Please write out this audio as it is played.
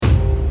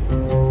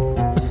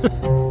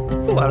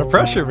A lot of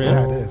pressure,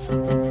 man. Yeah, it is.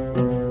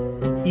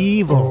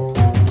 Evil.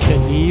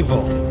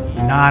 Knievel.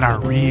 Not our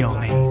real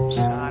names.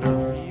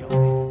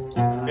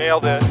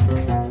 Nailed it.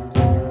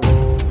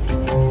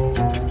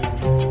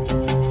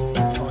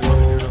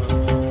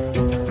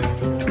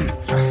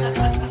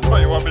 Oh,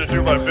 you want me to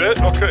do my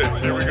bit? Okay,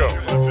 here we go.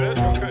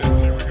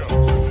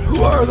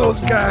 Who are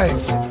those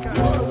guys?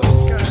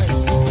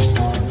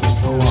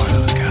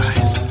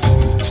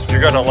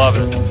 You're gonna love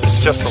it. It's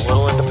just a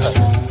little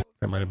independent.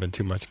 That might have been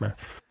too much, man.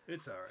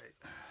 It's all right.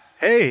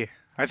 Hey,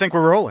 I think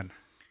we're rolling.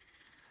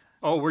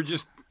 Oh, we're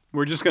just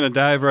gonna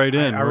dive right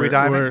in. Are we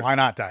diving? Why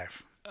not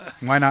dive?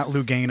 Why not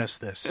Luganus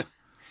this?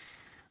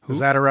 Is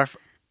that a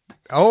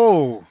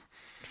Oh,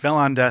 fell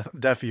on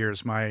deaf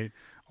ears. My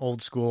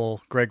old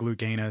school Greg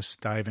Louganis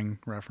diving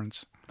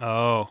reference.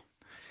 Oh.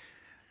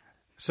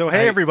 So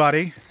hey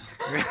everybody.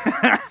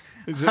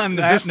 On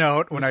that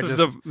note,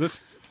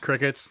 this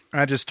crickets.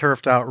 I just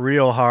turfed out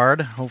real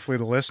hard. Hopefully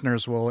the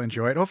listeners will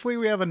enjoy it. Hopefully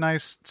we have a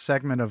nice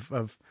segment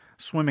of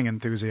swimming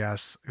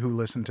enthusiasts who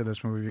listen to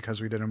this movie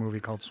because we did a movie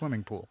called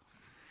Swimming Pool.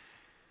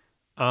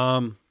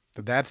 Did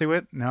that do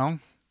it? No.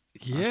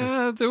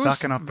 Yeah,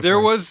 there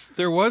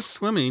was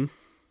swimming.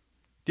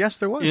 Yes,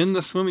 there was in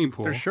the swimming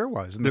pool. There sure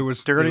was. There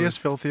was dirtiest,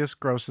 filthiest,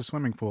 grossest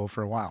swimming pool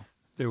for a while.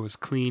 There was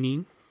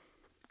cleaning.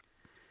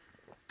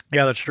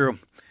 Yeah, that's true.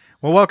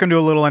 Well, welcome to A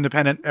Little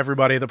Independent,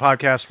 everybody, the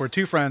podcast where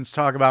two friends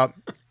talk about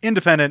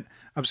independent,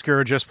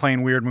 obscure, just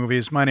plain weird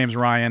movies. My name's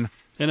Ryan.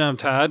 And I'm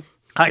Todd.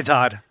 Hi,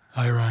 Todd.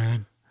 Hi,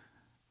 Ryan.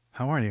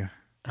 How are you?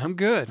 I'm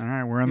good. All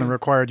right, we're in the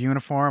required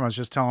uniform. I was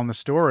just telling the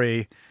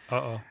story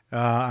on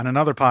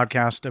another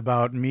podcast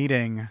about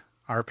meeting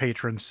our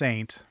patron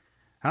saint.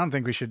 I don't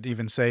think we should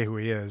even say who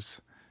he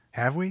is.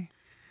 Have we?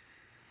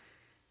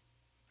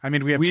 I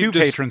mean, we have two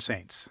patron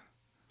saints.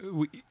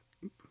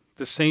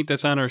 The saint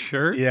that's on our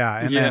shirt? Yeah.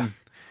 And then...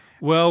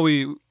 Well,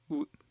 we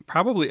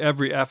probably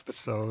every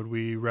episode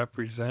we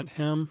represent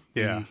him.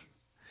 Yeah.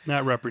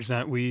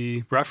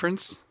 We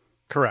reference.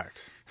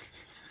 Correct.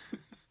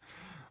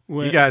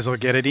 You guys will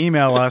get it.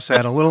 Email us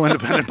at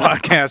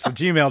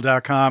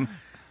alittleindependentpodcast@gmail.com.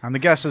 I'm the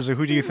guesses of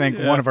who do you think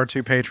one of our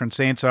two patron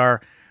saints are.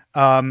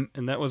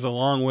 And that was a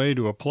long way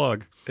to a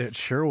plug. It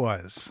sure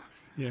was.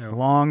 Yeah.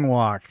 Long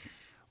walk.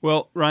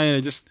 Well,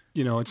 Ryan, it's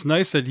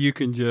nice that you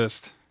can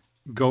just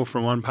go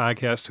from one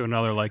podcast to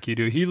another like you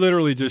do. He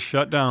literally just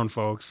shut down,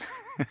 folks,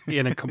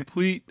 in a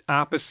complete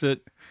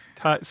opposite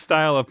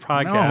style of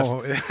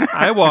podcast. No.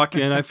 I walk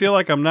in, I feel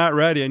like I'm not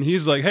ready, and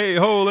he's like, "Hey,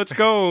 ho, let's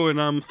go!"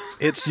 And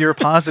it's your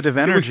positive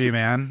energy,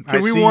 man.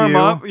 Can we warm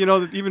up? We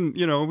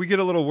get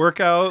a little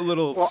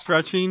workout,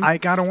 stretching. I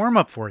got a warm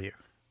up for you.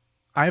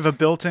 I have a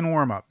built-in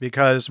warm up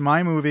because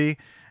my movie,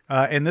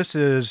 and this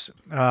is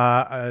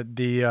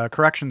the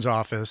corrections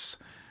office.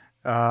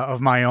 Of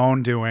my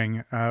own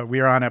doing. We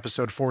are on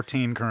episode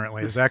 14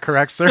 currently. Is that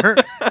correct, sir?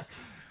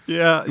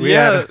 Yeah.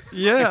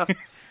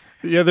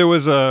 There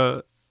was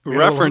a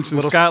reference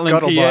in Scotland,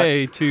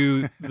 PA,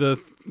 to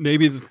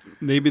maybe the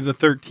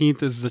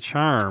 13th is the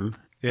charm.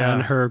 Yeah.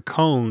 And her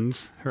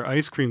cones, her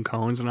ice cream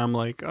cones, and I'm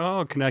like,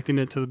 connecting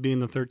it to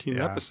being the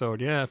 13th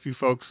episode. Yeah, if you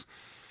folks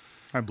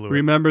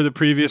remember the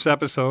previous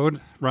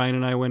episode, Ryan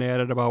and I went at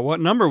it about what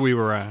number we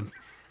were on.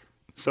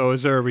 So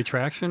is there a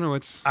retraction? Or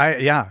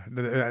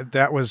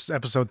that was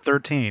episode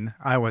 13.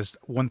 I was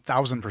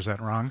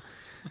 1,000% wrong.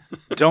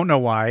 Don't know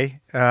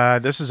why.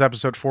 This is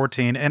episode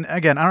 14. And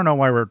again, I don't know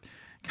why we're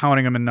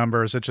counting them in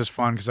numbers. It's just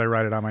fun because I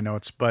write it on my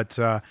notes. But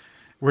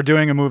we're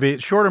doing a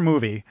shorter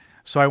movie.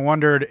 So I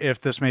wondered if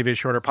this may be a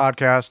shorter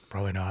podcast.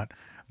 Probably not.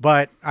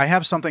 But I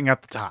have something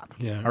at the top.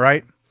 Yeah. All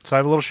right? So I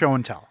have a little show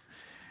and tell.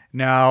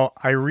 Now,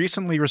 I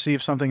recently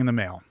received something in the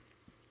mail.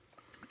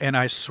 And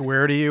I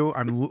swear to you,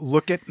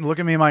 look at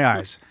me in my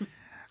eyes.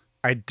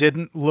 I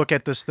didn't look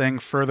at this thing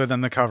further than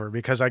the cover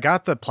because I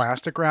got the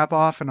plastic wrap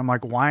off and I'm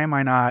like, why am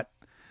I not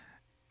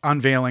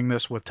unveiling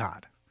this with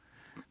Todd?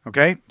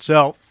 Okay,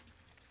 so.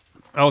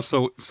 Oh,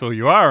 so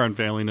you are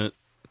unveiling it.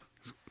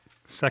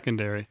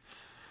 Secondary.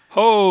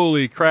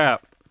 Holy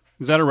crap.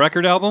 Is that a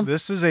record album?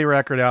 This is a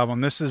record album.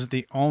 This is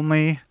the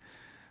only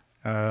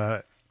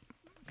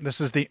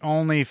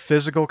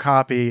physical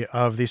copy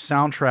of the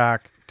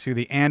soundtrack to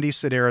the Andy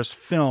Sidaris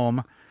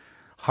film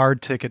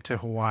Hard Ticket to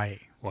Hawaii.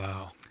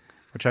 Wow.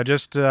 Which I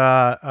just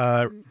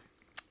ordered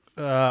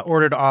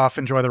off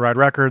Enjoy the Ride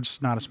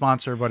Records. Not a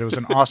sponsor, but it was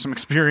an awesome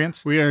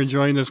experience. We are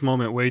enjoying this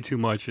moment way too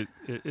much.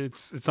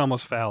 It's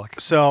almost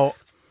phallic. So,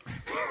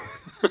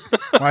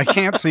 I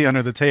can't see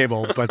under the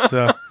table, but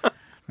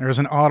there's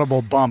an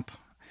audible bump.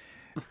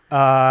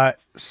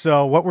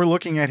 So what we're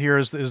looking at here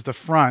is the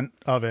front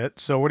of it.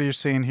 So what are you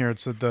seeing here?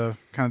 It's the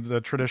kind of the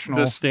traditional,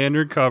 the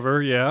standard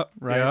cover, yeah,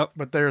 right. Yeah.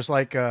 But there's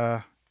like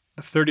a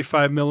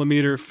 35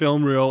 millimeter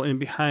film reel in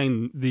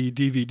behind the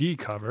DVD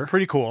cover.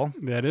 Pretty cool.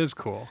 That is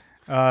cool.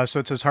 So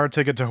it says Hard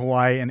Ticket to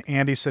Hawaii, an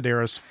Andy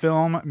Sidaris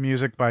film,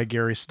 music by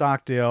Gary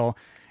Stockdale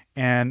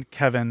and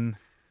Kevin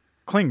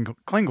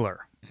Klingler.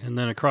 And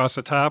then across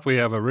the top we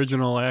have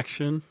original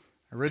picture,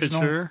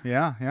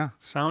 yeah,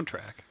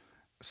 soundtrack.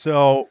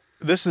 So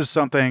this is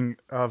something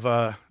of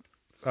a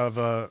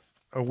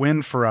a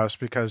win for us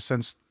because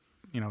since,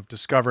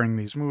 discovering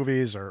these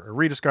movies or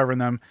rediscovering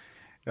them,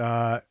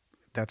 that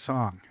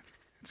song.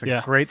 It's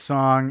a great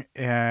song,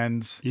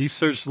 and he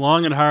searched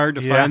long and hard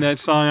to find that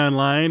song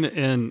online,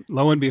 and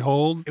lo and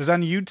behold, it was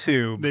on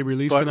YouTube. They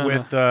released it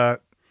with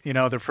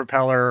the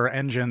propeller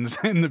engines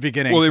in the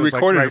beginning. Well, they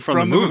recorded it from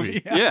the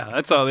movie. Yeah,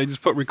 that's all. They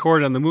just put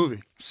record on the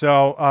movie.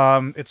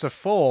 So it's a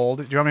fold.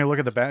 Do you want me to look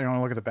at the back? You want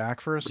to look at the back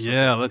first?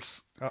 Yeah,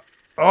 let's.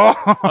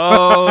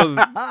 Oh,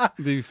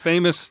 the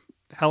famous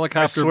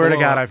helicopter. I swear to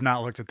God, I've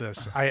not looked at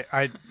this.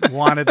 I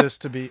wanted this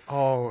to be.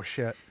 Oh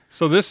shit.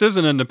 So this is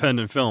an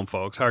independent film,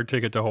 folks. Hard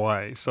Ticket to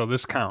Hawaii. So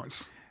this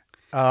counts.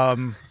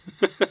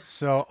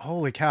 So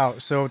holy cow.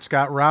 So it's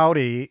got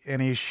Rowdy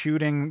and he's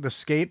shooting the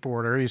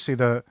skateboarder. You see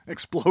the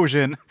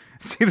explosion,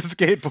 see the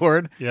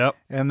skateboard. Yep.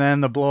 And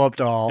then the blow up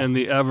doll. And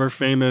the ever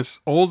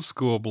famous old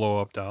school blow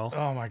up doll.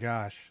 Oh my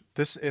gosh.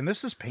 This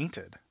is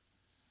painted.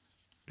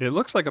 It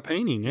looks like a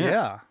painting.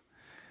 Yeah.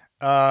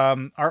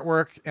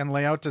 Artwork and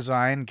layout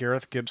design,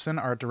 Gareth Gibson.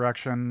 Art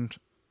direction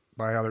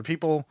by other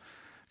people.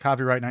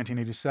 Copyright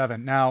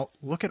 1987. Now,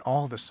 look at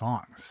all the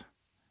songs.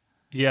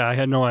 Yeah, I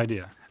had no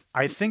idea.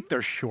 I think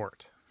they're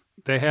short.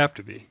 They have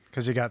to be.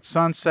 Because you got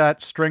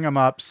Sunset, String 'em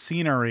Up,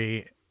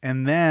 Scenery,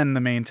 and then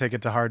the main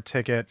ticket to Hard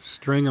Ticket.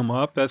 String 'em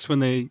Up? That's when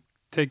they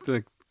take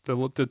the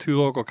two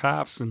local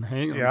cops and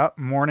hang them. Yeah,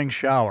 Morning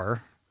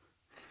Shower.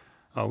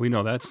 Oh, we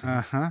know that's...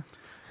 Uh-huh.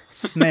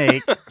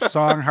 Snake,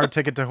 Song, Hard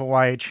Ticket to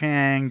Hawaii,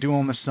 Chang,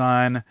 Duel in the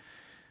Sun,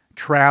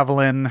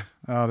 Travelin'.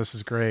 Oh, this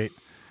is great.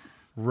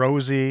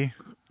 Rosie.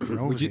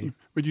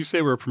 Would you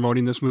say we're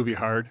promoting this movie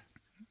hard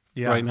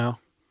right now?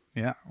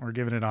 Yeah, we're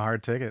giving it a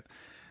hard ticket.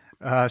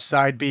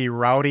 Side B,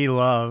 Rowdy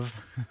Love.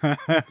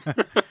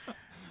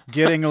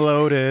 Getting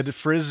Loaded,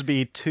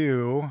 Frisbee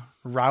 2,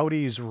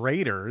 Rowdy's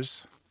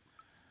Raiders,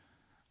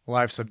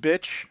 Life's a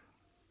Bitch,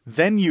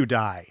 Then You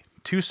Die.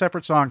 2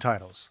 separate song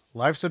titles.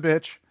 Life's a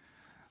Bitch,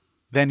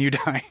 Then You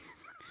Die.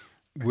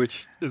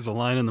 Which is a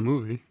line in the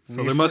movie.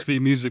 So there must be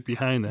music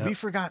behind that. We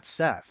forgot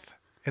Seth,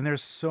 and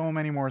there's so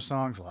many more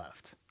songs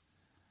left.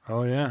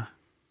 Oh, yeah.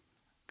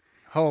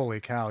 Holy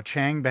cow.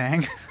 Chang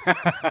Bang.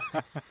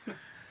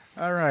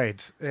 All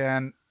right.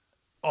 And,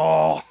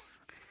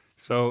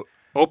 So,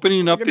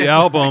 opening up the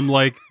album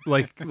like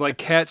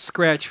Cat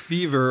Scratch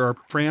Fever or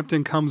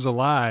Frampton Comes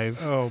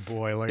Alive. Oh,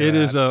 boy. Look at it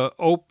that. is a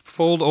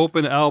fold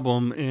open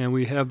album, and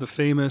we have the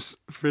famous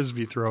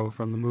Frisbee throw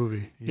from the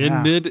movie.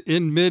 Yeah.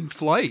 In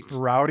mid-flight.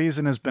 Rowdy's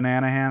in his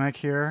banana hammock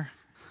here.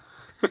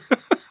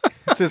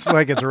 It's just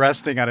like it's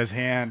resting on his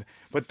hand.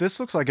 But this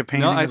looks like a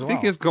painting No, I as well.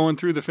 think it's going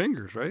through the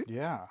fingers, right?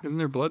 Yeah. Isn't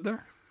there blood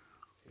there?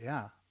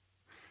 Yeah.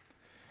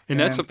 And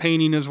that's a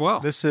painting as well.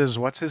 This is,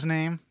 what's his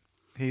name?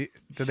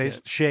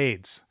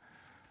 Shades.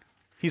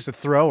 He's a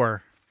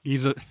thrower.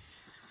 And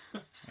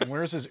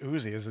where's his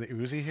Uzi? Is the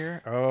Uzi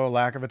here? Oh,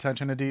 lack of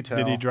attention to detail.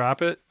 Did he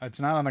drop it? It's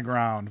not on the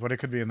ground, but it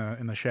could be in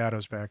the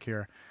shadows back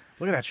here.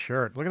 Look at that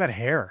shirt. Look at that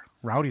hair.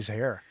 Rowdy's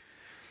hair.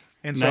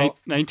 And so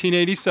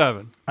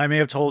 1987. I may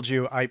have told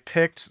you I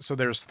picked, so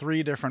there's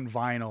 3 different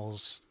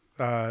vinyls,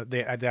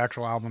 the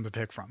actual album to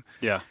pick from.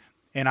 Yeah.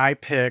 And I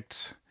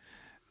picked,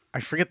 I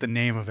forget the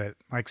name of it,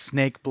 like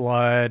Snake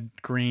Blood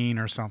Green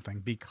or something,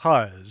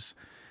 because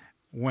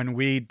when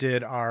we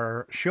did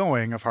our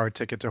showing of Hard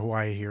Ticket to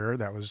Hawaii here,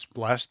 that was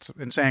blessed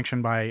and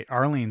sanctioned by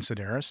Andy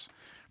Sidaris,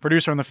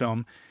 producer on the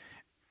film,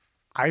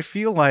 I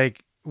feel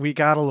like we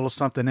got a little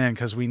something in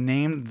because we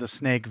named the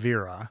snake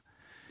Vera.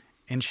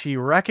 And she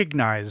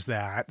recognized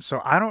that.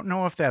 So I don't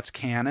know if that's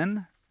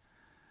canon,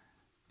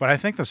 but I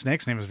think the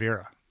snake's name is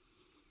Vera.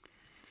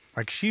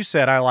 Like she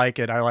said, I like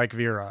it. I like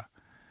Vera.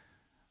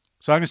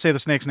 So I'm going to say the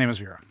snake's name is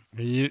Vera.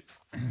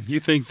 You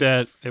think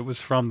that it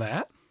was from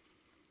that?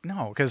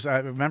 No, because I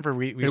remember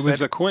we said... It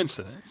was a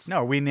coincidence.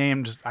 No, we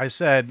named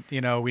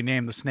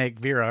the snake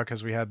Vera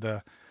because we had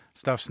the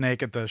stuffed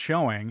snake at the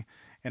showing.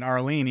 And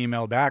Arlene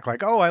emailed back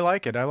like, oh, I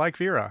like it. I like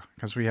Vera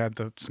because we had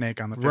the snake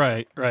on the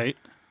picture. Right.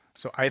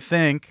 So I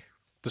think...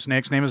 the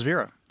snake's name is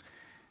Vera.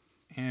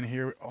 And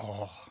here,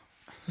 look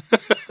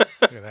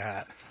at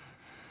that.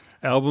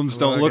 Albums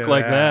don't look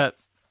like that.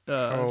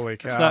 Holy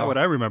cow. That's not what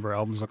I remember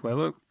albums look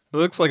like. It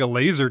looks like a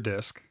laser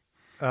disc.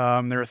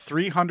 There are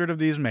 300 of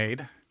these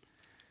made.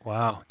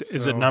 Wow.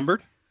 Is it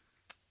numbered?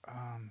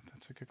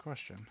 That's a good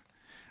question.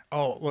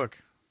 Oh, look.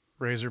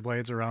 Razor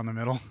blades around the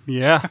middle.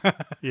 Yeah.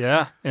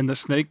 Yeah. And the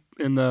snake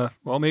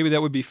maybe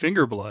that would be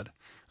finger blood.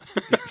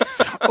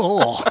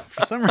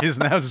 For some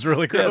reason that was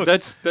really gross. Yeah,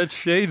 that's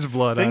Shades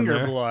blood.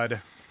 Finger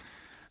blood.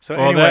 So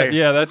anyway,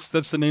 that's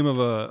the name of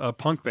a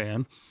punk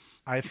band.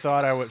 I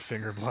thought I would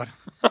finger blood.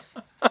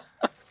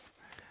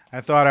 I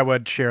thought I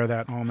would share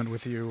that moment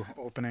with you,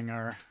 opening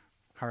our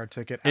Hard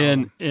Ticket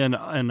album.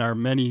 and our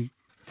many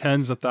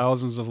tens of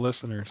thousands of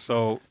listeners.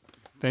 So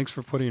thanks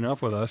for putting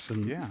up with us.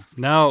 And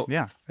now,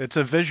 it's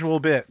a visual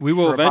bit. We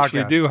will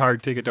eventually do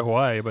Hard Ticket to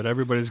Hawaii, but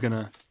everybody's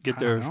gonna get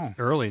there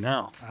early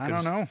now. I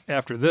don't know.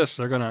 After this,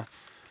 they're gonna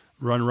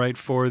run right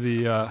for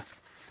the.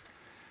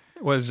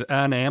 Was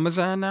on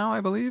Amazon now,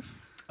 I believe.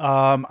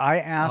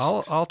 I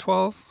asked all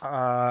 12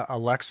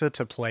 Alexa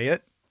to play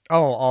it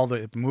Oh, all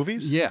the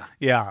movies? Yeah.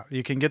 Yeah,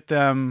 you can get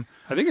them.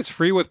 I think it's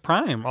free with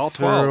Prime, all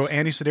through 12.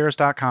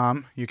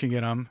 AndySidaris.com. You can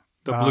get them.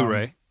 The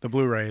Blu-ray. The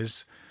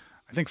Blu-rays.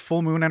 I think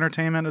Full Moon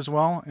Entertainment as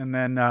well. And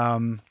then,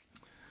 on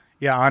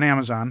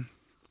Amazon.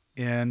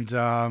 And,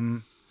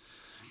 the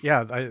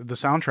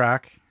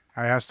soundtrack,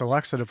 I asked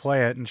Alexa to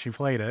play it, and she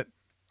played it,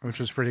 which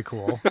was pretty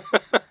cool.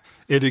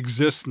 It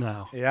exists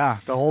now. Yeah,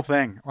 the whole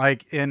thing. I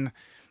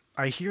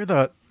hear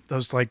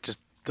those like just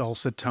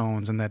dulcet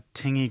tones and that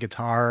tingy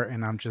guitar,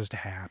 and I'm just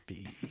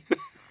happy.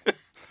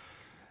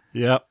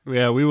 Yeah,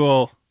 we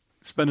will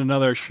spend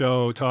another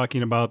show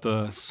talking about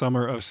the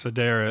summer of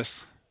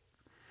Sidaris.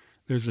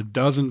 There's a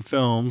dozen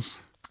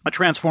films. A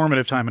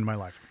transformative time in my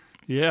life.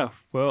 Yeah,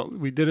 well,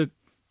 we did it,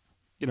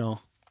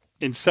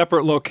 in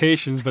separate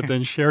locations, but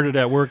then shared it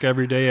at work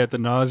every day at the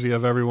nausea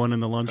of everyone in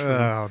the lunchroom.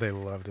 Oh, they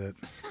loved it.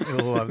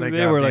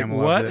 They were like,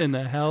 what in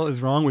the hell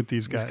is wrong with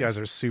these guys? These guys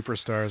are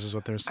superstars is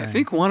what they're saying. I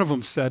think one of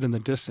them said in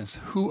the distance,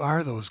 who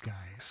are those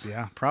guys?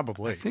 Yeah,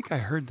 probably. I think I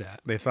heard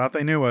that. They thought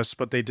they knew us,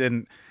 but they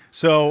didn't.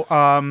 So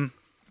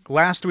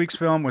last time's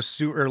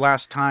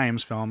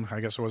film, I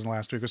guess it wasn't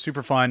last week, was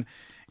super fun,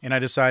 and I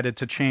decided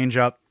to change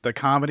up the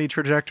comedy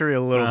trajectory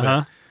a little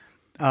bit.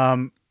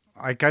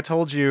 Like I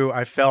told you,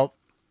 I felt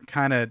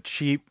kind of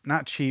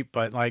not cheap,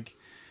 but like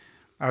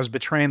I was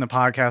betraying the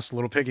podcast a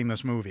little picking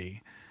this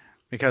movie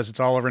because it's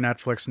all over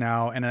Netflix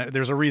now, and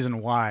there's a reason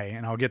why,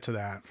 and I'll get to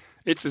that.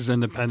 It's as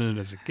independent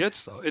as it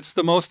gets, though. It's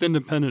the most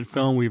independent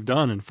film we've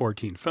done in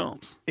 14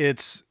 films.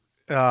 It's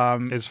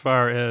as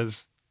far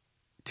as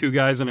two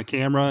guys and a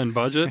camera and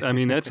budget, I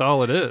mean, that's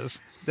all it is.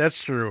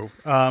 That's true.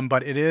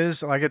 But it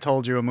is, like I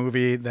told you, a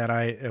movie that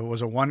it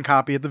was a one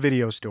copy at the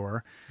video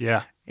store.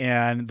 Yeah.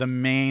 And the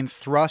main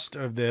thrust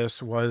of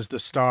this was the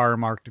star,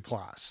 Mark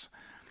Duplass.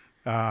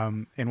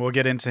 And we'll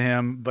get into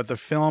him. But the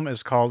film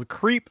is called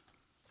Creep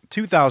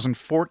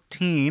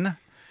 2014.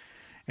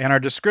 And our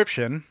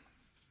description,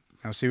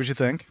 now see what you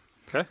think.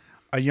 Okay.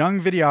 A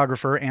young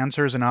videographer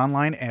answers an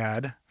online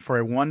ad for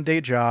a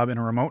one-day job in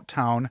a remote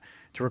town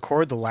to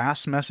record the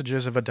last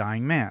messages of a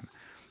dying man.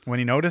 When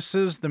he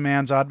notices the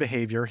man's odd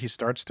behavior, he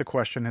starts to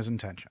question his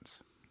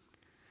intentions.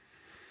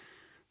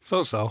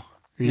 So.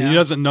 Yeah. He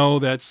doesn't know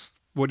that's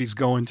what he's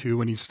going to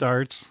when he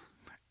starts.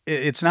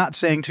 It's not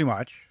saying too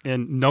much.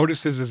 And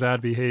notices his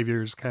odd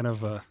behavior is kind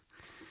of a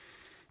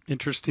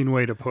interesting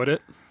way to put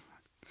it,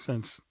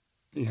 since,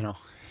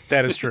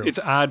 That is true. It's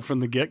odd from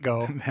the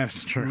get-go. That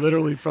is true.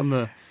 Literally from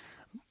the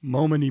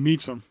moment he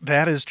meets him.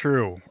 That is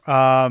true.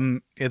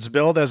 It's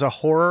billed as a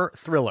horror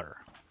thriller.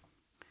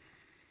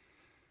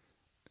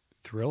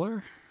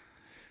 Thriller?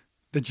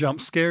 The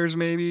jump scares,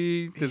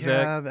 maybe? Does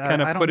that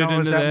kind of put it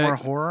into that more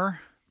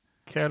horror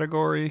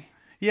category?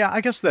 Yeah,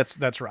 I guess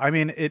that's right. I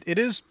mean, it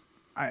is.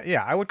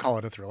 I would call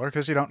it a thriller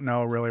because you don't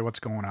know really what's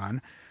going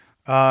on.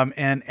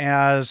 And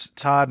as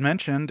Todd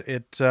mentioned,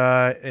 it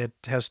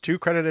has two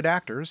credited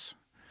actors.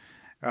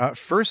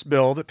 First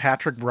billed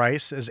Patrick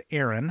Brice as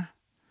Aaron.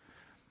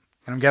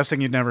 And I'm guessing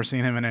you'd never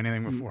seen him in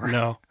anything before.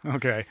 No.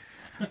 Okay.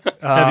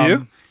 Have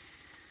you?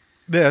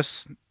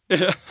 This.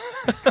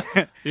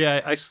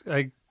 Yeah,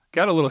 I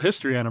got a little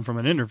history on him from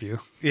an interview.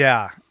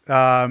 Yeah.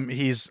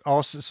 He's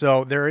also,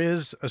 so there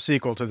is a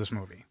sequel to this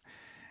movie.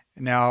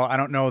 Now, I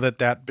don't know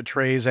that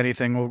betrays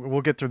anything.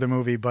 We'll get through the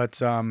movie,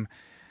 but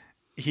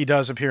he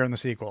does appear in the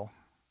sequel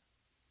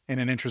in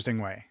an interesting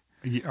way.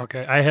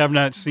 Okay. I have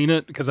not seen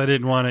it because I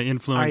didn't want to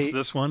influence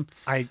this one.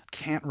 I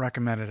can't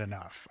recommend it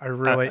enough. I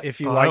really,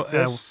 if you like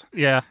this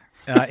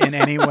in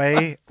any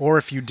way, or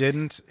if you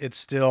didn't, it's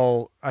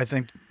still, I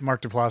think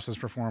Mark Duplass's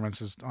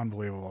performance is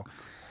unbelievable.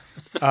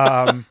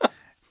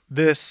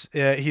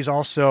 He's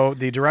also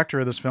the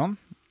director of this film.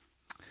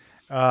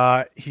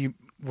 He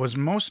was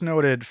most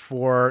noted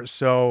for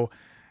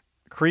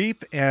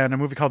Creep and a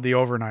movie called The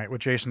Overnight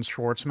with Jason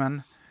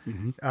Schwartzman.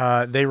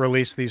 Mm-hmm. They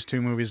released these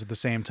two movies at the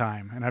same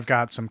time, and I've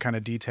got some kind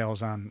of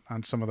details on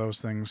some of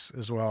those things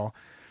as well.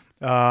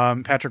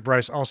 Patrick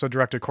Brice also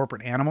directed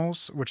Corporate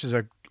Animals, which is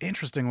an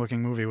interesting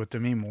looking movie with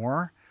Demi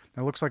Moore.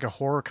 It looks like a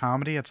horror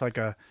comedy. It's like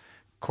a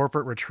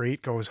corporate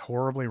retreat goes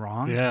horribly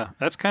wrong. Yeah,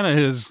 that's kind of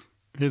his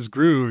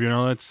groove,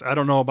 I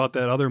don't know about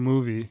that other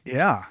movie.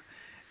 Yeah.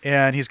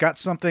 And he's got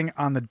something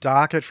on the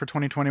docket for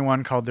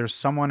 2021 called There's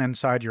Someone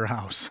Inside Your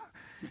House.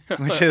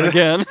 Which is,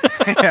 again.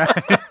 Yeah.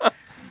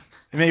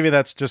 Maybe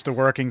that's just a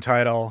working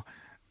title.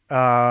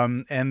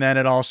 And then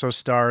it also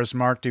stars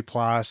Mark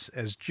Duplass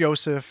as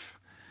Joseph.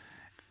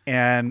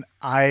 And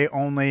I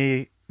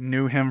only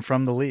knew him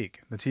from The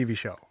League, the TV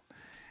show,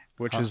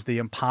 which is the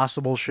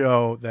impossible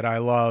show that I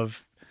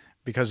love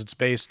because it's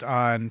based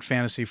on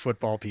fantasy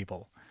football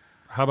people.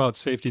 How about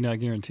Safety Not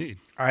Guaranteed?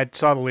 I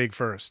saw The League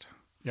first.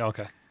 Yeah,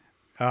 okay.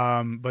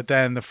 But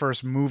then the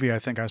first movie I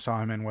think I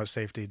saw him in was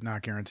Safety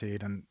Not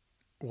Guaranteed, and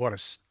what a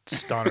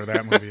stunner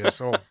that movie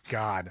is. Oh,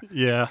 God.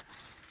 Yeah.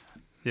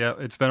 Yeah,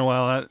 it's been a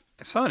while. I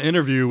saw an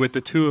interview with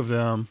the two of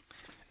them,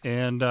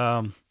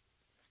 and...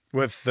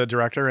 with the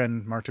director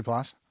and Mark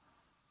Duplass?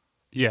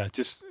 Yeah,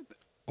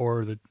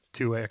 or the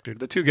two actors,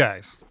 the two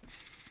guys.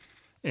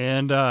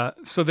 And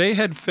so they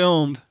had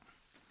filmed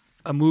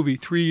a movie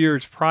 3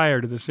 years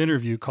prior to this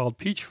interview called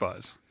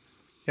Peachfuzz.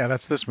 Yeah,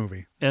 that's this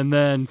movie. And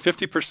then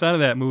 50% of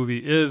that movie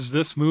is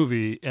this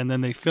movie, and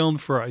then they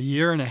filmed for a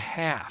year and a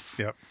half.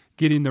 Yep.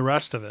 Getting the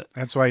rest of it.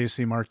 That's why you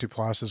see Mark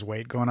Duplass's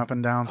weight going up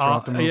and down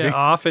throughout the movie. Yeah,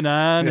 off and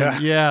on. Yeah.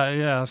 And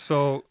yeah.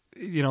 So,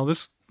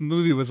 this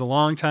movie was a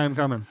long time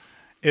coming.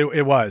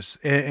 It was.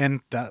 And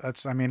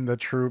that's, the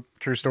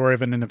true story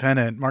of an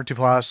independent. Mark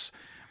Duplass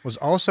was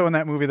also in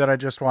that movie that I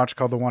just watched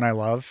called The One I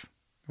Love,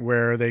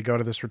 where they go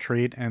to this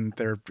retreat and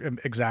their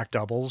exact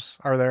doubles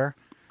are there.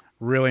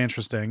 Really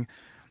interesting.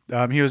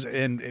 He was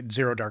in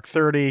Zero Dark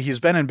 30. He's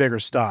been in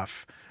bigger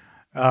stuff.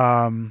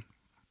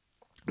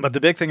 But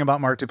the big thing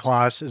about Mark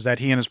Duplass is that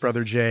he and his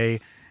brother Jay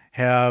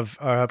have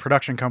a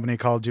production company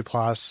called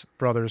Duplass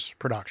Brothers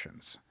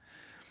Productions,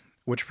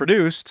 which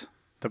produced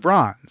The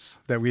Bronze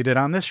that we did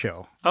on this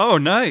show. Oh,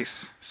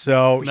 nice.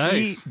 So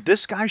nice.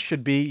 This guy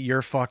should be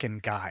your fucking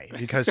guy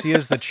because he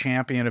is the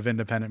champion of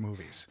independent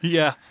movies.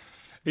 Yeah.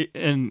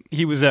 And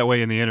he was that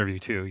way in the interview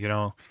too,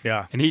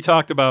 Yeah. And he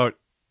talked about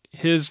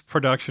his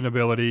production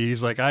ability.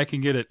 He's like, I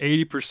can get it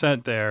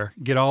 80% there,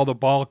 get all the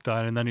bulk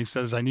done. And then he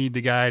says, I need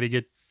the guy to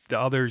get the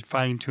other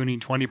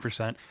fine-tuning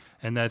 20%,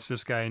 and that's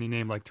this guy, and he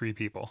named like 3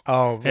 people.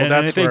 Oh, well, and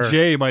I think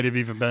Jay might have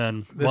even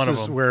been one of them.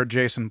 This is where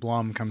Jason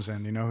Blum comes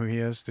in. Do you know who he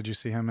is? Did you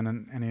see him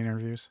in any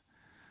interviews?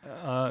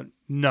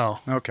 No.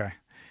 Okay.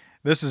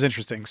 This is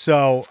interesting.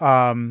 So,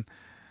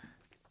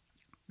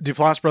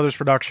 Duplass Brothers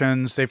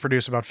Productions, they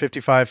produce about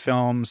 55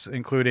 films,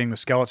 including The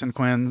Skeleton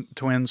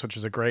Twins, which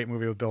is a great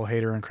movie with Bill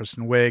Hader and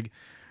Kristen Wiig, a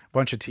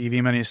bunch of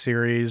TV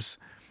miniseries,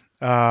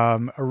 a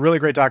really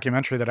great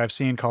documentary that I've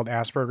seen called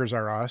Asperger's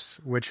Are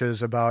Us, which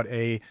is about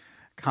a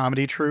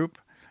comedy troupe,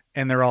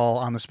 and they're all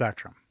on the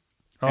spectrum.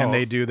 Oh. And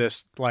they do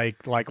this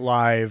like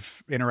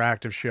live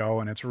interactive show,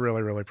 and it's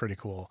really, really pretty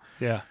cool.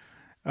 Yeah.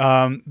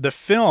 The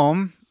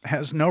film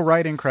has no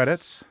writing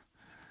credits.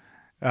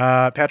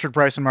 Patrick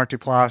Brice and Mark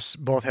Duplass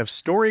both have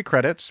story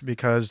credits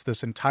because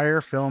this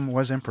entire film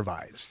was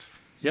improvised.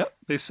 Yep.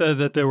 They said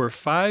that there were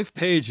 5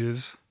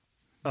 pages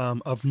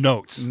of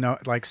notes. No,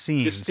 like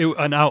scenes.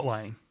 An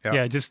outline. Yep.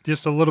 Yeah,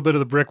 just a little bit of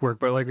the brickwork.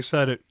 But like I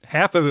said,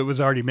 half of it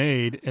was already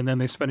made, and then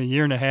they spent a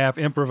year and a half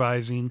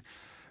improvising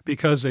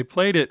because they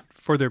played it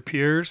for their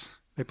peers.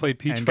 They played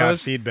Peachfuzz. And got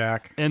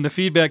feedback. And the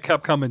feedback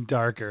kept coming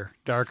darker,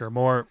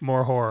 more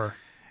horror.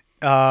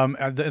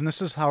 And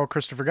this is how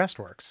Christopher Guest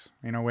works.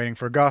 Waiting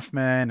for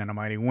Guffman and A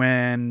Mighty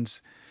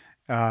Wind.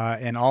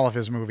 In all of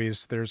his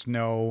movies, there's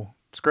no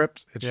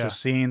script. It's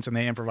just scenes, and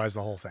they improvise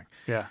the whole thing.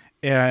 Yeah.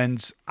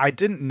 And I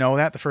didn't know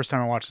that the first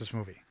time I watched this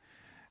movie.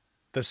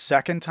 The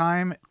second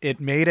time, it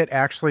made it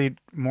actually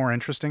more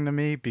interesting to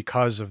me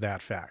because of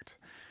that fact.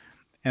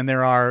 And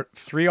there are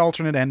 3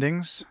 alternate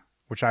endings,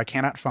 which I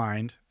cannot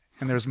find.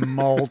 And there's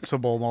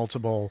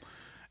multiple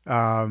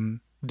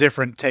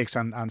different takes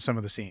on some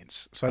of the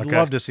scenes. So I'd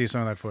love to see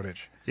some of that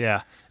footage.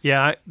 Yeah.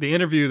 Yeah. The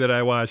interview that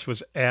I watched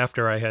was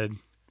after I had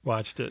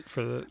watched it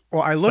for the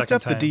Well, I looked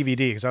up time. the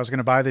DVD because I was going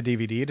to buy the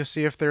DVD to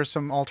see if there's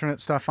some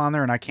alternate stuff on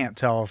there, and I can't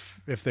tell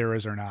if there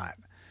is or not.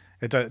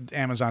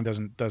 Amazon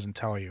doesn't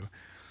tell you.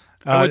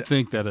 I would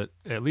think that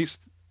at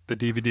least the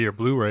DVD or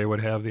Blu-ray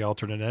would have the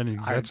alternate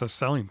endings. That's a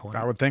selling point.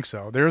 I would think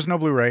so. There is no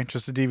Blu-ray,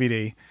 just a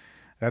DVD.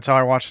 That's how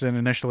I watched it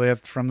initially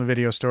from the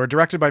video store.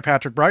 Directed by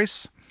Patrick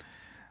Brice.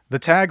 The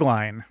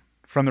tagline,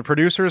 from the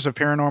producers of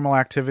Paranormal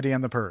Activity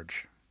and The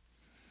Purge.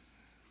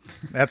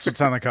 That's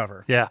what's on the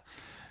cover. Yeah.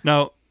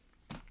 Now,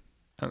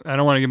 I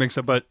don't want to get mixed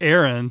up, but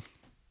Aaron,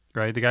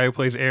 right, the guy who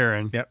plays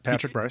Aaron. Yep,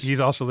 Patrick Brice. He's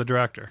also the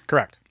director.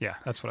 Correct. Yeah,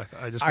 that's what I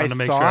thought. I just wanted to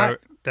make sure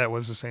that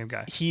was the same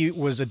guy. He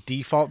was a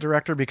default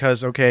director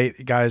because, okay,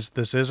 guys,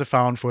 this is a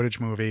found footage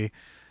movie.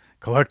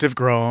 Collective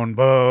groan,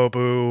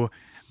 boo,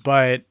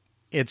 but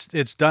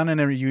it's done in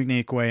a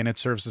unique way and it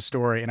serves the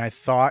story. And I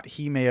thought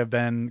he may have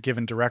been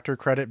given director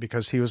credit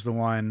because he was the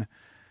one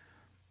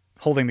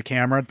holding the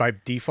camera by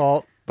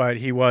default, but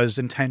he was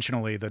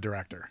intentionally the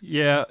director.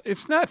 Yeah,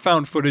 it's not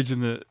found footage in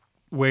the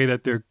way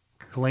that they're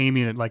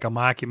claiming it like a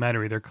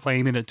mockumentary. They're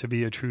claiming it to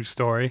be a true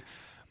story,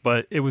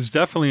 but it was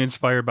definitely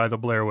inspired by the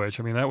Blair Witch.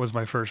 I mean, that was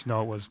my first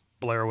note was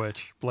Blair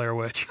Witch.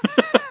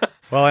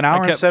 Well, an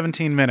hour and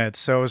 17 minutes,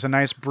 so it was a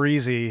nice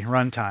breezy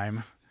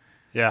runtime.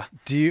 Yeah.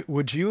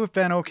 Would you have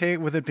been okay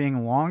with it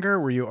being longer?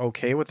 Were you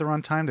okay with the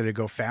runtime? Did it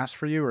go fast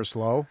for you or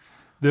slow?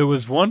 There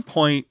was one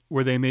point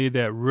where they made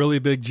that really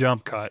big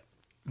jump cut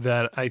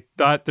that I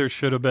thought there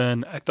should have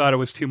been. I thought it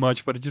was too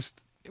much, but it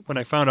just, when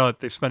I found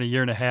out they spent a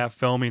year and a half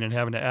filming and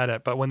having to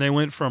edit, but when they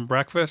went from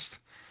breakfast,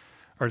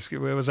 or it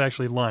was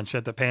actually lunch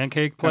at the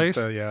pancake place,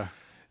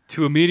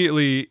 to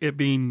immediately it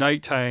being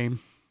nighttime,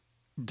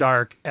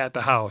 dark at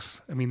the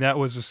house. I mean, that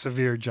was a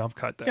severe jump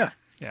cut there.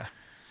 Yeah.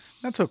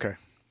 That's okay.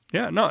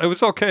 Yeah, no, it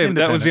was okay.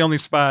 That was the only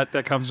spot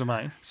that comes to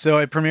mind. So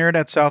it premiered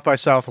at South by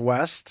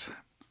Southwest,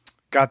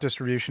 got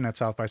distribution at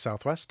South by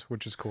Southwest,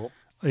 which is cool.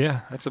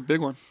 Yeah, that's a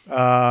big one.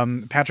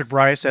 Patrick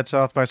Brice at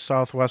South by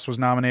Southwest was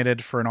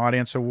nominated for an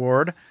Audience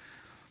Award.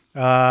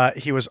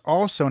 He was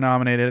also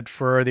nominated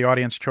for the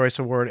Audience Choice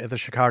Award at the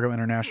Chicago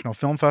International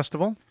Film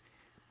Festival.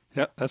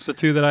 Yep, that's the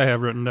two that I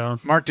have written down.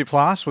 Mark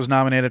Duplass was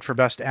nominated for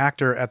Best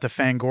Actor at the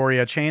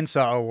Fangoria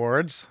Chainsaw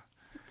Awards.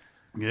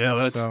 Yeah,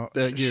 that's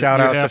shout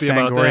out to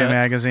Fangoria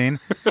magazine.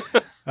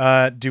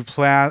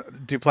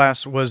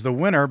 Duplass was the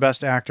winner,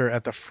 Best Actor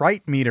at the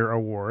Fright Meter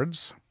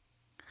Awards.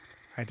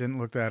 I didn't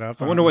look that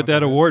up. I wonder what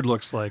that award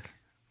looks like.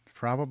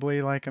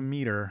 Probably like a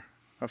meter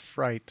of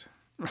fright.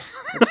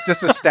 It's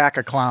just a stack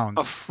of clowns.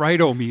 A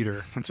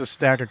frightometer. It's a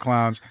stack of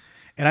clowns.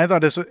 And I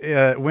thought this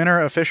winner,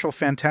 official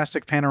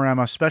Fantastic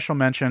Panorama, special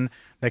mention,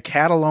 the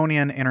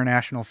Catalonian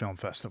International Film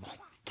Festival.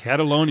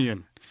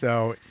 Catalonian.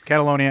 So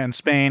Catalonia in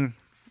Spain,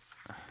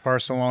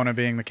 Barcelona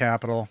being the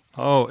capital.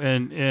 Oh,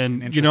 and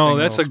you know,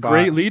 that's a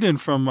great lead-in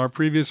from our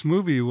previous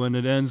movie when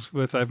it ends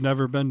with "I've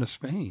never been to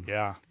Spain."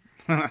 Yeah.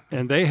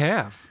 And they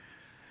have.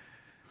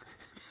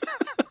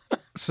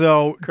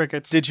 So,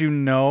 crickets. Did you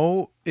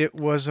know it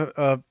was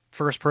a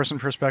first-person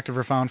perspective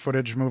or found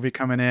footage movie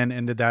coming in,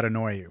 and did that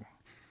annoy you?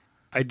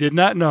 I did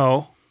not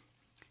know.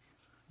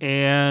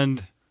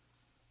 And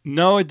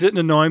no, it didn't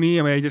annoy me.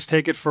 I mean, I just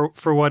take it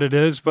for what it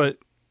is, but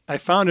I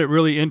found it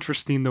really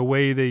interesting the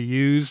way they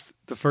used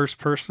the first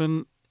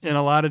person in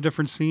a lot of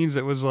different scenes.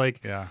 It was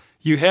like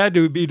you had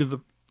to be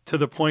to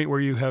the point where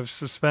you have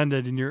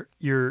suspended in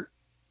your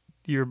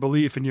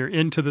belief and you're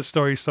into the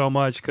story so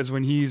much, because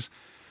when he's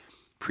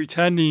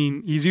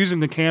pretending, he's using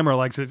the camera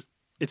like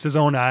it's his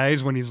own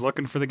eyes when he's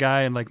looking for the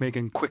guy and like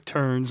making quick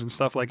turns and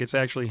stuff like it's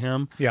actually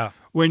him. Yeah.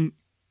 When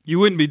you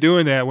wouldn't be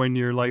doing that when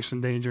your life's in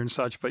danger and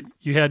such, but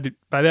you had to,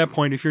 by that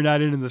point, if you're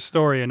not into the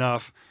story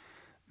enough,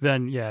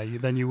 then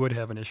you would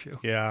have an issue.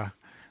 Yeah.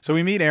 So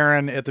we meet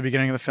Aaron at the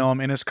beginning of the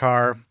film in his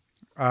car.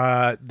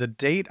 The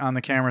date on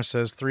the camera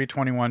says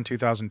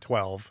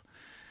 3/21/2012,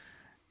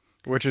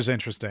 which is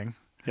interesting.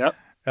 Yep.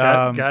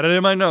 Got it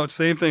in my notes.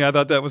 Same thing. I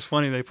thought that was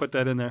funny. They put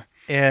that in there.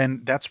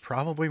 And that's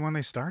probably when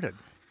they started,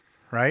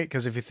 right?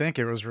 Because if you think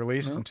it was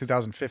released in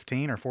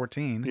 2015 or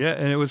 14. Yeah,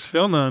 and it was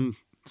filmed on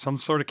some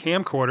sort of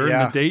camcorder,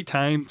 and the date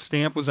time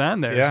stamp was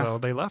on there, so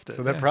they left it.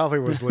 So that probably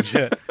was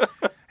legit.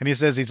 And he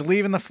says he's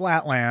leaving the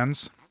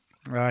Flatlands.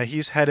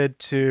 He's headed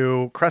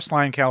to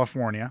Crestline,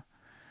 California.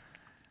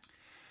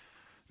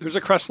 There's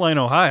a Crestline,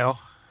 Ohio.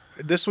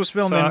 This was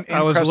filmed in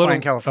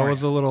Crestline, California. I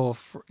was a little,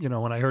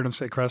 when I heard him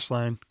say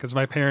Crestline, because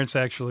my parents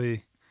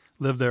actually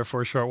lived there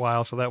for a short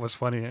while, so that was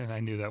funny, and I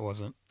knew that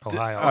wasn't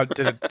Ohio.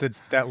 Did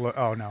that look?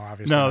 Oh, no,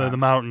 obviously no, not. the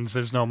mountains.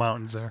 There's no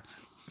mountains there.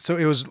 So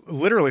it was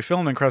literally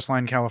filmed in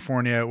Crestline,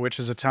 California, which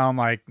is a town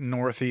like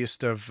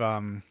northeast of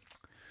San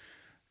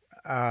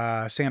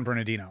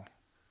Bernardino.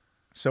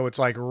 So it's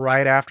like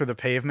right after the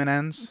pavement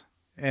ends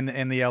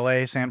in the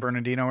LA San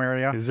Bernardino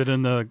area. Is it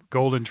in the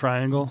Golden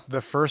Triangle?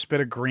 The first bit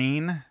of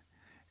green,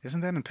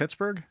 isn't that in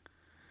Pittsburgh?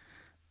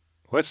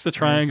 What's the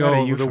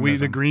triangle?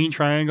 The green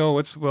triangle?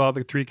 What's all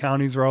the three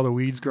counties where all the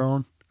weeds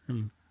grown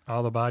and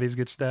all the bodies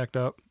get stacked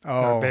up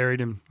or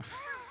buried in?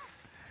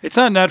 It's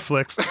on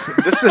Netflix.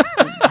 This is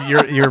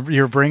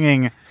you're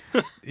bringing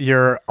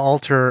your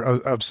alter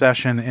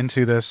obsession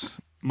into this.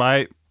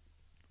 My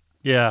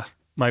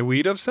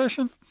weed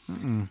obsession?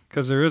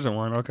 Because there isn't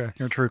one. Okay.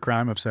 Your true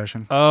crime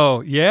obsession.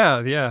 Oh,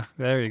 yeah.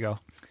 There you go.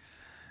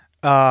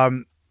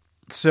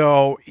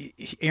 So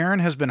Aaron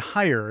has been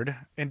hired,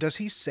 and does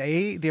he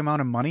say the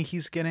amount of money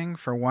he's getting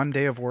for one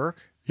day of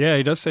work? Yeah,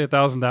 he does say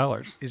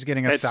 $1,000. He's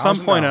getting $1,000. At some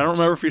point, I don't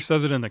remember if he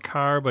says it in the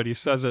car, but he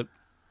says it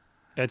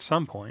at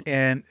some point.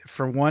 And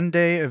for one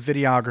day of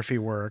videography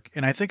work,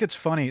 and I think it's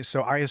funny,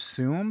 so I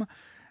assume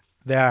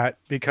that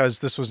because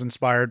this was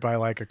inspired by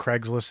like a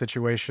Craigslist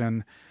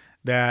situation,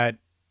 that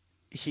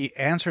he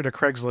answered a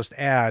Craigslist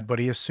ad, but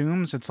he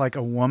assumes it's like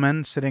a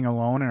woman sitting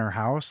alone in her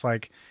house.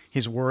 Like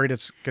he's worried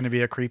it's going to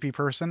be a creepy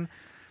person,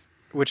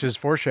 which is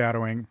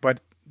foreshadowing.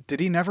 But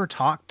did he never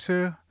talk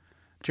to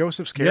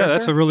Joseph's character? Yeah,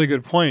 that's a really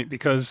good point,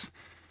 because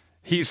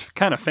he's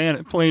kind of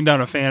playing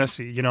down a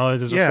fantasy. You know,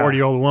 there's a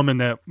 40-year-old woman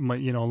that,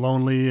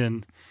 lonely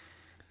and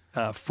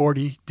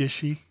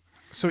 40-dishy.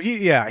 So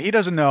he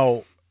doesn't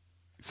know.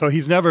 So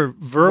he's never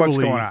verbally, what's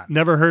going on.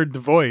 Never heard the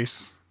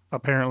voice,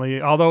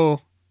 apparently.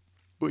 Although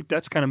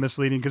that's kind of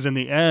misleading, because in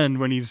the end,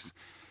 when he's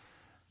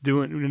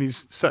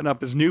setting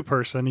up his new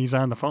person, he's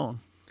on the phone.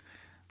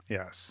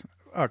 Yes.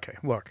 Okay.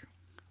 Look,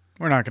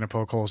 we're not going to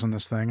poke holes in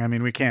this thing. I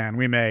mean, we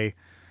may,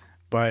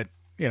 but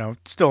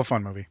still a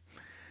fun movie.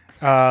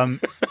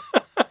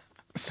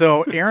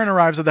 So Aaron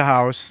arrives at the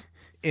house,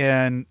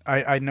 and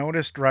I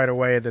noticed right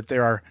away that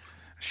there are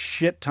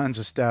shit tons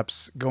of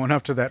steps going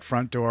up to that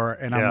front door,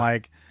 and I'm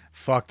like,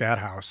 fuck that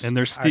house. And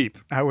they're steep.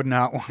 I would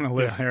not want to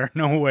live there.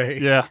 No way.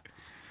 Yeah.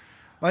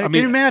 Like, can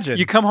you imagine?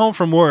 You come home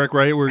from work,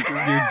 right? Where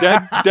you're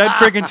dead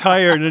freaking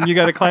tired, and you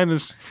got to climb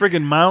this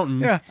friggin' mountain.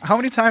 Yeah. How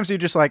many times do you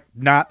just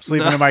not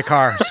sleeping in my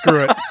car? Screw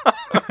it.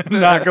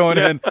 Not going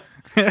in.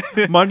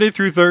 Monday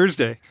through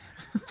Thursday.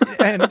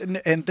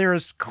 and there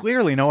is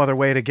clearly no other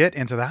way to get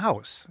into the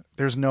house.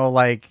 There's no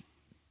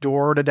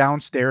door to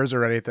downstairs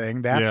or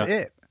anything. That's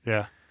it.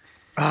 Yeah.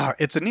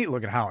 It's a neat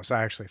looking house,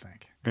 I actually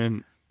think.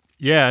 And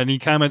he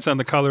comments on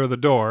the color of the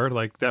door,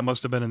 like that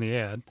must have been in the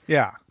ad.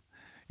 Yeah.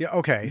 Yeah,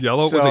 okay.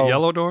 Was it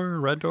yellow door or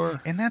red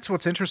door? And that's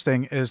what's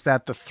interesting is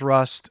that the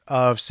thrust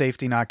of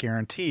safety not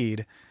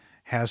guaranteed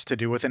has to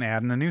do with an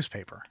ad in a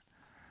newspaper.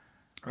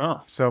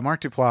 Oh. So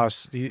Mark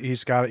Duplass,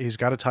 he's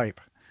got a type.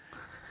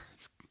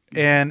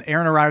 And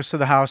Aaron arrives to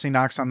the house, he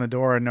knocks on the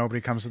door, and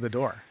nobody comes to the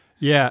door.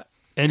 Yeah,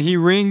 and he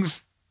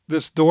rings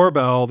this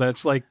doorbell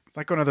that's like... It's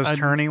like one of those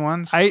turning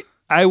ones.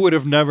 I would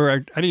have never... I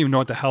didn't even know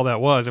what the hell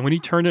that was. And when he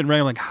turned it and rang,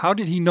 I'm like, how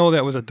did he know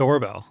that was a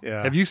doorbell?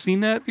 Yeah. Have you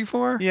seen that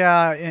before?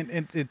 Yeah,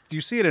 and you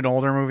see it in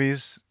older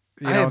movies.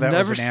 I have that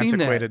never was an seen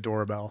antiquated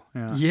doorbell.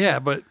 Yeah,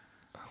 but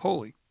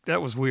holy... That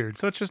was weird.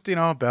 So it's just,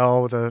 a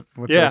bell with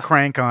a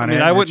crank on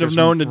it. I wouldn't have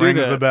known to do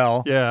that. The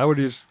bell. Yeah, I would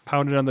have just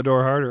pounded on the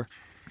door harder.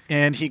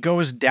 And he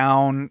goes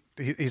down.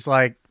 He's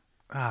like,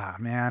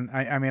 man.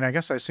 I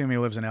guess I assume he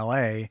lives in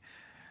L.A.,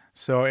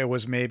 so it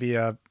was maybe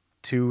a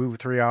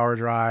 2-3 hour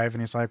drive.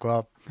 And he's like,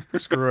 well,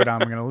 screw it, I'm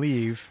going to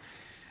leave.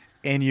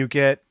 And you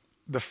get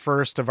the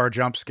first of our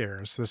jump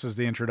scares. This is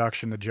the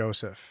introduction to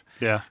Joseph.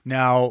 Yeah.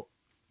 Now,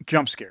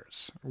 jump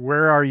scares.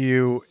 Where are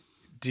you?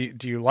 Do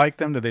you like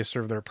them? Do they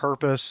serve their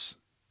purpose?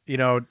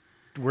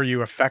 Were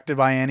you affected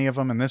by any of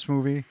them in this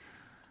movie?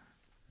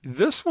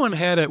 This one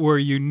had it where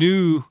you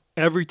knew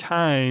every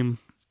time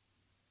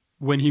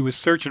when he was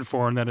searching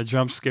for him that a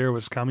jump scare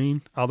was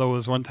coming. Although it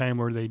was one time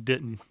where they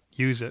didn't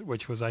use it,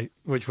 which was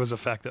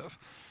effective.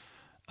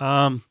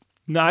 No,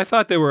 I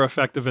thought they were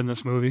effective in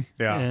this movie.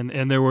 Yeah,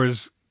 and there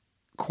was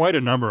quite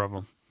a number of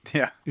them.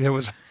 Yeah, it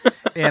was.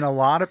 And a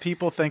lot of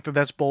people think that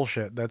that's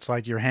bullshit. That's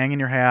like you're hanging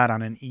your hat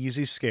on an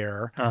easy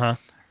scare.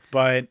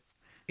 But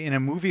in a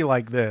movie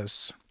like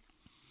this,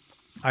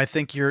 I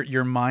think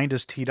your mind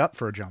is teed up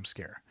for a jump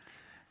scare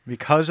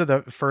because of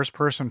the first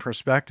person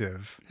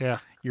perspective. Yeah.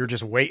 You're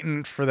just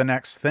waiting for the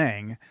next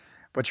thing,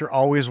 but you're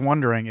always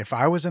wondering, if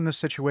I was in this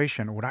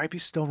situation, would I be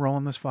still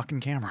rolling this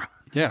fucking camera?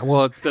 Yeah.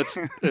 Well,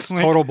 it's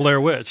total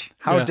Blair Witch.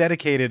 How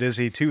dedicated is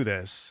he to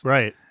this?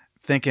 Right.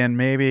 Thinking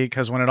maybe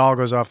because when it all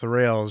goes off the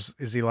rails,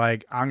 is he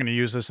like, I'm going to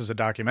use this as a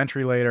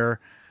documentary later.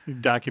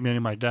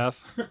 Documenting my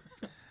death.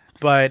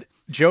 But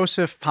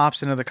Joseph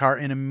pops into the car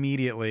and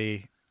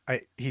immediately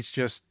he's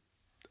just,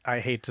 I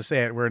hate to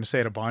say it, we're going to say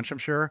it a bunch, I'm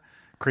sure,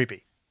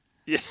 creepy.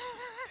 Yeah.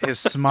 His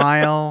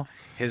smile,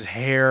 his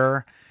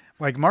hair.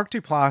 Like, Mark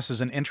Duplass is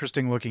an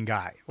interesting looking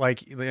guy. Like,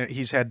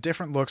 he's had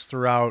different looks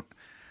throughout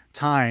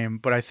time,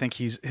 but I think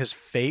his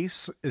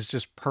face is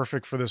just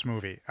perfect for this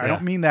movie. I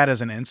don't mean that as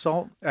an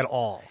insult at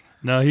all.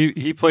 No,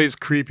 he plays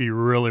creepy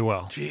really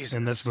well. Jesus.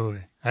 In this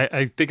movie.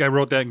 I think I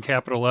wrote that in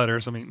capital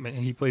letters. I mean, man,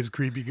 he plays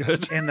creepy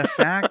good. And the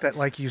fact that,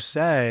 like you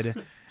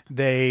said,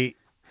 they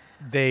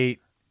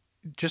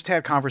just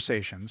had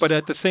conversations. But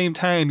at the same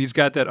time, he's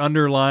got that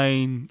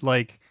underlying,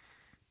 like,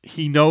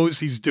 he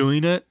knows he's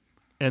doing it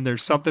and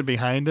there's something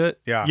behind it.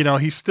 Yeah.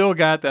 He's still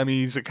got that. I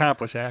mean, he's an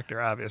accomplished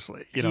actor,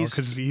 obviously,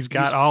 because he's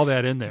got all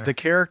that in there. The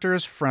character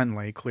is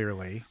friendly,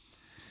 clearly,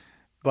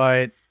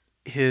 but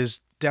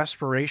his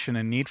desperation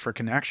and need for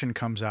connection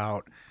comes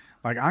out.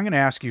 Like, I'm going to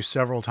ask you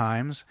several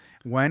times,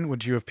 when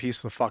would you have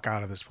pieced the fuck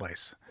out of this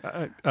place?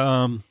 Top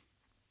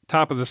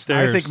of the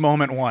stairs. I think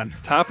moment one.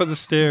 Top of the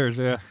stairs,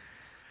 yeah.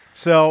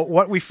 So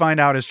what we find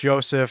out is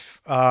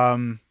Joseph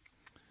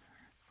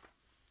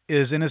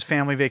is in his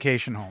family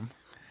vacation home.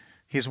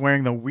 He's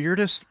wearing the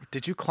weirdest.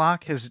 Did you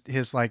clock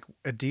his like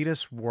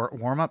Adidas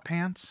warm-up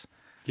pants?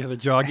 Yeah, the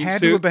jogging suit. It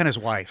had to have been his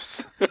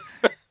wife's.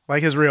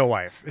 Like his real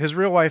wife. His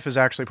real wife is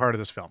actually part of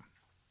this film.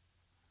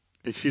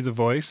 Is she the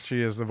voice?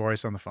 She is the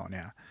voice on the phone,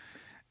 yeah.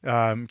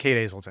 Kate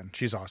Hazelton.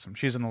 She's awesome.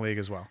 She's in the league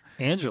as well.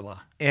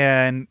 Angela.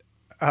 And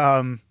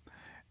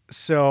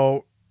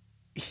so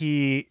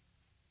he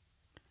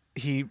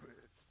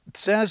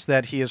says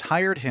that he has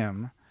hired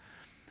him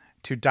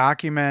to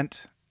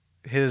document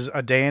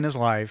a day in his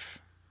life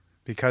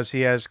because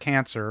he has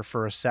cancer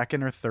for a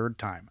second or third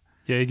time.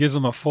 Yeah, he gives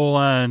him a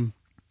full-on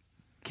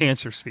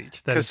cancer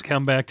speech that has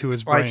come back to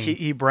his brain. Like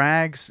he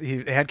brags,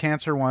 he had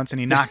cancer once and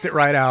he knocked it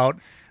right out.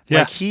 Yeah.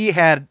 Like he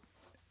had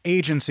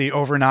agency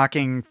over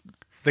knocking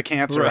the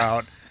cancer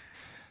out.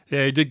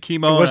 Yeah, he did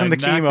chemo. It wasn't the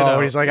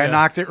chemo. He's like, I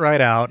knocked it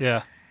right out.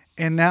 Yeah.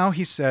 And now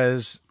he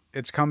says,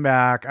 it's come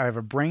back. I have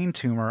a brain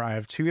tumor. I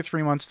have 2 or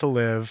 3 months to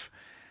live.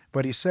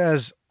 But he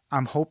says,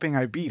 I'm hoping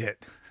I beat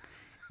it.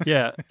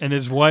 Yeah. And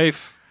his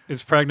wife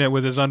is pregnant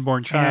with his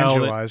unborn child.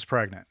 Angela is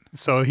pregnant.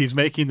 So he's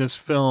making this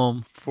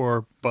film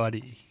for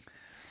Buddy.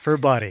 For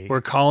Buddy.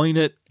 We're calling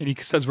it, and he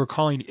says we're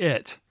calling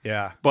it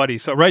Buddy.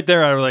 So right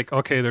there, I was like,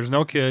 okay, there's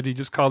no kid. He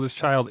just called this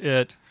child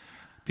it.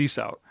 Peace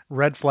out.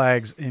 Red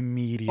flags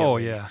immediately. Oh,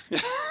 yeah.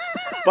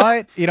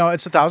 But,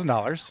 it's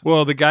 $1,000.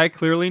 Well, the guy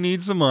clearly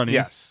needs the money.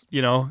 Yes.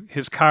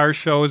 His car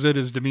shows it.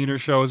 His demeanor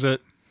shows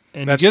it.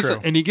 And That's true. true.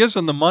 And he gives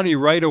him the money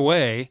right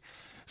away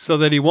so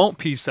that he won't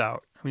peace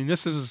out. I mean,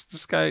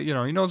 this guy,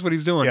 he knows what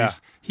he's doing. Yeah.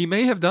 He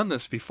may have done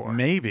this before.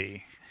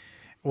 Maybe.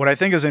 What I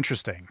think is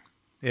interesting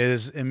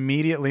is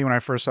immediately when I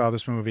first saw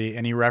this movie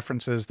and he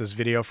references this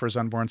video for his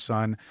unborn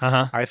son,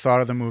 I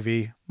thought of the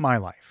movie My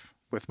Life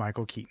with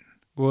Michael Keaton.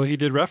 Well, he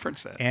did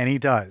reference that. And he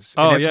does.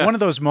 Oh, and it's one of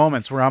those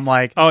moments where I'm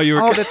like,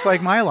 that's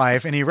like My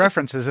Life. And he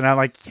references it, and I'm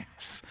like,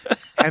 yes.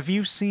 Have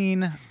you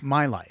seen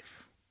My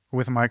Life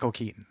with Michael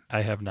Keaton?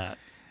 I have not.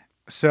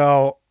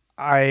 So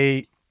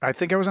I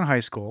think I was in high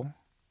school,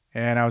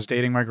 and I was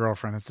dating my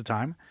girlfriend at the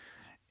time,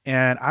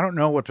 and I don't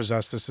know what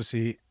possessed us to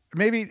see.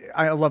 Maybe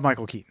I love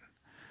Michael Keaton.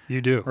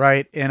 You do,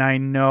 right? And I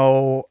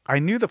knew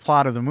the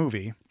plot of the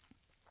movie,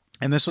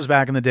 and this was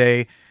back in the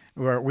day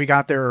where we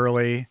got there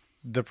early.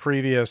 The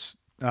previous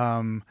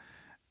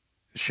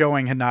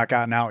showing had not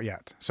gotten out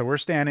yet, so we're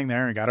standing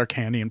there and got our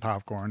candy and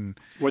popcorn.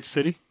 What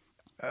city?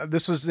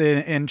 This was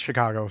in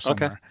Chicago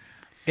somewhere.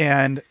 Okay.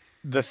 And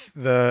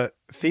the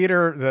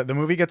theater, the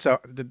movie gets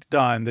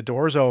done, the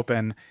doors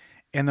open,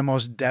 and the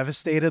most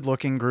devastated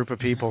looking group of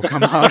people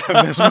come out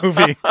of this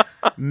movie.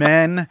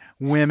 Men,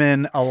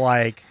 women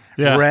alike,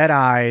 red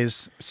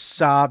eyes,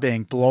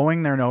 sobbing,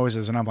 blowing their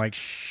noses. And I'm like,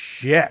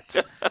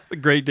 shit.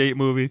 Great date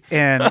movie.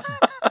 And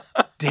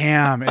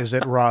damn, is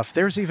it rough.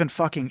 There's even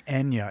fucking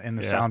Enya in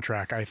the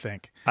soundtrack, I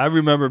think. I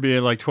remember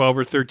being like 12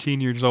 or 13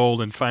 years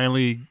old and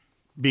finally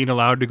being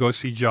allowed to go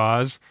see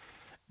Jaws.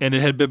 And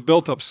it had been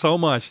built up so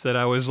much that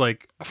I was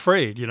like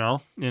afraid,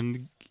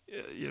 and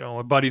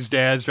a buddy's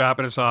dad's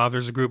dropping us off.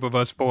 There's a group of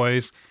us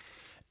boys.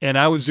 And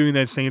I was doing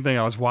that same thing.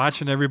 I was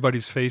watching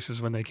everybody's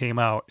faces when they came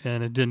out,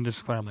 and it didn't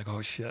disappoint. I'm like,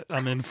 oh, shit,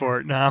 I'm in for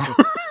it now.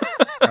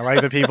 I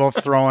like the people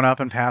throwing up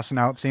and passing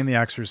out, seeing The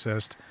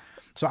Exorcist.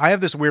 So I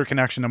have this weird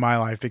connection to My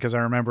Life because I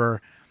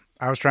remember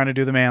I was trying to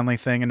do the manly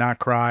thing and not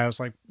cry. I was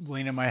like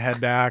leaning my head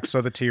back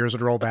so the tears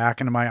would roll back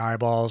into my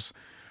eyeballs.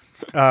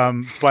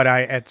 But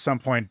I, at some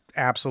point,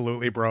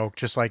 absolutely broke,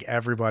 just like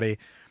everybody.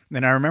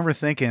 And I remember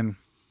thinking,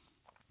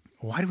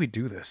 why do we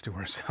do this to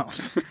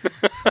ourselves?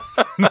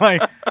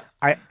 Like,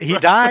 he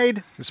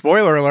died.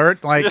 Spoiler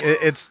alert! Like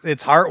it's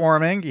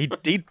heartwarming.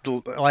 He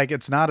like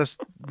it's not a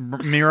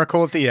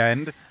miracle at the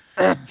end.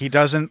 He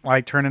doesn't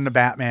like turn into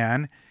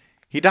Batman.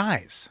 He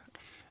dies,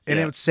 and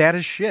it was sad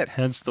as shit.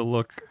 Hence the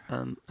look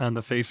on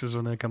the faces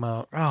when they come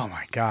out. Oh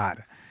my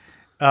god!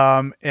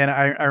 And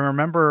I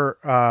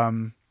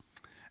remember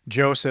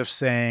Joseph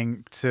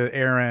saying to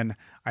Aaron,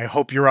 "I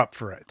hope you're up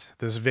for it."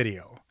 This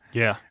video.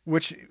 Yeah.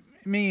 Which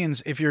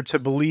means if you're to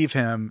believe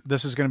him,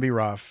 this is going to be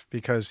rough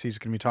because he's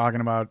going to be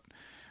talking about,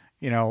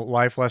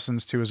 life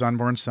lessons to his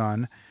unborn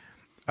son.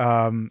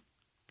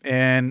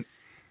 And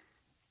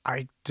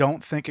I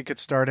don't think it could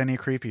start any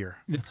creepier.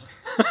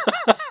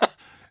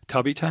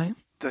 Tubby time?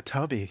 The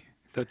tubby.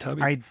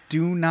 I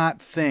do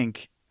not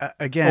think,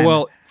 again.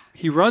 Well,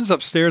 he runs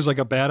upstairs like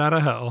a bat out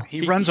of hell.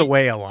 He runs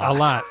away a lot. A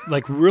lot,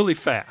 like really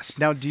fast.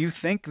 Now, do you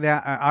think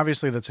that,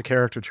 obviously that's a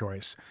character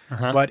choice,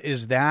 but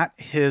is that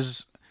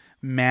his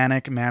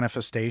manic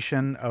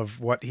manifestation of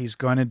what he's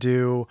going to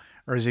do,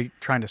 or is he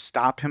trying to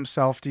stop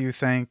himself, do you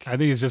think? I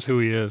think it's just who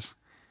he is.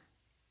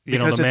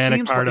 Because the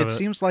manic part of it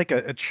seems like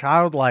a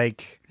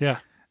childlike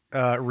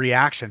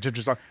reaction to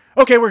just like,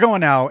 okay, we're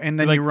going now, and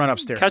then you run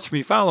upstairs. Catch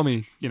me, follow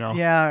me,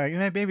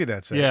 Yeah, maybe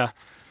that's it. Yeah.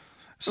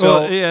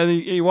 So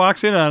he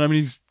walks in on him, and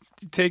he's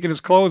taking his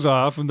clothes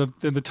off, and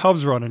the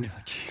tub's running. You're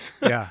like,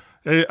 jeez. Yeah.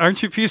 Hey,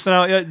 aren't you piecing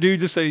out yet,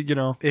 dude? Just say,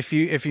 If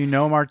you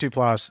know Mark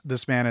Duplass,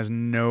 this man has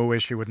no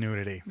issue with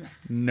nudity.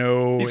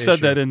 No issue. He said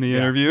that in the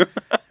interview.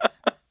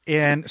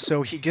 And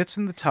so he gets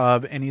in the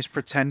tub, and he's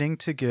pretending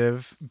to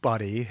give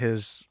Buddy,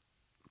 his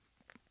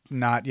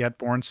not yet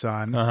born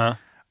son,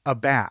 a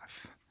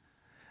bath.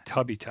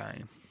 Tubby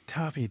time.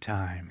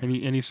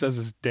 And he says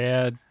his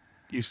dad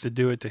used to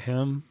do it to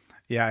him.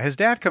 Yeah, his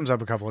dad comes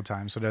up a couple of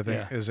times, so that I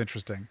think is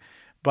interesting.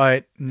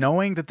 But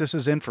knowing that this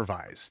is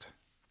improvised,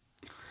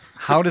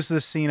 how does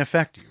this scene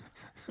affect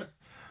you?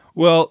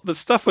 Well, the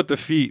stuff with the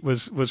feet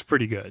was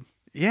pretty good.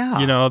 Yeah.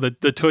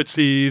 The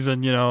Tootsies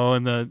and,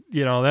 and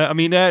that, I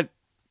mean, that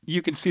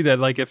you can see that,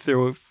 like, if there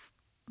were,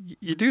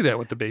 you do that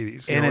with the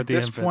babies. And at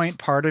this point,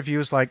 part of you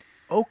is like,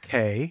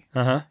 okay.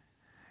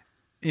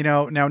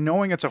 Now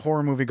knowing it's a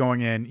horror movie going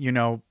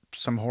in,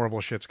 some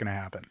horrible shit's going to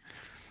happen.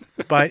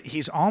 But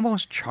he's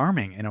almost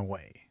charming in a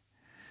way.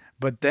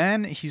 But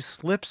then he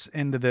slips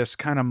into this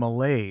kind of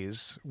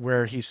malaise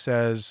where he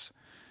says,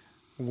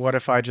 what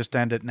if I just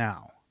end it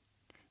now?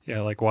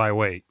 Yeah, like why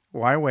wait?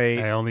 Why wait?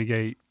 I only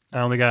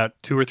got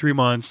 2 or 3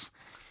 months.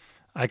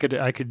 I could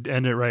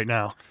end it right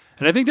now.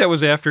 And I think that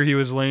was after he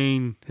was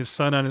laying his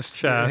son on his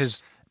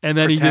chest, and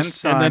then he just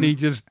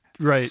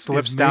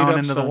slips down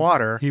into the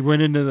water. He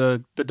went into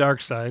the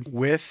dark side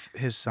with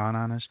his son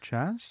on his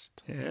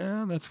chest.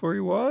 Yeah, that's where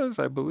he was,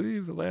 I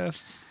believe. The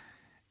last.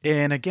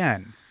 And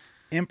again,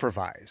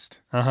 improvised.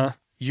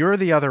 You're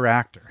the other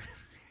actor.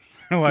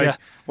 Like,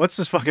 what's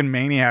this fucking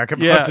maniac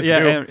about to do?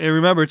 And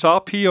remember, it's all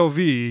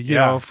POV, you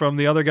know, from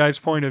the other guy's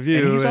point of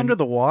view. And he's under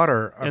the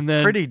water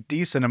pretty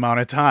decent amount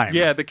of time.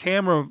 Yeah, the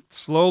camera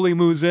slowly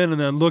moves in and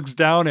then looks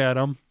down at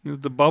him.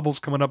 The bubbles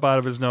coming up out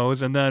of his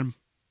nose, and then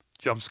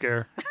jump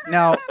scare.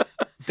 Now,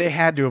 they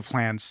had to have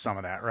planned some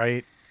of that,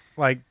 right?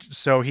 Like,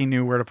 so he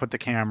knew where to put the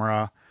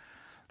camera.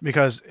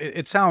 Because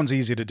it sounds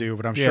easy to do,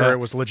 but I'm sure it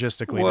was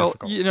logistically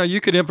difficult. Well,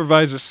 you could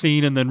improvise a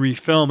scene and then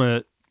refilm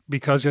it.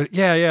 Because,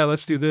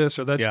 let's do this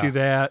or let's do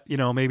that.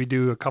 Maybe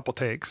do a couple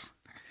takes.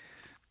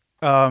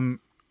 So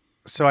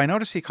I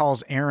notice he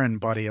calls Aaron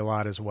Buddy a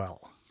lot as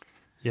well.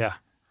 Yeah.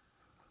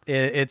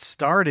 it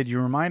started.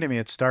 You reminded me.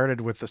 It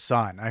started with the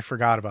son. I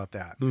forgot about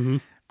that. Mm-hmm.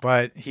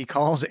 But he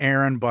calls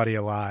Aaron buddy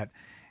a lot,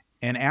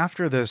 and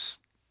after this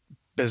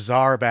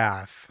bizarre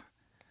bath,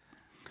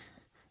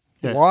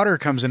 water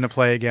comes into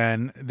play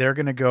again. They're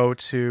going to go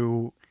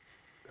to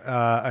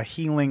a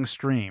healing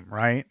stream,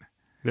 right?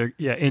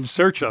 In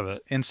search of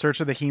it. In search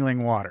of the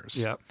healing waters.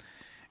 Yep.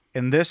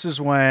 And this is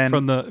when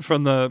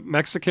from the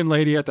Mexican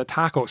lady at the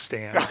taco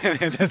stand.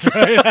 That's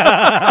right.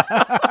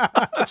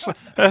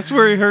 that's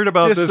where he heard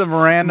about Just this some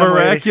random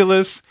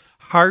miraculous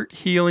heart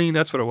healing.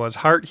 That's what it was.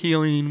 Heart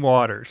healing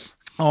waters.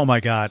 Oh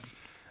my God.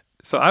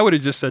 So I would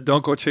have just said,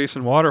 "Don't go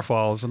chasing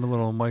waterfalls," and a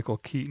little Michael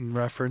Keaton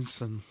reference,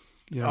 and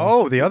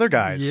the other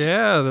guys.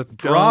 Yeah,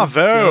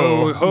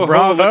 bravo,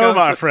 bravo,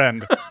 my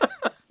friend.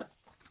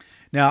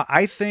 Now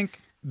I think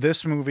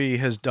this movie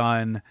has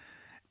given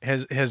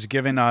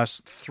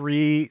us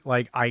 3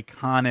 like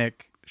iconic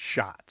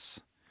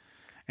shots.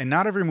 And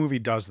not every movie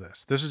does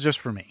this. This is just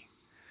for me.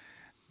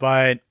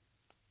 But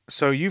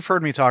so you've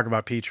heard me talk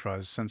about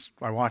Peachfuzz since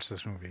I watched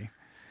this movie.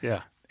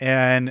 Yeah.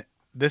 And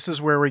this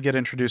is where we get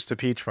introduced to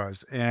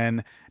Peachfuzz.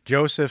 And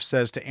Joseph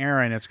says to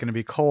Aaron, it's going to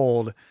be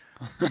cold.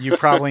 You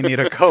probably need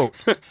a coat.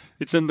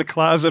 It's in the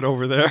closet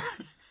over there.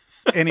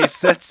 And he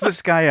sets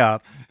this guy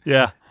up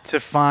to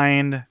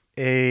find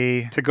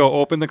to go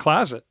open the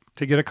closet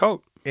to get a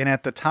coat. And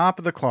at the top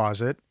of the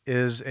closet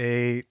is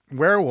a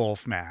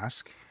werewolf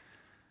mask.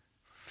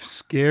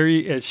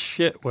 Scary as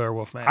shit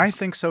werewolf mask. I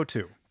think so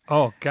too.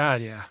 Oh,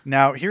 God, yeah.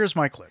 Now, here's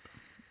my clip.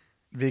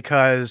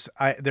 Because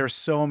there's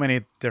so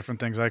many different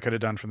things I could have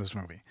done from this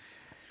movie.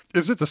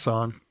 Is it the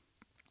song?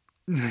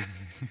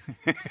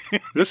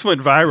 This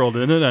went viral,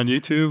 didn't it, on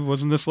YouTube?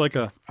 Wasn't this like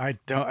a... I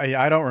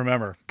don't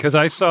remember. Because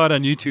I saw it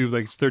on YouTube,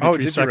 like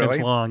 33 seconds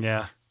really? long,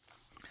 yeah.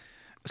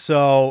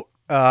 So,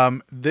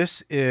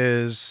 this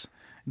is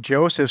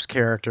Joseph's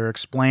character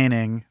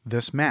explaining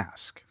this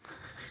mask.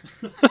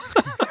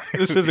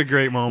 This is a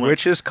great moment.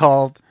 Which is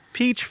called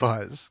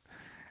Peachfuzz.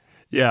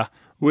 Yeah,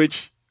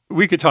 which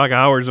we could talk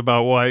hours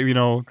about why,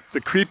 the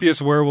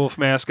creepiest werewolf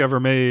mask ever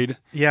made.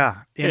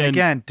 Yeah. And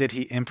again, did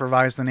he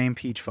improvise the name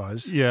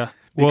Peachfuzz? Yeah.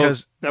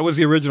 Because that was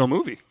the original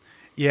movie.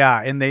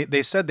 Yeah, and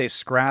they said they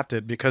scrapped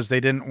it because they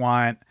didn't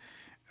want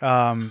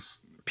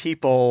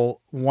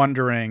people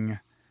wondering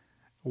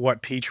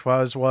what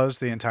Peachfuzz was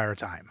the entire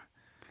time.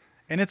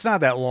 And it's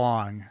not that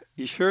long.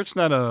 You sure it's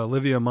not a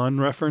Olivia Munn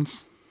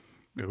reference?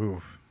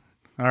 Ooh.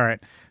 All right.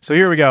 So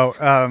here we go.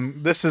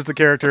 This is the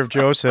character of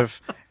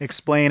Joseph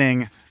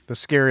explaining the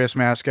scariest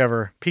mask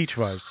ever,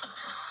 Peachfuzz.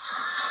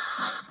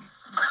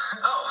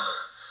 Oh,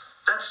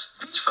 that's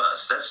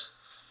Peachfuzz.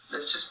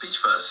 That's just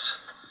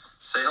Peachfuzz.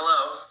 Say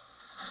hello.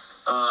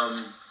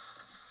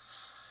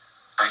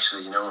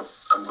 Actually,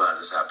 I'm glad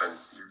this happened.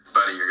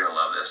 Buddy, you're gonna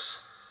love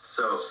this.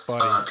 So,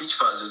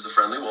 Peachfuzz is the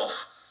friendly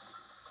wolf.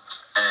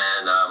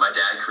 And my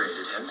dad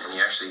created him, and he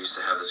actually used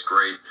to have this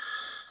great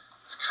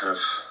kind of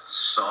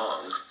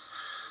song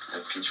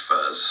that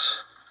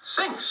Peachfuzz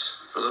sings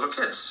for little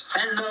kids.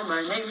 Hello,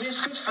 my name is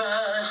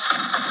Peachfuzz.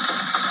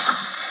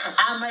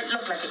 I might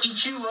look like I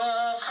eat you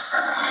up,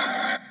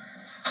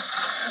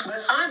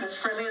 but I'm as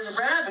friendly as a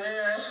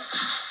rabbit,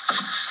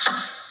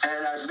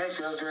 and I'd make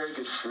a very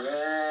good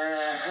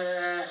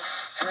friend.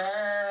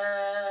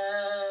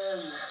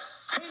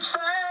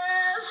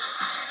 Peachfuzz,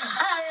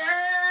 I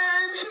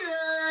am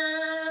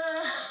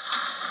here,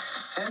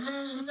 and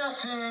there's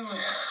nothing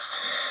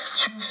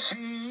to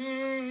fear.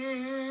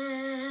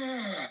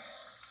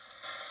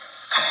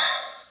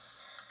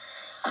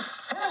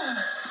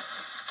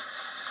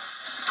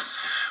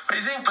 What do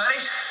you think, buddy?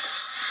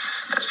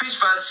 That's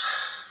Peachfuzz.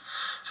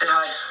 Say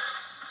hi.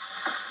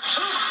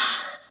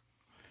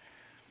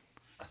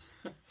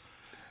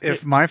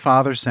 If my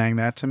father sang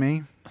that to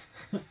me...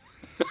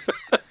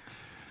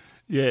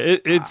 Yeah,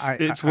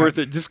 it's worth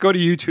it. Just go to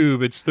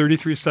YouTube. It's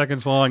 33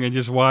 seconds long and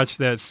just watch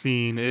that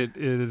scene. It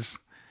is...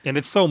 And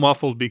it's so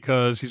muffled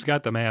because he's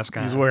got the mask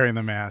on. He's wearing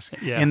the mask.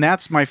 Yeah. And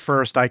that's my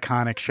first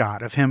iconic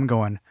shot of him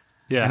going,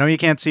 yeah. I know you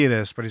can't see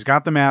this, but he's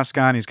got the mask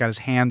on. He's got his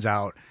hands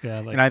out. Yeah,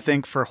 and I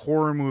think for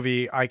horror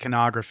movie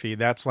iconography,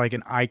 that's like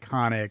an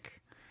iconic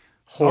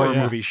horror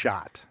movie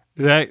shot.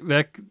 That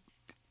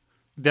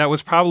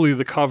was probably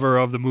the cover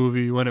of the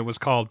movie when it was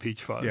called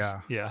Peachfuzz.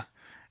 Yeah. Yeah.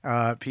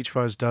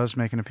 Peachfuzz does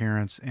make an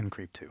appearance in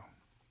Creep 2.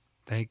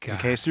 Thank God. In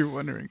case you're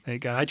wondering.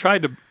 Thank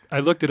God. I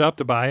looked it up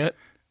to buy it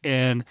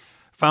and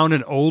found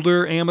an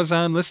older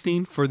Amazon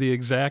listing for the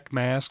exact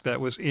mask that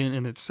was in,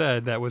 and it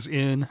said that was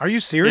in. Are you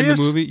serious? In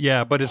the movie,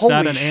 yeah, but it's Holy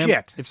not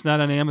shit. It's not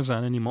on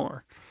Amazon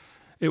anymore.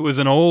 It was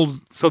an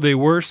old, so they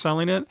were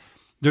selling it.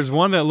 There's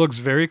one that looks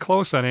very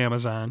close on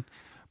Amazon,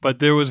 but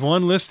there was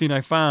one listing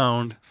I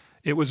found.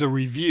 It was a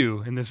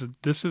review, and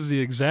this is the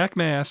exact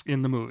mask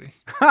in the movie.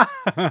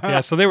 Yeah,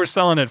 so they were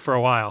selling it for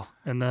a while,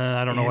 and then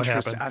I don't know what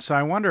happened. So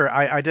I wonder.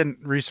 I didn't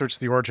research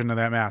the origin of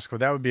that mask, but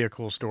that would be a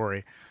cool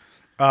story.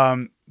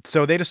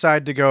 So they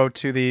decide to go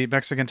to the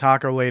Mexican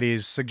taco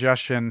lady's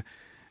suggestion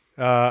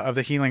of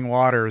the healing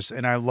waters,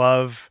 and I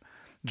love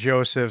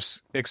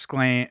Joseph's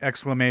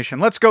exclamation,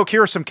 "Let's go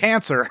cure some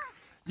cancer."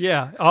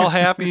 Yeah, all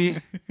happy.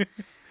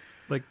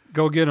 Like,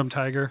 go get him,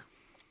 tiger.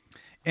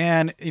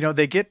 And,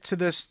 they get to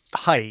this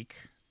hike.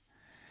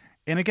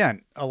 And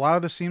again, a lot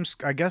of this seems,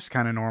 I guess,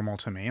 kind of normal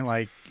to me.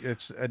 Like,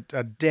 it's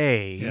a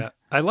day. Yeah.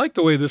 I like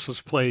the way this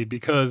was played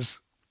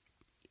because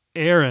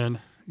Aaron,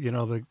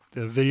 the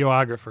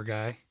videographer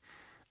guy,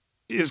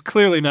 is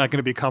clearly not going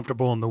to be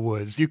comfortable in the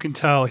woods. You can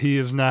tell he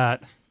is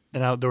not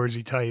an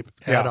outdoorsy type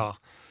at all.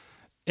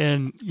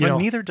 And,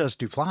 neither does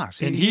Duplass.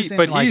 He's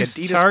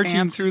charging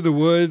pants. through the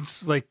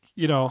woods. Like,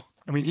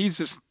 he's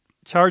just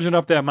charging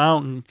up that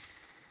mountain.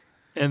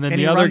 And then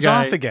the other guy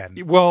runs off again.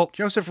 Well,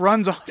 Joseph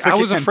runs off again. I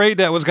was afraid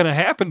that was going to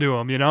happen to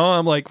him.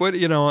 I'm like, what,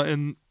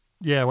 and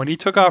yeah, when he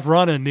took off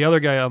running, the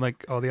other guy, I'm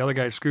like, oh, the other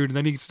guy's screwed. And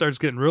then he starts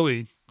getting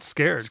really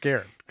scared.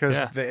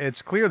 Because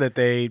it's clear that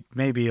they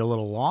may be a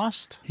little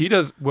lost. He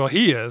does. Well,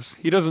 he is.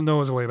 He doesn't know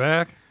his way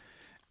back.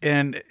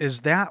 And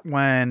is that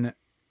when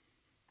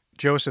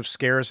Joseph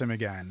scares him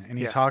again? And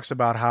he talks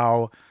about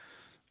how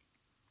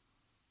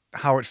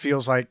it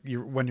feels like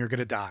when you're going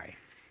to die.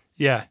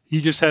 Yeah, you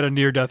just had a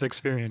near-death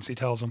experience, he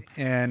tells him.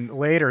 And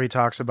later he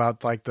talks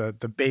about like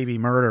the baby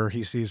murder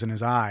he sees in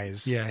his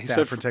eyes he that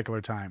said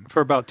particular time.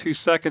 For about 2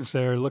 seconds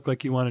there, it looked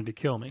like you wanted to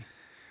kill me.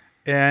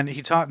 And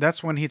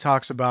that's when he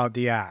talks about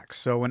the axe.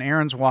 So when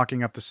Aaron's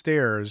walking up the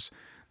stairs,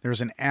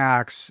 there's an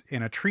axe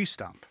in a tree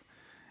stump.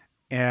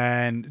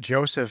 And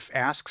Joseph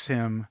asks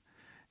him,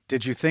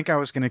 did you think I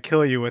was going to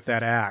kill you with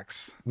that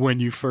axe? When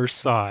you first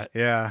saw it.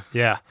 Yeah.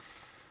 Yeah.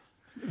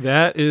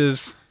 That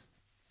is,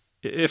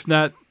 if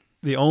not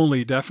the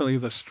only, definitely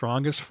the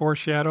strongest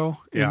foreshadow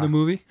in the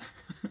movie.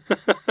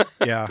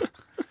 Yeah,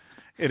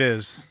 it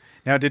is.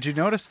 Now, did you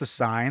notice the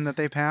sign that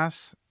they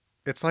pass?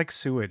 It's like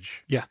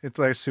sewage. Yeah. It's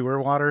like a sewer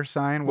water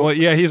sign. Well,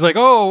 yeah, he's like,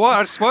 oh,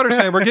 water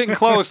sign, we're getting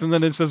close. And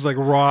then it says like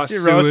raw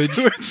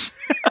sewage.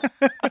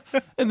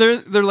 And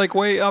they're like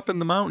way up in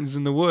the mountains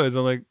in the woods.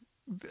 I'm like,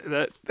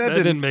 that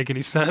didn't make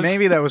any sense.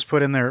 Maybe that was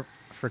put in there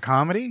for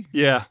comedy?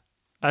 Yeah,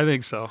 I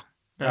think so.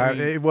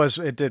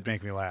 It did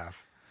make me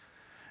laugh.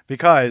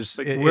 Because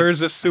where's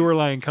this sewer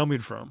line coming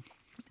from?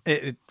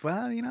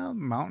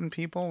 Mountain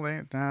people,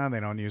 they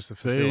don't use the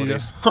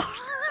facilities.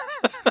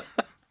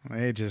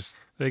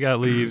 They got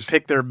leaves.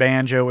 Pick their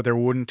banjo with their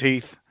wooden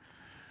teeth.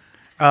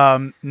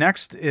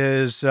 Next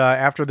is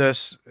after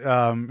this,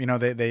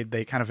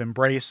 they kind of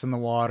embrace in the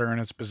water and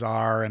it's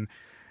bizarre, and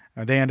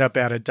they end up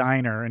at a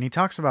diner, and he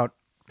talks about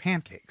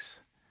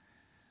pancakes.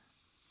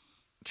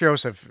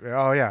 Joseph,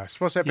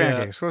 supposed to have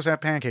pancakes. Yeah. Supposed to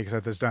have pancakes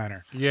at this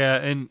diner. Yeah,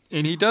 and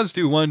he does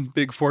do one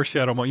big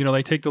foreshadow moment.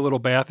 They take the little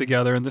bath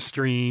together in the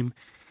stream,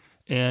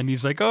 and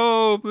he's like,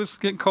 oh, this is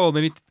getting cold.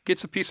 And he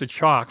gets a piece of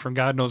chalk from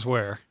God knows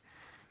where.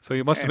 So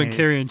he must have been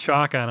carrying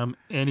chalk on him.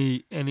 And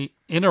he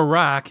in a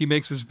rock, he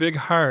makes this big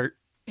heart,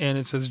 and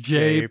it says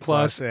J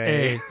plus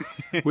A,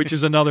 which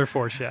is another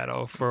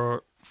foreshadow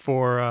for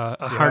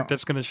a heart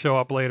that's going to show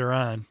up later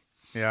on.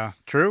 Yeah,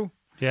 true.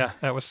 Yeah,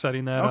 that was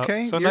setting that up.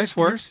 Okay, so nice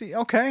work.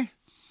 Okay.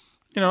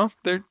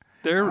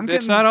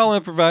 It's not all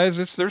improvised.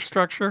 It's their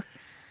structure.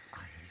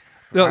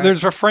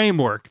 There's a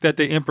framework that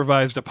they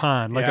improvised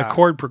upon, like a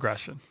chord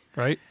progression,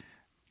 right?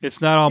 It's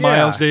not all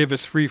Miles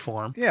Davis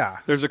freeform. Yeah.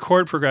 There's a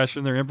chord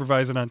progression. They're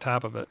improvising on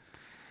top of it.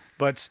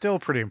 But still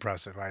pretty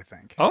impressive, I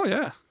think. Oh,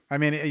 yeah. I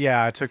mean,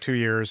 it took 2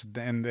 years,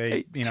 and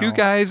they, two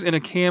guys in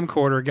a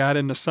camcorder got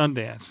into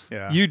Sundance.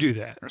 Yeah. You do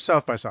that. Or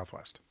South by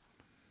Southwest.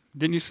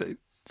 Didn't you say?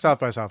 South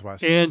by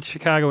Southwest. And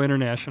Chicago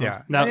International.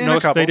 Yeah. Now,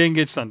 they didn't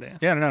get Sundance.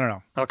 Yeah,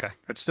 no. Okay.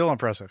 It's still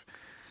impressive.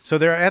 So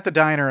they're at the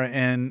diner,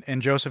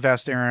 and Joseph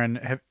asked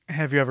Aaron,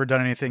 have you ever done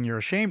anything you're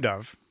ashamed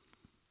of?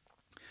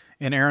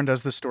 And Aaron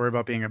does the story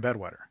about being a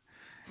bedwetter.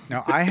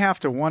 Now, I have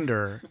to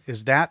wonder,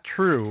 is that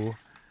true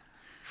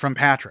from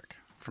Patrick?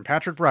 From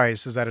Patrick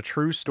Bryce, is that a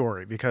true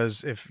story?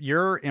 Because if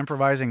you're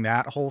improvising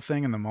that whole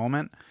thing in the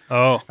moment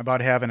about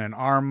having an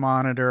arm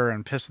monitor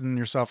and pissing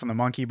yourself in the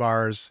monkey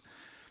bars,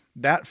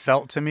 that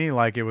felt to me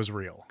like it was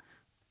real.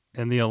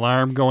 And the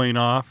alarm going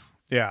off.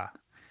 Yeah.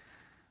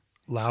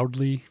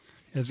 Loudly,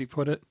 as he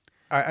put it.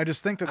 I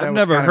just think that I've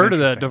was never heard of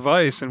that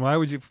device, and why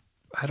would you?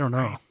 I don't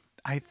know.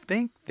 I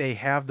think they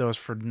have those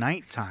for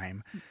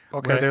nighttime.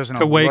 Okay. Where there's an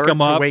to wake alert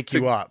them up, to wake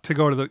you up to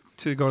go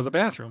to the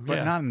bathroom.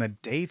 But not in the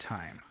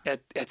daytime.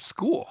 At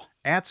school.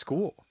 At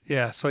school.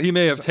 Yeah. So he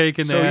may have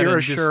taken that. So you're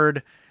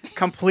assured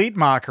complete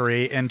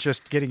mockery and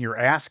just getting your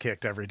ass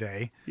kicked every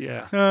day.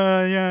 Yeah.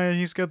 Yeah.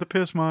 He's got the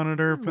piss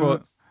monitor.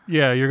 Well,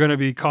 yeah. You're going to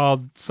be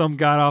called some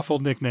god awful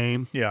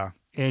nickname. Yeah.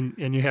 And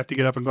you have to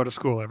get up and go to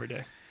school every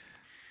day.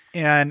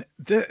 And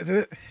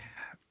this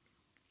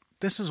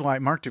is why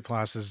Mark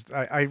Duplass is.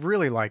 I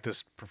really like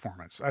this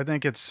performance. I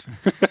think it's,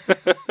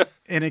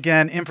 and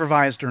again,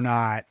 improvised or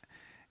not,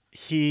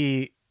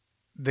 his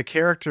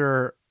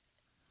character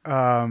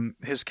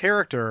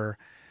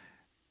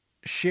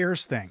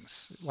shares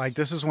things. Like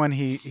this is when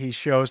he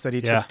shows that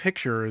he took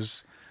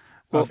pictures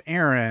of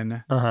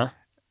Aaron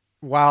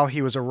while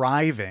he was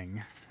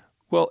arriving.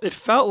 Well, it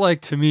felt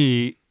like to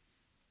me,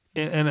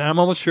 and I'm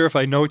almost sure if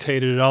I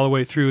notated it all the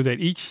way through, that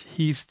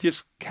he's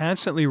just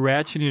constantly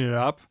ratcheting it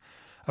up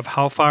of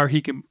how far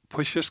he can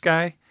push this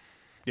guy.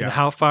 and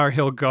how far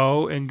he'll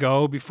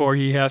go before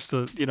he has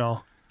to,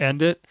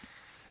 end it.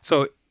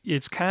 So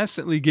it's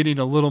constantly getting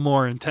a little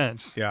more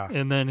intense. Yeah.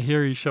 And then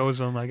here he shows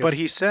them, I guess. But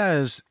he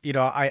says,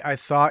 I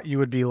thought you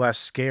would be less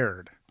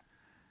scared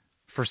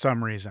for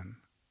some reason,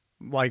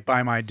 like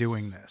by my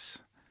doing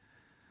this.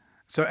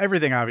 So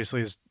everything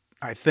obviously is,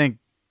 I think,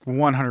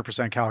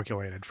 100%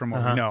 calculated from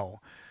what we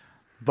know.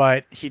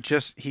 But he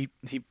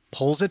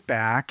pulls it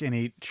back and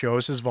he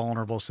shows his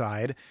vulnerable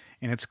side.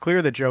 And it's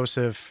clear that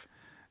Joseph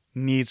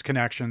needs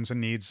connections and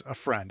needs a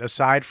friend,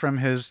 aside from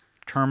his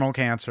terminal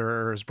cancer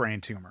or his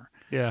brain tumor.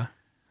 Yeah.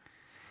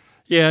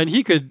 Yeah,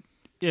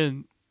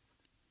 and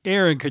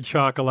Aaron could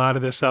chalk a lot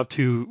of this up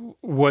to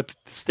what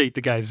state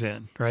the guy's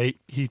in, right?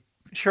 He's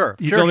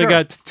only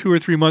got 2 or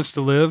 3 months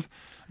to live.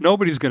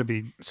 Nobody's going to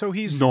be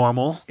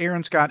normal.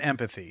 Aaron's got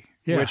empathy,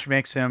 which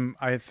makes him,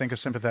 I think, a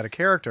sympathetic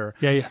character.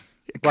 Yeah.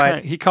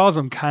 But he calls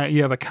him kind.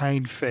 You have a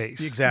kind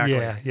face. Exactly.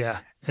 Yeah.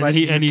 But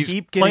he's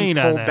keep getting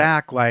pulled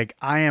back like,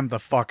 I am the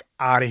fuck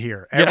out of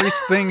here.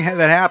 Everything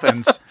that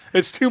happens.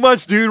 It's too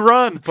much, dude.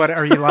 Run. But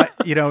are you like,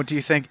 do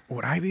you think,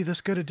 would I be this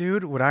good a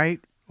dude? Would I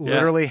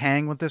literally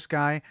hang with this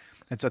guy?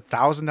 It's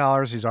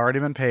 $1,000. He's already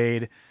been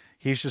paid.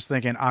 He's just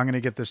thinking, I'm going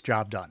to get this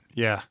job done.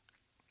 Yeah.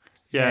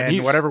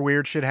 And whatever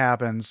weird shit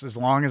happens, as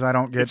long as I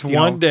don't get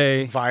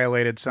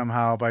violated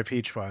somehow by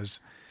Peachfuzz.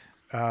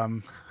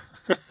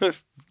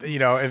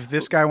 If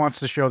this guy wants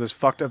to show this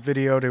fucked up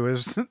video to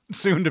his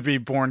soon-to-be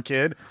born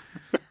kid,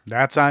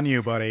 that's on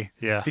you, buddy.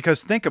 Yeah.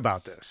 Because think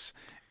about this.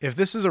 If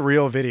this is a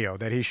real video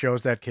that he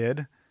shows that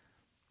kid,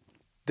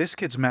 this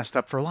kid's messed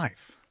up for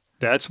life.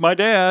 That's my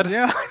dad.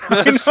 Yeah,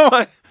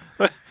 I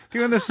know.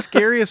 Doing the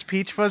scariest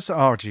Peachfuzz.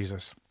 Oh,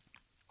 Jesus.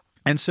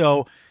 And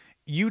so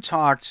you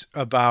talked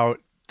about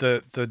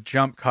the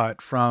jump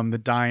cut from the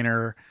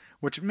diner,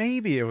 which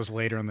maybe it was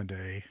later in the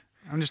day.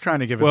 I'm just trying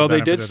to give it the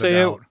benefit of the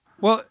doubt.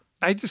 Well,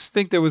 I just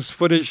think there was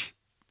footage.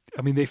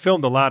 I mean, they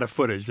filmed a lot of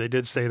footage. They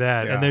did say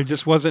that. Yeah. And there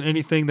just wasn't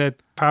anything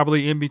that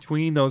probably in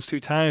between those 2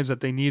 times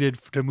that they needed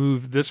to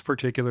move this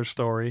particular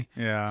story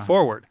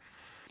forward.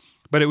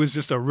 But it was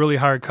just a really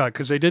hard cut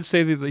because they did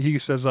say that he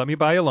says, let me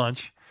buy you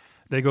lunch.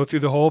 They go through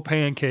the whole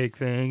pancake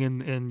thing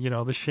and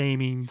the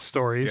shaming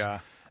stories. Yeah.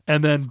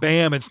 And then,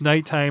 bam, it's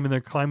nighttime and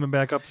they're climbing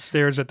back up the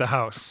stairs at the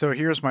house. So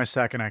here's my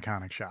second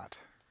iconic shot.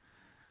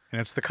 And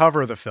it's the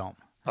cover of the film.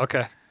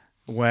 Okay.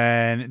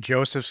 When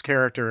Joseph's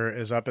character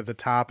is up at the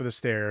top of the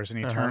stairs and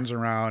he turns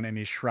around and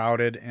he's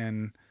shrouded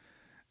in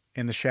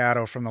the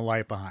shadow from the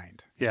light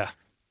behind. Yeah.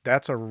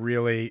 That's a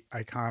really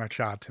iconic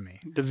shot to me.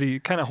 Does he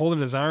kind of holding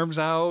his arms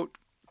out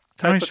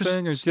type of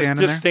thing? Or just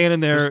standing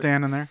there? Just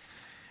standing there.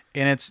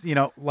 And it's,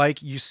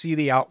 like you see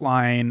the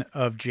outline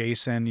of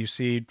Jason, you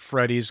see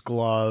Freddy's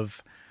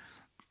glove.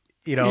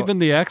 Even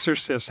The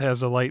Exorcist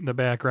has a light in the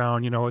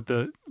background,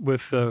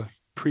 with the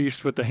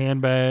priest with the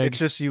handbag. It's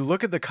just, you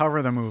look at the cover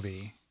of the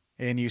movie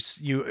and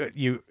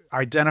you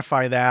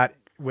identify that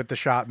with the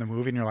shot in the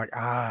movie and you're like,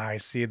 I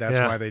see, that's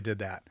why they did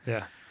that.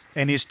 Yeah.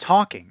 And he's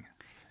talking.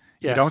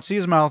 Yeah. You don't see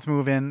his mouth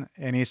moving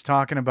and he's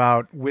talking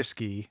about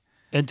whiskey.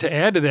 And to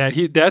add to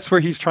that, that's where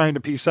he's trying to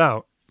peace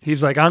out.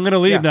 He's like, I'm going to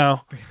leave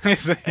now.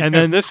 And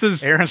then this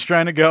is... Aaron's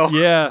trying to go.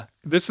 Yeah.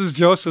 This is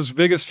Joseph's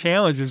biggest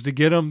challenge is to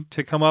get him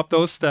to come up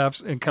those steps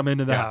and come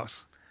into the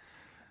house.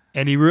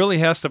 And he really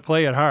has to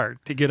play it hard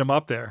to get him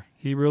up there.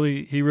 He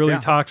really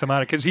talks him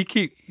out of it. Because he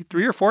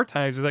 3 or 4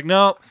 times, he's like,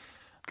 no,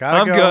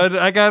 I'm good.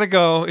 I got to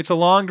go. It's a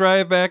long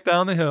drive back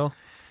down the hill.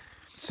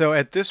 So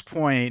at this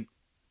point,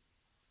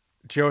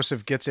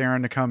 Joseph gets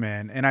Aaron to come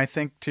in. And I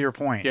think, to your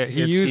point,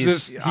 he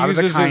uses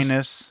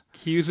kindness.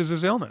 He uses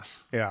his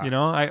illness. Yeah.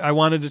 I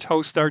wanted to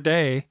toast our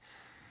day,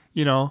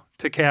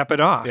 to cap it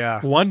off.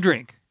 Yeah. 1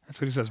 drink. That's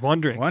what he says.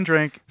 1 drink. 1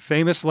 drink.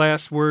 Famous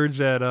last words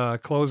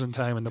at closing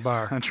time in the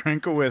bar. A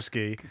drink of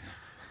whiskey.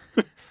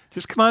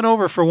 Just come on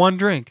over for 1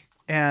 drink.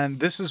 And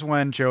this is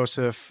when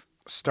Joseph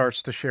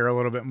starts to share a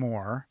little bit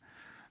more.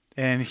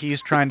 And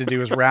he's trying to do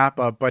his wrap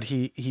up, but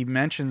he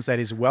mentions that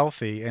he's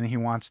wealthy and he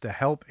wants to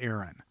help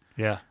Aaron.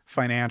 Yeah.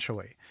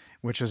 Financially,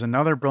 which is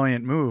another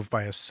brilliant move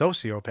by a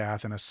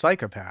sociopath and a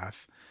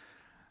psychopath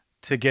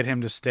to get him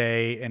to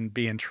stay and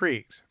be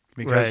intrigued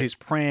because he's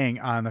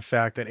preying on the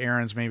fact that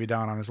Aaron's maybe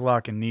down on his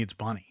luck and needs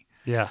money.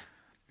 Yeah.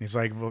 He's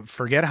like, well,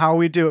 forget how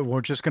we do it.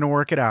 We're just going to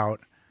work it out.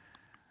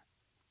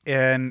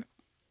 And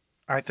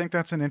I think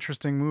that's an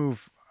interesting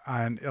move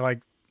on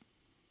again,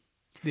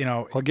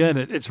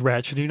 it's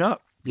ratcheting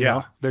up. You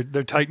know?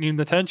 They're tightening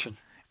the tension.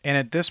 And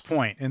at this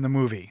point in the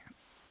movie,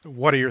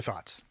 what are your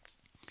thoughts?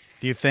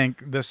 Do you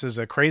think this is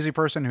a crazy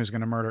person who's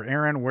going to murder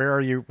Aaron?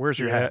 Where's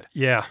your head?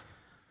 Yeah.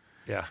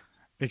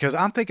 Because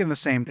I'm thinking the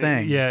same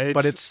thing. Yeah,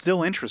 but it's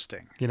still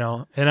interesting.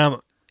 And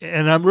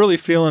I'm really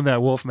feeling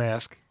that wolf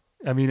mask.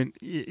 I mean,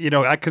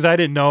 because I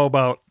didn't know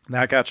about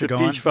that got you the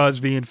going. Peachfuzz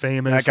being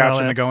famous. That got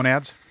you in the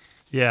gonads.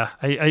 Yeah,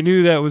 I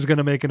knew that was going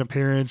to make an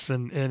appearance,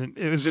 and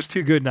it was just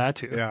too good not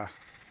to. Yeah.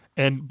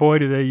 And boy,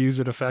 do they use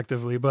it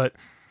effectively. But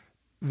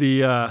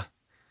the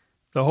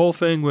whole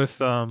thing with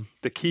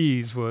the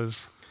keys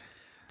was.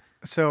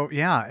 So,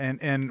 yeah,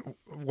 and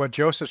what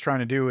Joseph's trying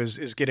to do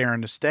is get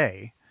Aaron to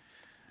stay.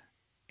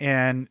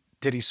 And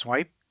did he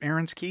swipe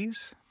Aaron's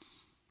keys?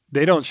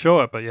 They don't show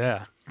it, but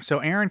yeah. So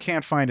Aaron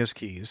can't find his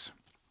keys.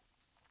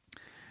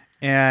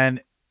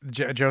 And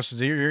Joe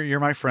says, you're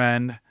my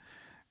friend.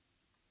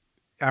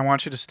 I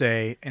want you to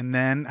stay. And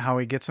then how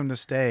he gets him to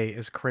stay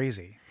is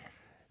crazy.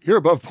 You're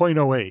above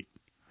 .08.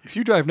 If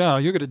you drive now,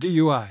 you'll get a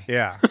DUI.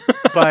 Yeah.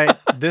 But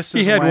this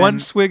is he had one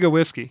swig of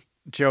whiskey.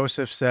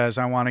 Joseph says,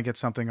 I want to get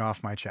something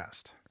off my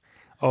chest.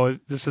 Oh,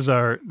 this is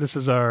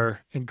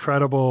our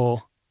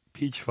incredible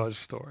Peachfuzz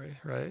story,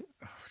 right?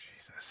 Oh,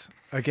 Jesus.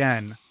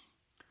 Again,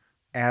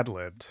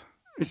 ad-libbed.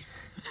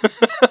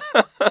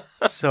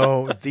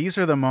 So these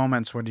are the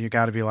moments when you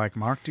got to be like,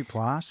 Mark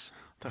Duplass,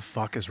 the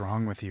fuck is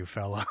wrong with you,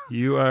 fella?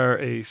 You are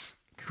a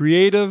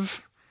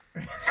creative,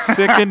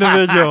 sick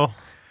individual.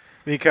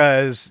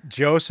 Because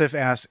Joseph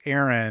asks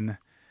Aaron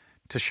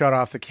to shut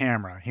off the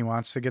camera. He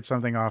wants to get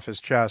something off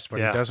his chest, but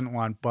he doesn't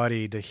want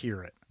Buddy to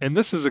hear it. And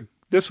this was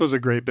a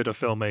great bit of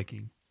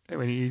filmmaking. I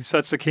mean, he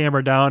sets the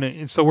camera down,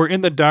 and so we're in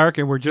the dark,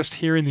 and we're just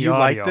hearing the audio. You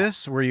like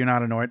this? Were you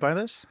not annoyed by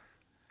this?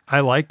 I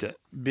liked it.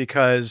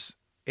 Because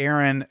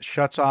Aaron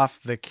shuts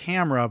off the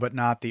camera, but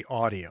not the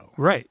audio.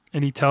 Right.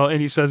 And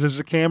he says, is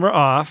the camera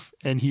off?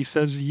 And he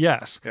says,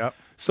 yes. Yep.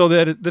 So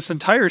that this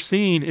entire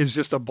scene is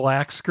just a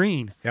black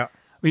screen. Yep.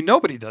 I mean,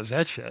 nobody does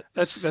that shit.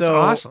 That's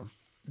awesome.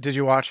 Did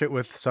you watch it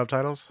with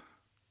subtitles?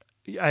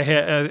 I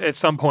had at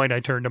some point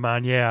I turned them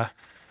on. Yeah.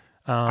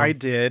 I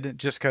did,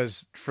 just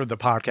because for the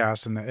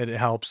podcast and it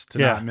helps to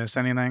not miss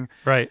anything.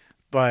 Right.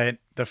 But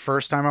the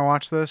first time I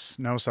watched this,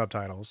 no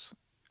subtitles.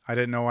 I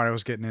didn't know what I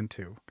was getting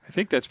into. I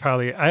think that's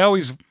probably, I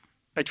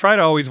try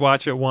to always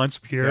watch it once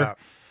pure. Yeah.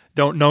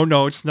 No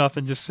notes,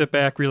 nothing. Just sit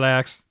back,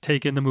 relax,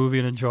 take in the movie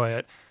and enjoy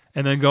it.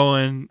 And then go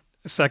in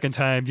a second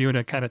time, viewing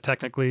it kind of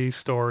technically,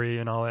 story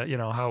and all that,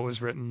 how it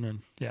was written.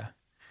 And yeah.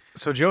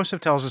 So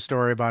Joseph tells a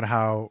story about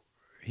how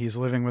he's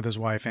living with his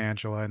wife,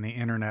 Angela, and the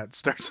internet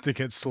starts to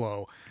get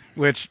slow,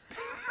 which,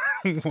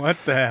 what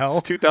the hell?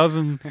 It's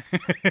 2000.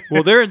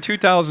 Well, they're in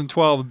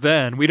 2012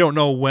 then. We don't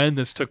know when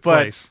this took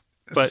place.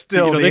 But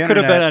still, they could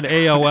have been on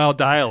AOL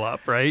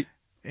dial-up, right?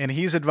 And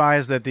he's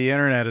advised that the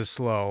internet is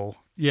slow.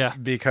 Yeah.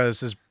 Because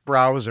his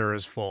browser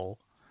is full.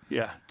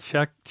 Yeah.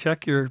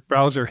 Check your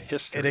browser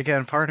history. And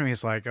again, part of me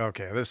is like,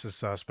 okay, this is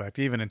suspect,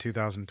 even in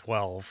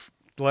 2012,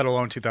 let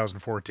alone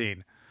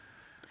 2014.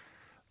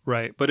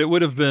 Right. But it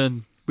would have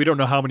been, we don't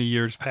know how many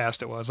years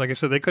past it was. Like I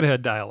said, they could have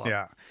had dial-up.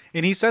 Yeah.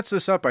 And he sets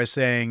this up by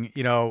saying,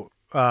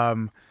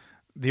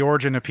 the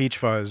origin of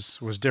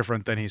Peachfuzz was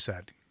different than he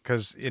said.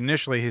 Because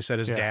initially he said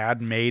his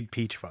dad made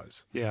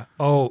Peachfuzz. Yeah.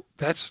 Oh,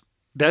 that's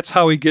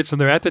how he gets in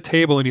there at the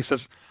table and he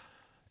says,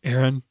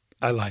 Aaron,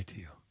 I lied to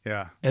you.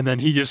 Yeah. And then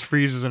he just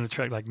freezes in a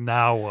track like,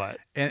 now what?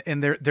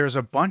 And there's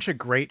a bunch of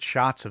great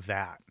shots of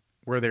that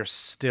where they're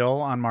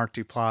still on Mark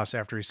Duplass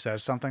after he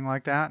says something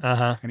like that.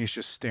 Uh-huh. And he's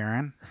just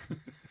staring.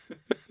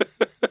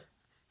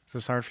 Is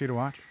this hard for you to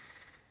watch?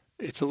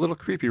 It's a little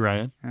creepy,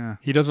 Ryan. Yeah.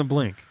 He doesn't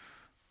blink.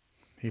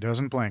 He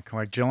doesn't blink,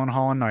 like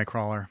Gyllenhaal and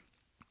Nightcrawler.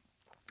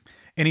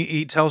 And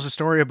he tells a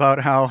story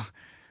about how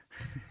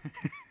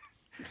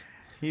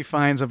he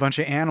finds a bunch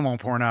of animal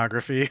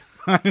pornography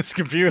on his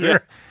computer. Yeah.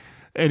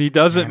 And he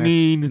doesn't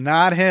mean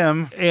not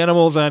him.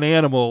 Animals on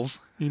animals.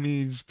 He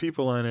means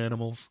people on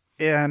animals.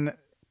 And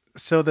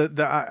so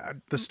the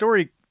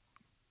story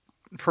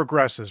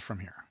progresses from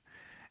here.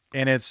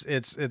 And it's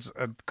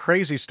a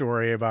crazy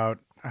story about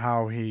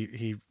how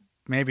he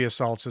maybe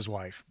assaults his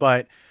wife.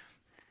 But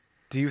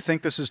do you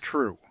think this is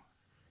true?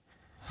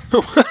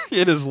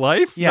 In his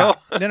life? Yeah.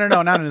 No,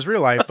 not in his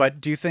real life. But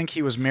do you think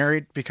he was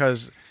married?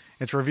 Because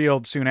it's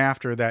revealed soon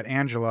after that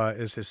Angela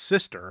is his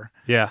sister.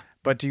 Yeah.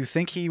 But do you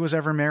think he was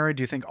ever married?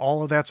 Do you think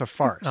all of that's a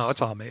farce? No,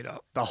 it's all made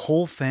up. The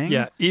whole thing?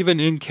 Yeah. Even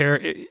in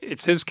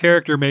it's his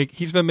character.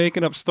 He's been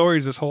making up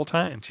stories this whole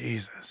time.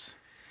 Jesus.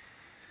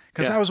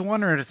 Because I was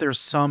wondering if there's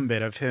some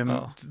bit of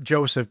him,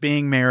 Joseph,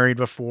 being married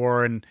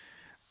before and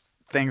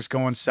things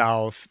going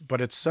south. But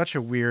it's such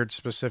a weird,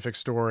 specific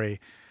story.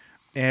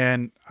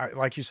 And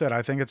like you said,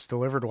 I think it's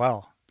delivered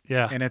well.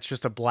 Yeah. And it's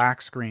just a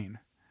black screen.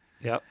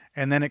 Yep.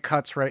 And then it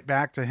cuts right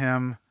back to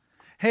him,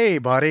 hey,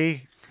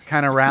 buddy,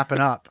 kind of wrapping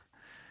up.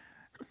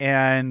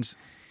 And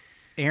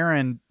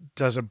Aaron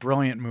does a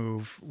brilliant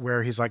move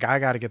where he's like, I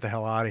got to get the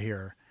hell out of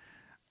here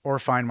or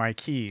find my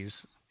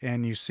keys.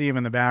 And you see him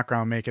in the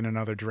background making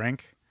another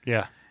drink.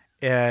 Yeah.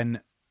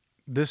 And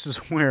this is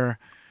where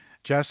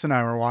Jess and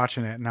I were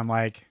watching it. And I'm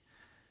like,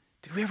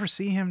 did we ever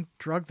see him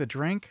drug the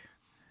drink?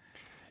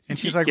 And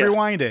she's like,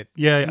 rewind it.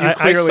 Yeah, you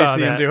clearly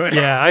see him do it.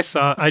 Yeah,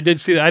 I did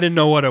see that. I didn't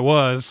know what it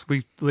was.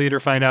 We later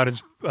find out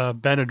it's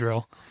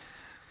Benadryl.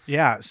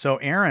 Yeah, so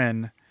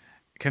Aaron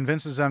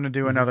convinces them to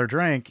do another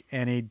drink,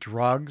 and he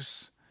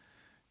drugs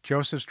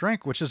Joseph's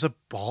drink, which is a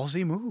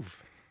ballsy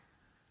move.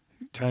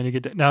 Trying to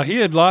get that. Now, he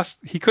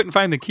couldn't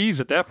find the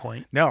keys at that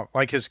point. No,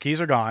 like his keys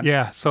are gone.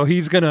 Yeah, so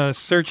he's going to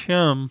search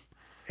him.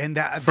 And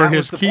for that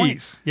his was the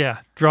keys. Point. Yeah.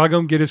 Drug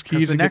him, get his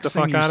keys, and get the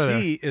fuck out of there. The next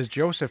thing you see is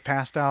Joseph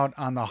passed out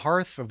on the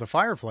hearth of the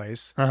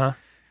fireplace. Uh-huh.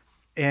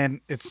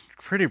 And it's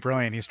pretty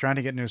brilliant. He's trying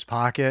to get in his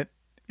pocket.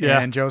 Yeah.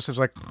 And Joseph's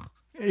like,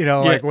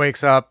 like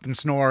wakes up and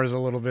snores a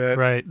little bit.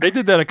 Right. They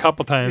did that a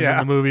couple times in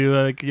the movie.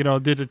 Like,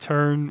 did a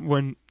turn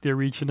when they're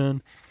reaching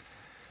in.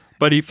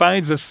 But he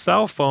finds a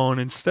cell phone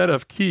instead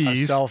of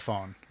keys. A cell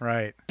phone,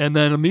 right. And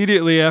then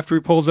immediately after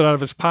he pulls it out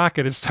of his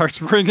pocket, it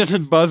starts ringing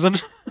and buzzing.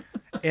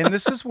 And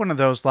this is one of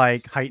those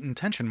like heightened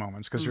tension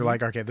moments because you're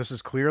like, okay, this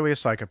is clearly a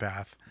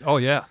psychopath. Oh,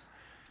 yeah.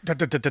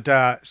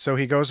 So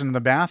he goes into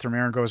the bathroom.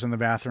 Aaron goes in the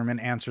bathroom and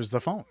answers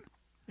the phone.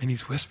 And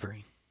he's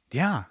whispering.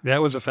 Yeah.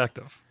 That was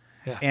effective.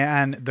 Yeah.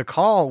 And the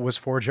call was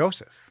for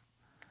Joseph.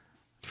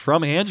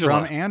 From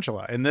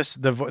Angela. And this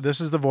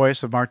is the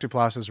voice of Mark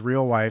Duplass's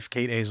real wife,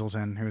 Kate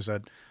Hazelton, who's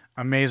an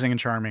amazing and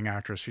charming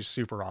actress. She's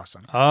super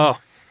awesome. Oh.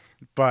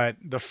 But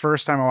the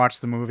first time I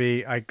watched the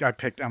movie,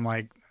 I'm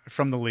like,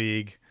 from The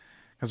League,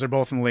 because they're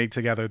both in the league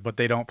together, but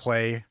they don't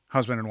play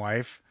husband and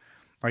wife.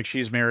 Like,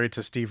 she's married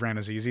to Steve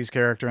Ranazizi's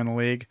character in The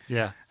League.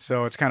 Yeah.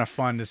 So it's kind of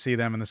fun to see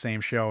them in the same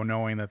show,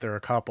 knowing that they're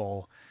a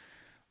couple.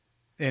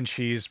 And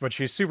she's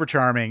super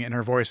charming, and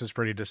her voice is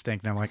pretty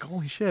distinct. And I'm like,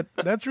 holy shit,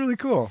 that's really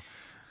cool.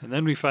 And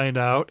then we find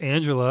out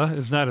Angela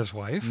is not his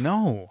wife.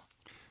 No.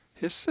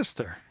 His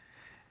sister.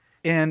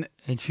 And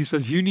she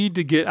says, you need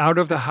to get out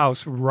of the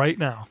house right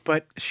now.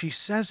 But she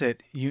says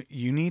it,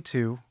 you need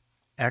to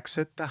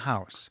exit the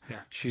house.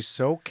 Yeah. She's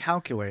so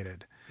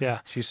calculated.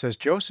 Yeah. She says,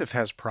 Joseph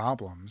has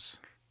problems.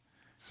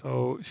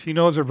 So she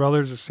knows her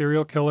brother's a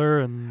serial killer,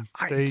 and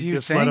they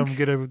just let him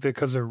get it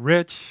because they're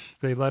rich.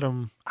 They let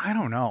him. I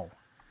don't know.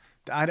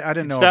 I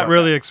didn't know. It's not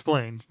really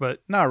explained,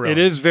 but not really. It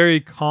is very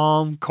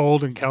calm,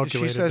 cold, and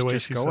calculated. She says, the way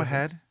just she go says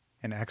ahead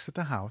and exit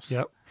the house.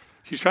 Yep.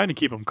 She's trying to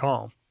keep him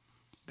calm.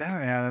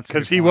 That's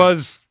because he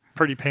was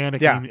pretty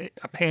panicky. Yeah.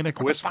 A panic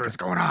whisper. What the fuck is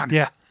going on?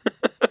 Yeah.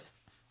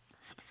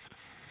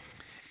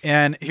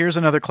 And here's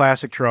another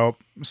classic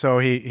trope. So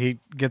he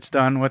gets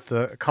done with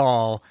the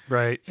call.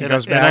 Right. He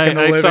goes back in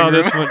the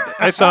living room.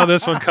 I saw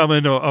this one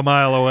coming a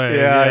mile away.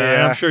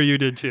 Yeah. I'm sure you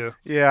did too.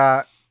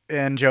 Yeah.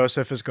 And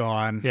Joseph is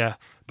gone. Yeah.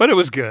 But it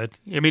was good.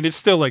 I mean, it's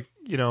still like,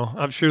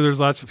 I'm sure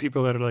there's lots of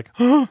people that are like,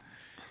 huh?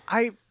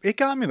 It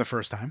got me the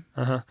first time.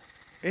 Uh-huh.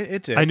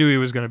 It did. I knew he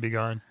was going to be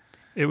gone.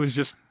 It was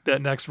just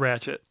that next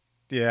ratchet.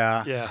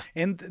 Yeah. Yeah.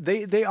 And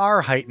they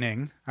are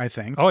heightening, I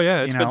think. Oh,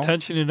 yeah. It's been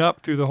tensioning up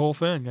through the whole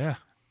thing. Yeah.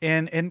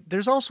 And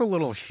there's also a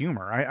little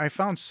humor. I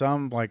found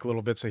some like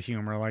little bits of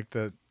humor, like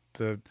the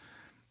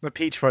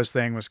Peachfuzz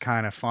thing was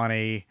kind of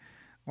funny.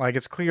 Like,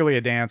 it's clearly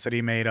a dance that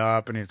he made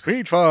up, and it's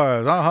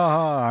Peachfuzz, ha ha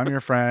ha, I'm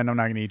your friend, I'm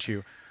not going to eat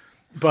you.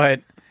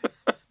 But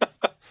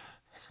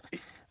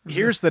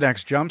here's the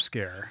next jump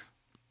scare,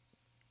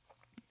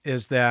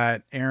 is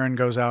that Aaron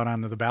goes out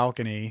onto the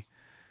balcony,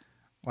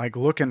 like,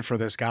 looking for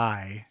this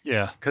guy.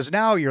 Yeah. Because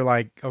now you're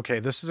like, okay,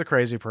 this is a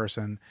crazy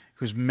person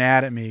who's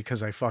mad at me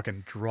because I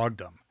fucking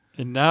drugged him.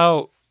 And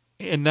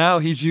now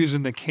he's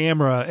using the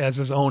camera as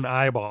his own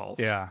eyeballs.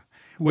 Yeah.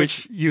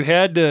 Which you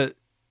had to...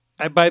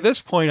 By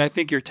this point, I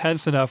think you're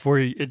tense enough where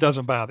it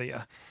doesn't bother you.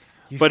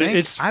 But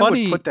it's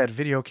funny. I would put that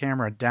video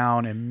camera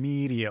down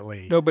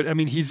immediately. No, but I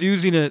mean, he's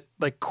using it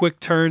like quick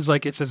turns,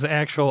 like it's his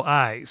actual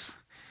eyes.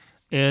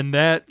 And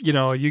that,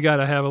 you got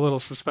to have a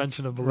little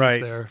suspension of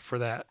belief there for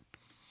that.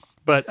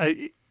 But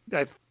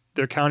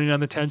they're counting on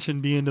the tension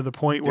being to the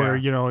point where,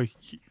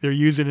 they're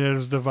using it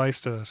as a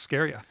device to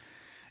scare you.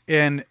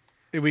 And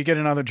we get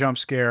another jump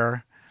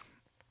scare,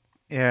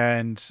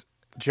 and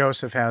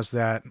Joseph has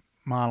that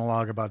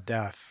monologue about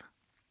death,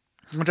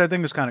 which I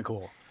think is kind of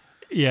cool.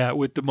 Yeah,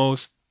 with the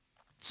most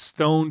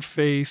stoned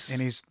face. And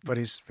he's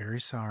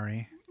very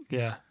sorry.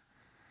 Yeah.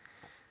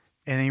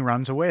 And he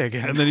runs away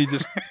again. And then he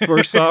just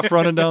bursts off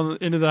running down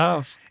into the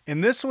house.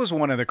 And this was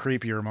one of the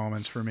creepier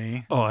moments for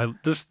me. Oh,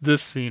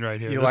 this scene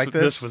right here. You like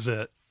this? This was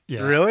it.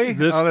 Yeah. Really?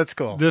 That's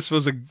cool. This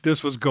was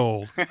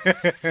gold.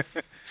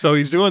 So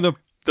he's doing the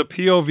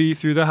POV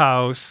through the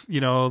house.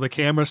 The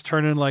camera's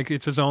turning like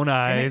it's his own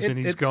eyes, and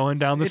he's going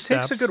down the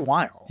steps. It takes a good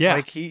while. Yeah.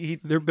 Like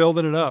they're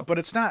building it up. But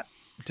it's not.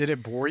 Did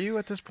it bore you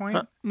at this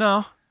point?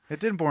 No. It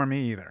didn't bore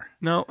me either.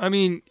 No, I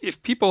mean,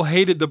 if people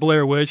hated the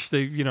Blair Witch,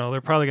 they're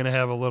probably going to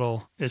have a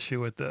little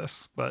issue with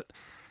this. But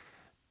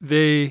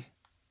they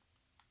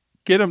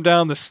get him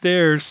down the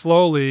stairs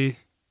slowly,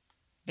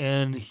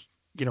 and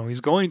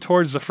he's going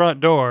towards the front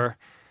door,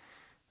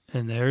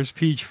 and there's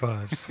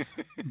Peachfuzz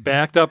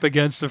backed up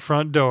against the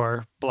front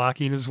door,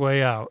 blocking his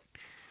way out.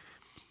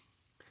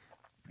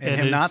 And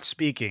him not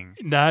speaking.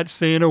 Not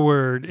saying a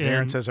word.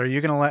 Aaron says, "Are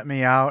you going to let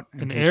me out?"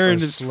 And Aaron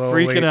is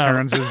freaking out.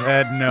 Turns his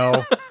head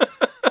no.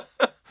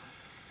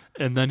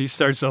 And then he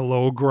starts a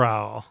low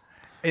growl.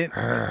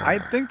 I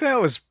think that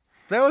was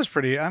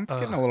pretty. I'm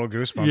getting a little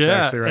goosebumps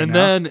actually right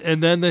now.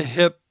 And then the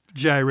hip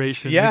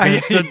gyrations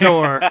against the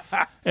door.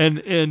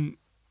 And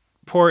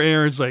poor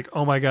Aaron's like,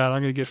 oh my God,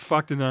 I'm going to get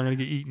fucked and then I'm going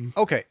to get eaten.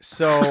 Okay,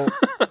 so,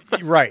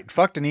 right,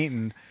 fucked and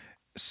eaten.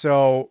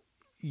 So,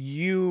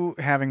 you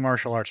having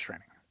martial arts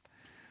training,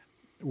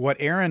 what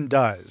Aaron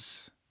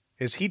does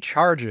is he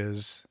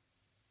charges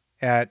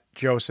at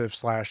Joseph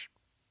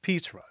 /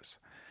 Peachfuzz.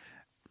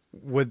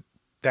 Would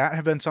that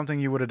have been something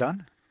you would have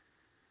done?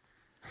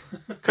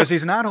 Because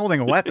he's not holding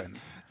a weapon.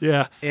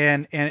 Yeah.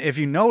 And if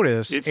you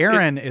notice,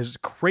 Aaron is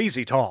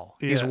crazy tall.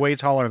 Yeah. He's way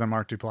taller than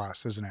Mark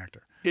Duplass as an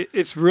actor.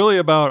 It's really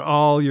about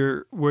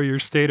where your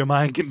state of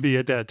mind can be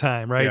at that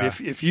time, right? Yeah.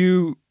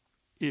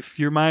 If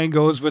your mind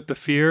goes with the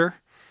fear,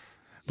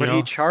 but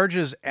he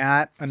charges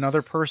at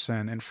another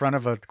person in front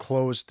of a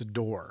closed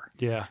door.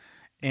 Yeah,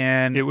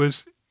 and it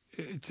was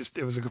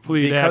a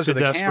complete act of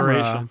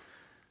desperation. Camera,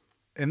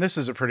 and this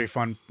is a pretty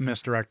fun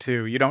misdirect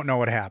too. You don't know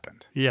what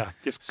happened. Yeah,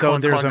 so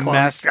there's a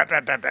mess.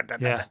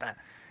 Yeah.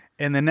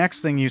 And the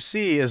next thing you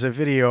see is a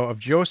video of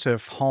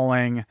Joseph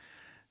hauling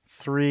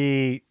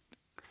 3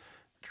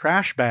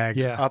 trash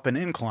bags up an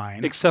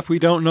incline. Except we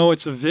don't know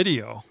it's a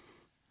video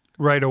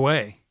right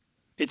away.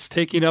 It's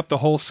taking up the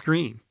whole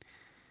screen.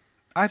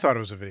 I thought it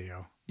was a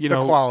video. The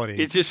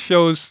quality. It just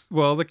shows,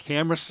 the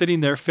camera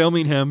sitting there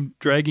filming him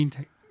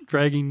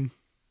dragging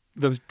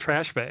the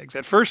trash bags.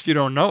 At first, you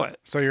don't know it.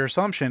 So your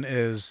assumption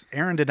is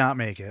Aaron did not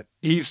make it.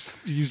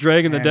 He's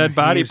dragging the dead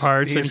body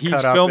parts, and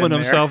he's filming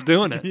himself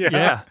doing it.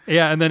 Yeah.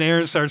 And then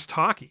Aaron starts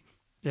talking.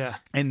 Yeah.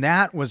 And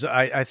that was,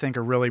 I think,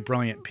 a really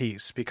brilliant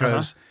piece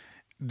because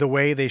the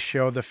way they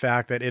show the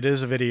fact that it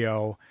is a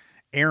video,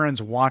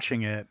 Aaron's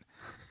watching it,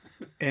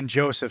 and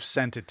Joseph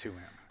sent it to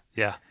him.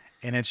 Yeah.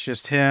 And it's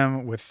just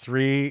him with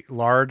 3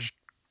 large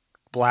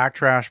black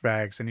trash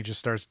bags, and he just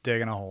starts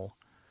digging a hole.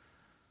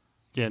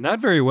 Yeah, not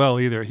very well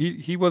either.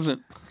 He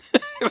wasn't.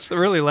 It was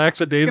really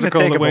lackadaisical. It's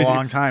going to take him a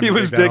long time. He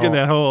was digging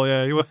that hole.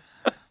 Yeah.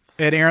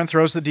 And Aaron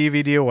throws the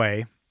DVD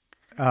away,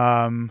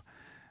 and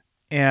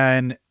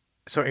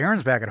so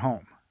Aaron's back at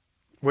home,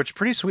 which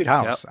pretty sweet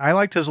house. Yep. I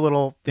liked his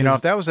little.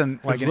 If that was in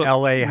like an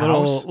L.A.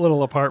 house,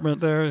 little apartment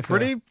there.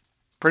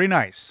 Pretty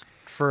nice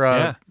for.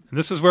 And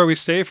this is where we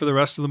stay for the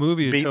rest of the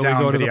movie until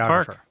we go to the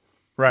park.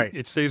 Right.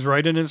 It stays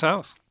right in his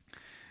house.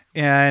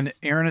 And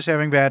Aaron is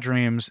having bad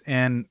dreams.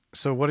 And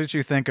so what did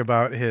you think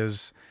about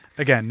his,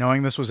 again,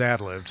 knowing this was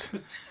ad-libbed,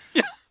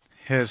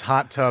 his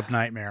hot tub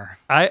nightmare?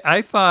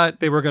 I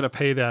thought they were going to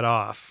pay that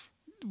off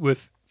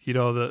with, he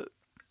was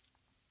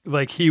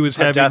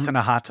having... death in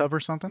a hot tub or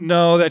something?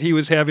 No, that he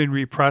was having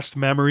repressed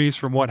memories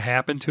from what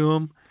happened to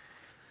him.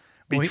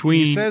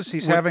 He says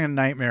he's having a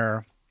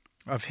nightmare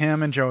of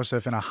him and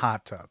Joseph in a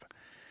hot tub.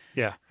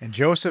 Yeah. And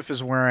Joseph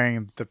is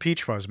wearing the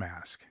Peachfuzz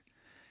mask.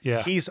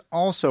 Yeah. He's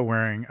also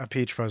wearing a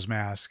Peachfuzz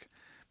mask,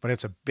 but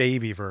it's a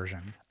baby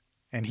version.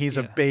 And he's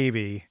a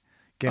baby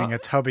getting a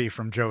tubby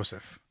from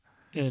Joseph.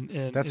 And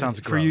that sounds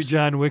gross. For you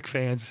John Wick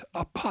fans,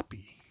 a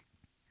puppy.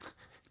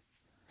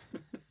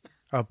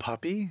 A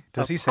puppy?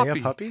 Does he say a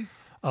puppy?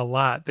 A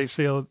lot. They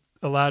say a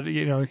lot,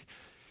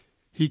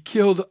 he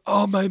killed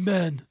all my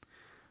men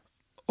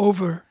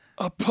over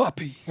a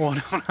puppy. Well,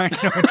 no, I know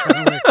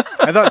John Wick.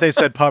 I thought they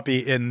said puppy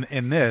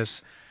in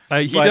this.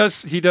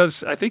 He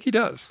does. I think he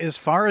does. As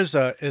far as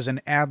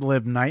an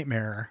ad-lib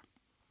nightmare,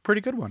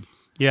 pretty good one.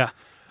 Yeah.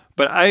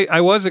 But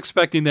I was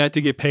expecting that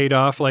to get paid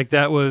off. Like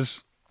that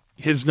was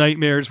his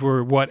nightmares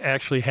were what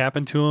actually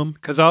happened to him.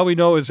 Because all we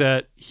know is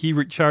that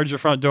he charged the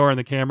front door and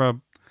the camera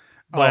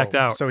blacked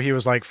out. So he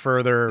was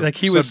further like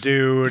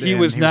subdued. He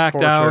was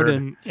knocked out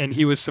and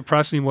he was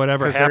suppressing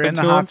whatever happened to him.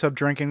 They're in the hot tub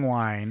drinking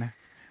wine.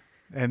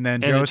 And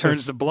then Joseph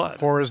turns to blood.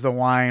 Pours the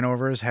wine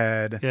over his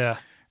head. Yeah.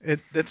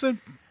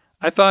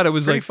 I thought it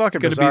was going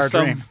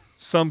to be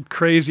some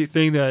crazy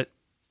thing that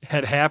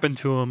had happened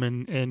to him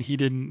and he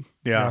didn't,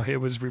 it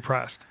was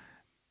repressed.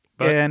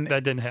 But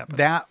that didn't happen.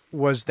 That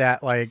was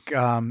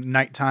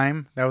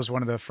nighttime. That was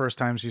one of the first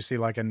times you see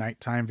a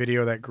nighttime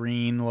video, that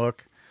green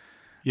look.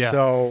 Yeah.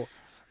 So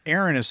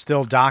Aaron is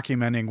still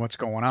documenting what's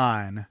going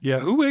on. Yeah.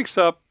 Who wakes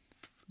up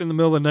in the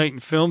middle of the night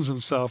and films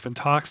himself and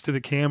talks to the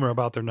camera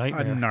about their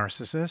nightmare? A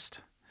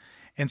narcissist.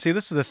 And see,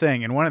 this is the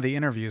thing. In one of the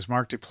interviews,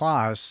 Mark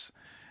Duplass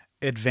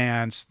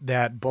advanced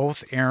that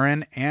both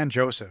Aaron and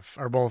Joseph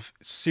are both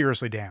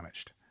seriously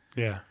damaged.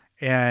 Yeah.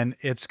 And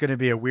it's going to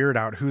be a weird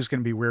out who's going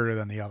to be weirder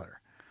than the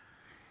other,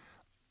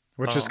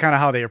 which is kind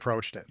of how they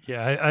approached it.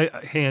 Yeah,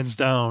 I hands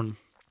down.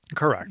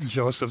 Correct.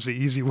 Joseph's the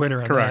easy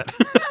winner on Correct.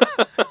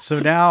 That. So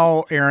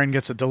now Aaron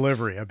gets a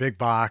delivery, a big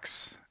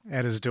box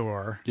at his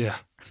door. Yeah.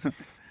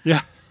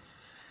 Yeah.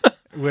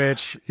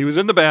 Which he was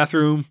in the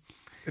bathroom.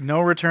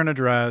 No return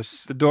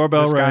address. The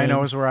doorbell rang. This guy rang.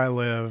 knows where I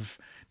live.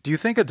 Do you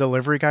think a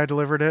delivery guy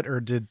delivered it, or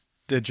did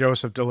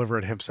Joseph deliver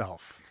it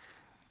himself?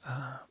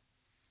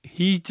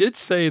 He did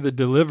say the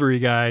delivery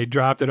guy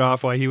dropped it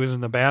off while he was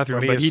in the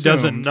bathroom, but he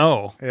doesn't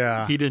know.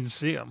 Yeah. He didn't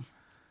see him.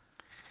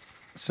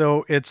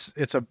 So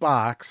it's a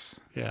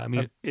box. Yeah, I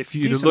mean, if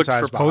you looked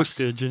for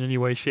postage in any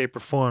way, shape, or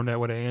form, that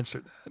would have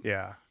answered that.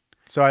 Yeah.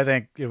 So I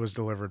think it was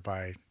delivered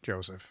by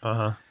Joseph.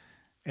 Uh-huh.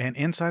 And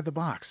inside the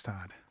box,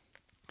 Todd.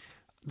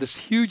 This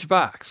huge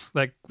box,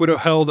 would have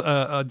held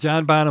a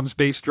John Bonham's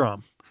bass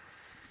drum.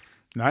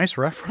 Nice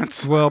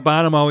reference. Well,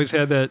 Bonham always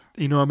had that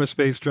enormous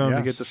bass drum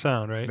to get the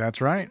sound, right?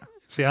 That's right.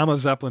 See, I'm a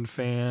Zeppelin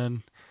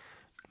fan.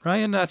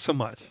 Ryan, not so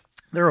much.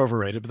 They're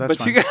overrated, but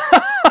that's fine.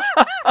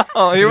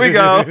 Oh, here we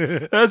go.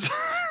 That's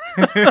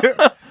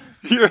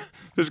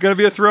there's going to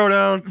be a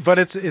throwdown. But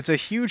it's a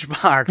huge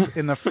box.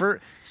 In the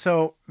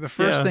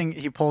first thing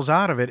he pulls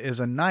out of it is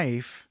a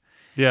knife,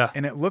 Yeah.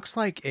 And it looks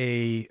like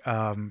a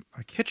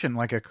kitchen,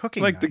 like a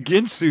cooking like knife. the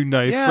Ginsu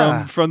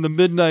knife from the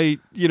midnight,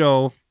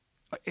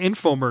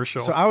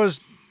 infomercial. So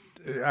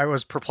I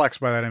was perplexed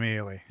by that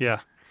immediately. Yeah.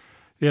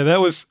 Yeah,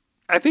 that was,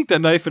 I think the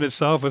knife in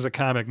itself was a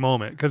comic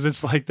moment because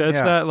it's like, that's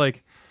not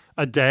like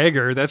a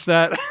dagger. That's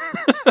not.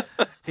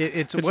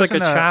 It's like a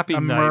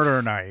chopping knife.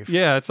 Murder knife.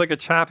 Yeah, it's like a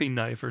chopping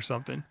knife or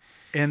something.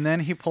 And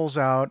then he pulls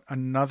out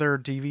another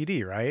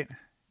DVD, right?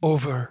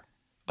 Over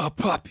a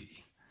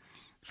puppy.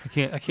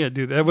 I can't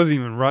do that. That wasn't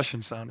even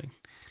Russian sounding.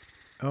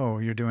 Oh,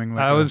 you're doing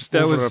like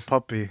a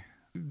puppy.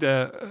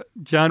 The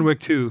John Wick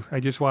 2. I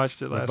just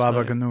watched it last night.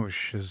 Baba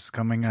Ganoush is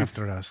coming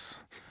after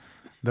us.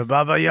 The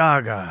Baba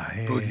Yaga.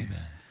 Hey.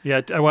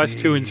 Yeah, I watched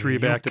 2 and 3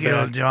 back to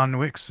back. John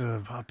Wick's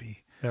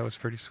puppy. That was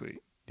pretty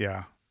sweet.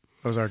 Yeah,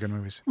 those are good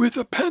movies. With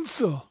a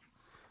pencil.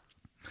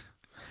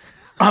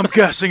 I'm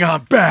guessing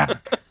I'm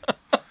back.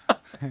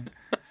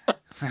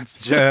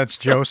 That's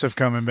Joseph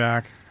coming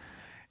back.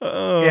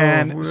 Oh,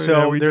 and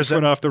so we there's just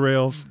went off the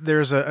rails.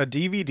 There's a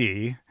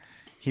DVD.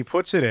 He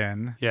puts it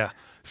in. Yeah.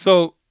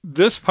 So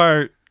this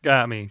part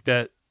got me,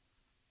 that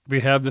we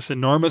have this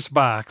enormous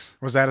box.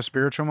 Was that a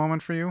spiritual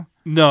moment for you?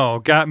 No,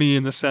 got me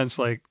in the sense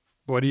like,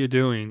 what are you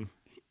doing?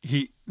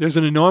 There's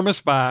an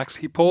enormous box.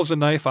 He pulls a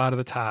knife out of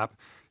the top.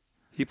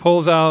 He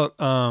pulls out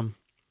the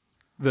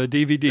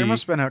DVD. There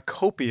must have been a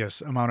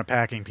copious amount of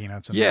packing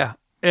peanuts in there. Yeah.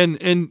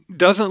 And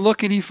doesn't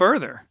look any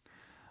further.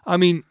 I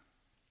mean,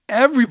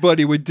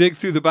 everybody would dig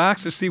through the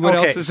box to see what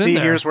else is in there.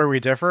 See, here's where we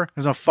differ.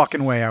 There's no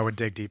fucking way I would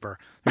dig deeper.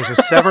 There's a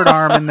severed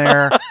arm in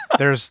there.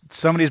 There's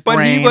somebody's brain.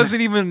 But he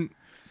wasn't even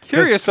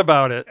curious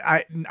about it.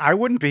 I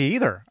wouldn't be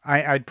either.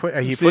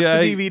 He puts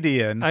the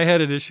DVD in. I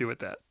had an issue with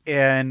that.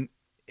 And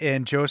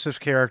Joseph's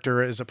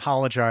character is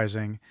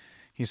apologizing.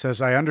 He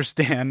says, I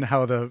understand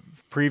how the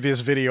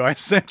previous video I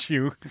sent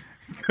you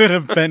could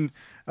have been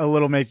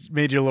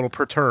made you a little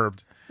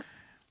perturbed.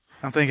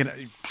 I'm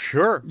thinking,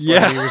 sure.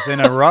 Yeah. He was in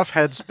a rough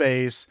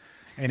headspace,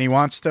 and he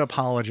wants to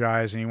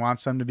apologize, and he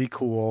wants them to be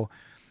cool.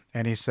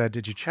 And he said,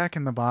 did you check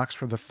in the box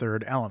for the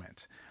third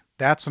element?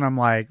 That's when I'm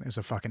like, there's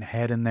a fucking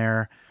head in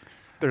there.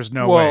 There's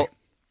no way.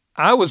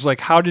 I was like,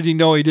 how did he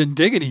know he didn't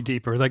dig any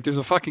deeper? Like, there's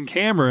a fucking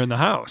camera in the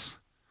house.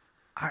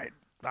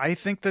 I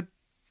think that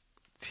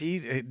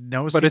he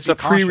knows. But it's a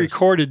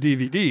pre-recorded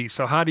DVD,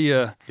 so how do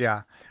you...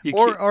 Yeah.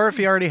 Or if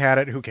he already had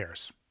it, who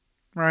cares?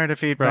 Right,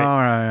 if he... Right. Oh,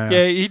 right,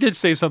 yeah, he did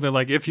say something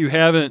like, if you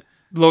haven't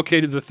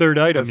located the third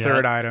item yet. The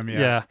third item,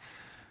 yeah.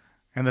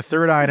 And the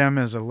third item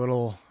is a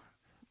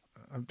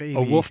baby.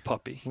 A wolf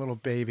puppy. A little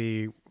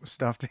baby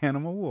stuffed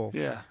animal wolf.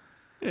 Yeah.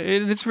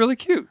 And it's really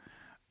cute.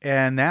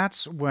 And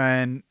that's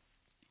when...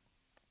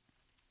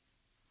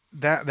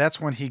 That's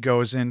when he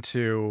goes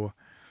into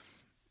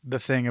the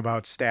thing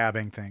about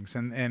stabbing things.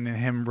 And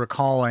him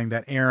recalling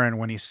that Aaron,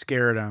 when he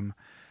scared him,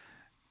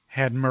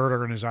 had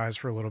murder in his eyes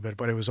for a little bit,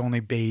 but it was only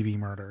baby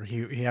murder.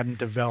 He hadn't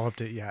developed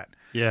it yet.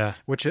 Yeah.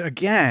 Which,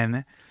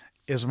 again,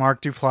 is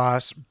Mark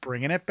Duplass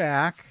bringing it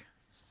back.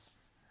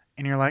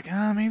 And you're like,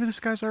 maybe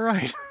this guy's all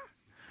right.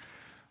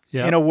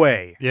 Yeah. In a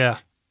way. Yeah.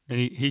 And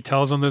he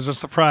tells him there's a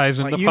surprise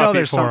in the puppy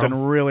there's for something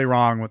him. really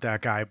wrong with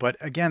that guy. But,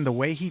 again, the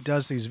way he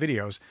does these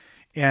videos,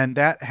 and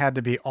that had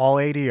to be all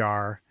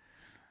ADR,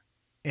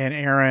 and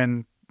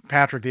Aaron,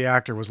 Patrick, the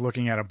actor, was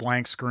looking at a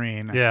blank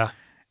screen. Yeah.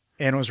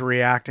 And was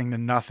reacting to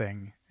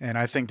nothing. And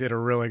I think did a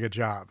really good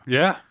job.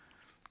 Yeah.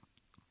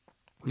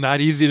 Not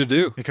easy to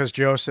do. Because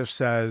Joseph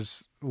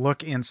says,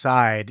 look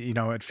inside.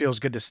 It feels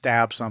good to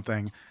stab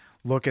something.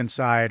 Look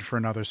inside for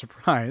another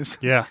surprise.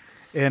 Yeah.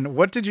 And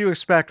what did you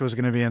expect was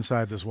going to be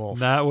inside this wolf?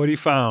 Not what he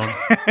found.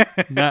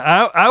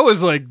 I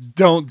was like,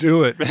 don't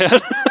do it,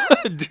 man.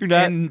 Do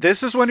not. And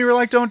this is when you were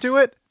like, don't do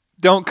it?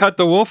 Don't cut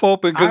the wolf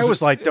open. I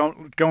was like,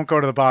 don't go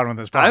to the bottom of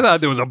this box. I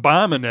thought there was a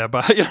bomb in there.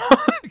 But,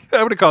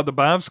 I would have called the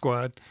bomb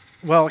squad.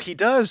 Well, he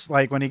does,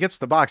 like, when he gets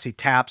the box, he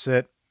taps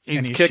it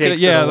and he kicking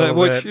shakes it. Yeah, a little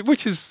bit.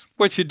 which is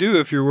what you do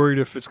if you're worried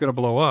if it's going to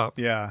blow up.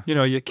 Yeah.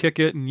 You kick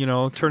it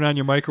and, turn on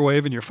your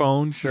microwave and your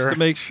phone just to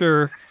make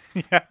sure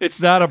yeah. It's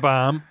not a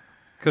bomb.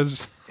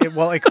 Because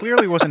it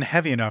clearly wasn't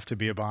heavy enough to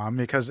be a bomb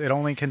because it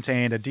only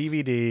contained a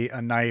DVD,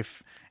 a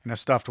knife, and a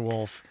stuffed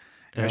wolf,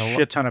 and a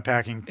shit ton of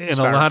packing and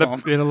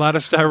styrofoam. a lot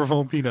of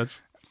styrofoam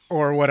peanuts.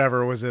 Or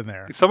whatever was in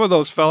there. Some of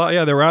those fell out.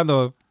 Yeah, they were on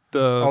the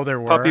there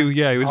were? puppy.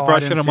 Yeah, he was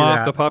brushing them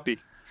off the puppy.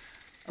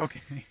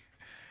 Okay.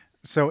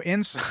 So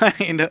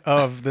inside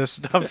of this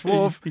stuffed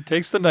wolf, he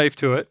takes the knife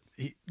to it.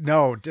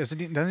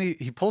 Doesn't he?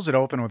 He pulls it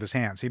open with his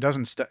hands. He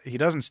doesn't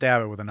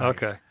stab it with a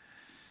knife. Okay.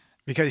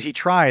 Because he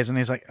tries and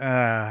he's like,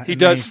 He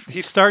does.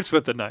 He starts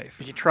with the knife.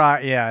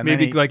 And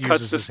maybe then he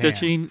cuts the his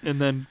stitching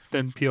hands. and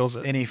then peels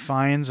it. And he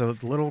finds a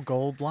little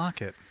gold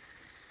locket.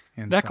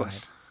 Inside.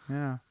 Necklace.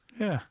 Yeah.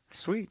 Yeah.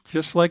 Sweet.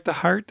 Just like the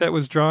heart that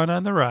was drawn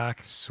on the rock.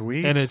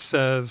 Sweet. And it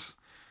says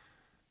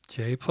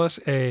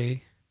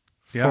J+A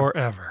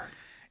forever.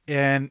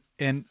 And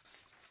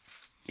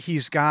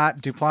he's got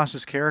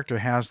Duplass's character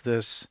has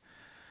this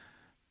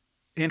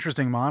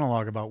interesting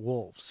monologue about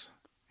wolves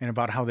and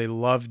about how they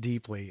love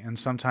deeply, and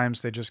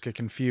sometimes they just get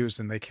confused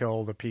and they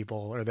kill the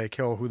people or they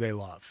kill who they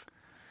love.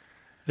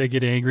 They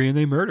get angry and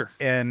they murder.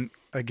 And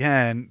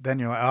again, then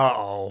you're like,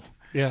 uh-oh.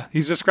 Yeah,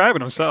 he's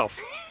describing himself.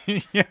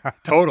 Yeah.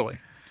 Totally.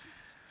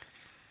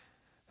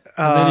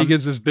 And then he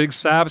gives this big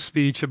sob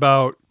speech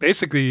about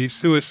basically he's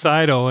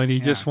suicidal and he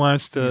just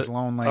wants he's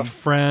lonely. A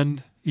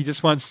friend. He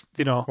just wants,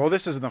 Well,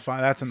 this is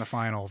that's in the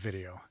final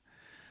video.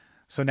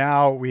 So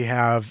now we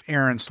have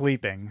Aaron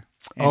sleeping.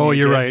 And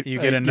you're right. You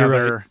get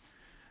another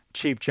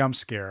cheap jump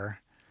scare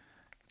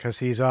because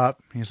he's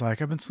up. He's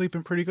like, I've been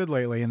sleeping pretty good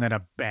lately. And then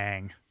a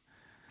bang.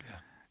 Yeah.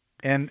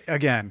 And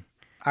again,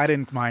 I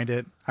didn't mind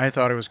it. I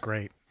thought it was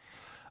great.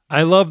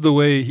 I love the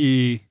way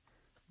he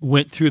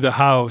went through the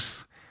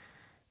house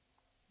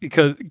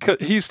because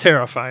he's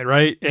terrified,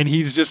 right? And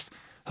he's just,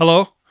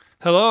 hello?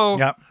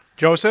 Yep.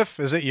 Joseph,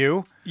 is it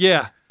you?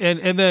 Yeah.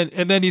 And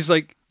then he's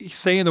like, he's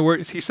saying the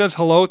word, he says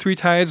hello 3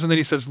 times and then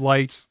he says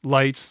lights.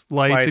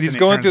 And he's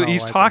going through,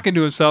 he's talking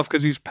to himself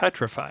because he's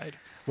petrified.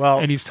 Well,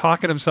 and he's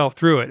talking himself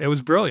through it. It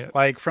was brilliant.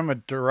 Like from a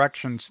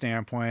direction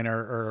standpoint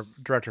or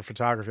director of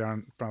photography, I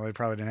probably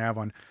didn't have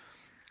one,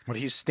 but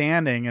he's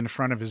standing in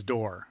front of his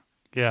door.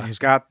 Yeah. He's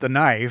got the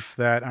knife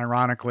that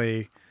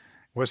ironically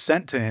was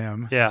sent to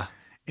him. Yeah.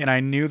 And I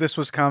knew this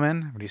was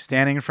coming, but he's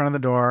standing in front of the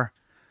door,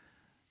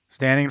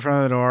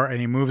 and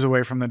he moves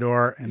away from the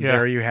door, and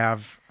there you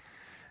have.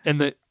 And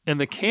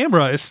the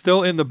camera is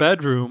still in the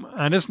bedroom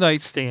on his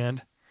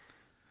nightstand.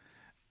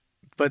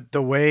 But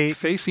the way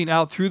facing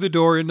out through the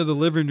door into the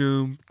living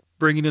room,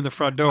 bringing in the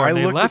front door. I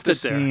looked at the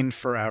scene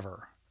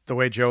forever. The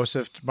way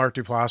Mark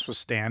Duplass was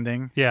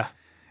standing. Yeah.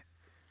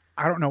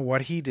 I don't know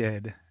what he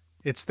did.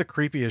 It's the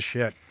creepiest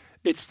shit.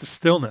 It's the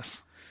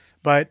stillness.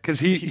 But because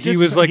he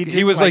was like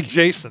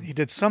Jason. He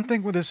did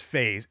something with his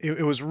face.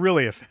 It was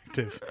really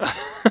effective.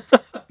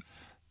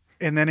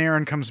 And then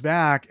Aaron comes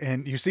back,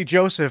 and you see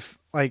Joseph.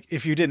 Like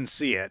if you didn't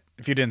see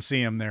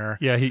him there.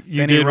 Yeah,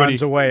 he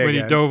runs away when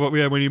again. He dove up.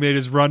 Yeah, when he made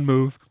his run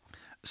move.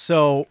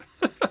 So,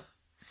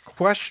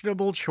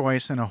 questionable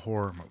choice in a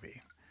horror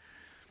movie.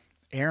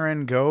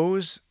 Aaron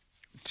goes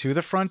to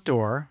the front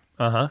door.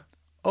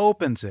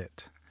 Opens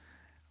it,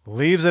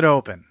 leaves it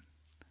open.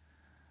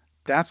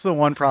 That's the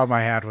one problem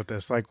I had with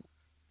this. Like,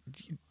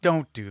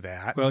 don't do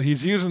that. Well,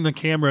 he's using the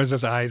camera as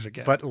his eyes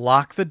again. But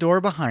lock the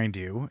door behind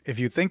you. If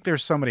you think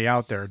there's somebody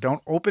out there,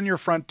 don't open your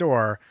front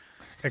door,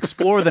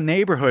 explore the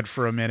neighborhood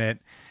for a minute,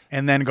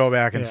 and then go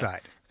back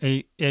inside.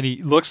 And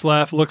he looks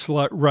left, looks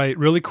right,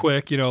 really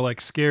quick,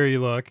 like scary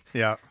look.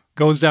 Yeah.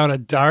 Goes down a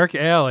dark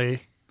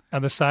alley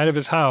on the side of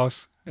his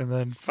house and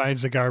then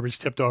finds the garbage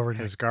tipped over.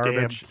 His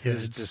garbage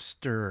is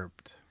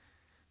disturbed.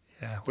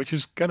 Yeah, which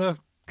is going to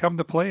come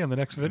to play in the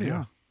next video.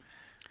 Yeah.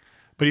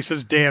 But he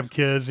says, damn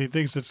kids. He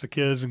thinks it's the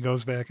kids and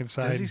goes back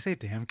inside. Does he say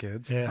damn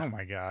kids? Yeah. Oh,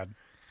 my God.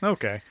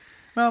 Okay.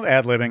 Well,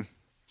 ad-libbing.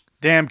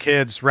 Damn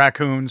kids,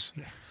 raccoons.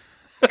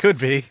 Could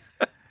be.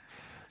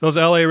 Those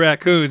L.A.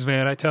 raccoons,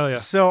 man, I tell you.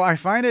 So I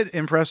find it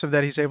impressive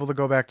that he's able to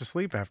go back to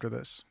sleep after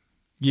this.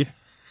 Yeah.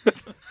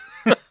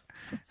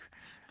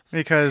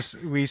 Because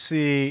we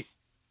see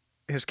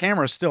his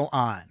camera's still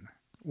on,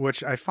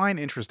 which I find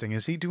interesting.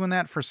 Is he doing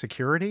that for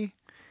security?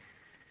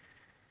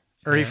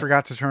 Or he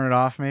forgot to turn it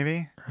off,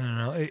 maybe? I don't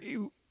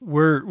know.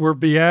 We're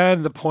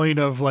beyond the point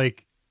of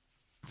like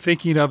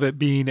thinking of it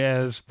being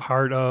as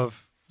part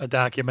of a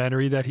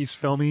documentary that he's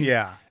filming.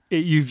 Yeah.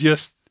 You've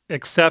just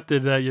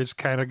accepted that you've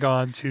kind of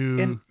gone to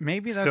and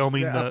maybe that's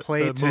filming a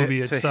play the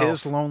movie to itself.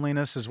 His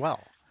loneliness as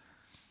well.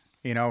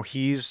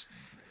 He's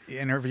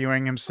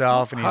interviewing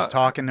himself and he's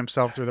talking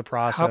himself through the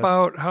process.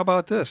 How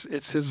about this?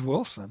 It's his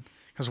Wilson.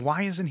 Because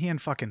why isn't he in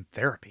fucking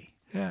therapy?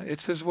 Yeah,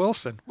 it's his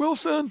Wilson.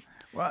 Wilson.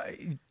 Well,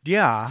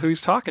 yeah. So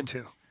he's talking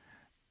to.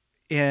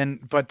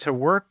 But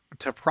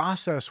to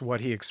process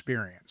what he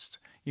experienced,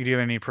 you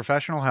either need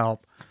professional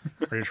help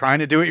or you're trying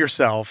to do it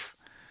yourself.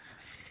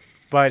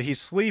 But he's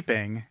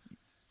sleeping.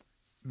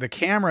 The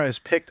camera is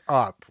picked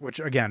up, which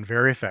again,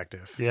 very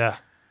effective. Yeah.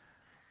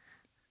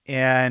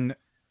 And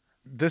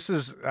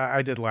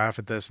I did laugh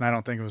at this and I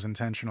don't think it was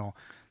intentional,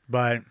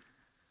 but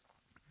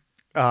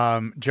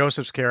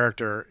Joseph's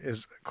character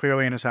is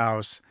clearly in his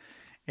house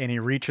and he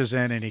reaches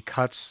in and he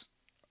cuts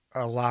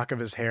a lock of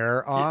his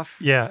hair off.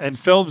 Yeah, and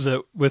films it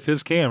with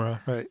his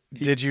camera. Right.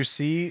 Did you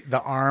see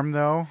the arm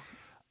though?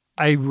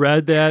 I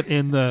read that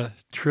in the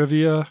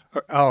trivia.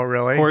 Oh,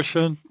 really?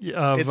 Portion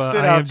of it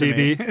stood IMDb. Out to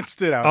me. It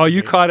stood out. Oh, to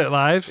you me. caught it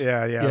live?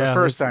 Yeah. The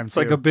first time it's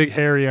too. Like a big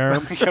hairy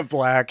arm, like a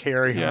black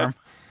hairy arm.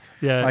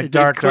 Yeah, like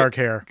dark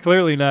hair.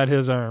 Clearly not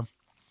his arm.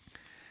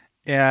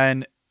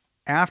 And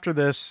after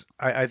this,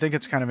 I think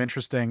it's kind of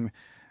interesting.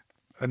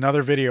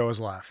 Another video is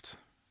left.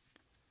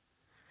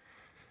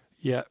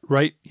 Yeah,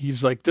 right.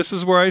 He's like, "This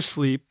is where I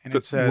sleep." And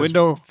it says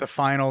the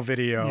final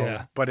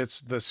video, but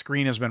the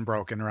screen has been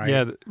broken, right?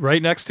 Yeah,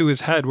 right next to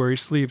his head where he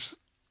sleeps,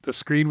 the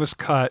screen was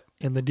cut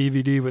and the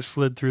DVD was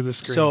slid through the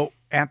screen. So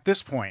at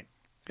this point,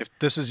 if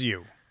this is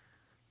you,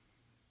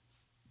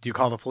 do you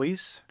call the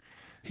police?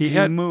 Do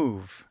you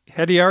move?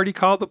 Had he already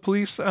called the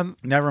police?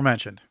 Never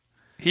mentioned.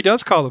 He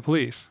does call the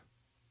police.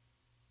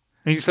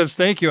 And he says,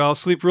 "Thank you. I'll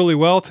sleep really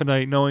well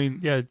tonight," knowing,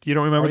 you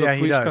don't remember the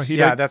police call? He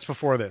does. That's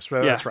before this.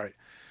 Well, that's right.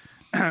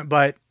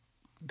 But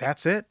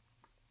that's it.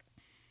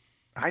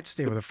 I'd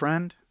stay with a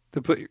friend.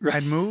 Right.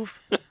 I'd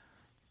move.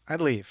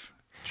 I'd leave.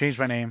 Change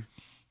my name.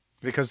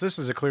 Because this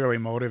is a clearly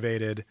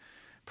motivated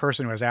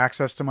person who has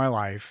access to my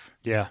life.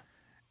 Yeah.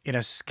 In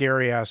a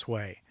scary ass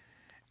way.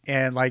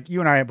 And like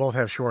you and I both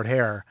have short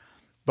hair,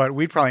 but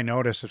we'd probably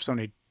notice if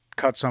somebody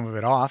cut some of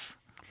it off.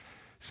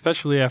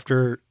 Especially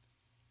after,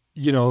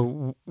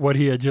 what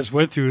he had just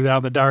went through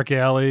down the dark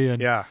alley.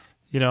 And, I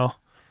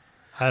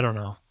don't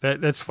know.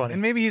 That's funny.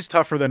 And maybe he's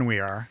tougher than we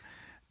are.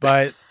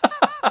 But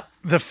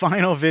the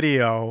final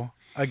video,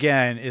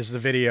 again, is the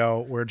video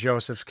where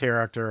Joseph's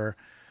character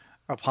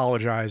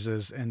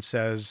apologizes and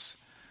says...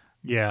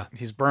 Yeah.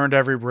 He's burned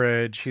every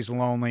bridge. He's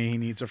lonely. He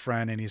needs a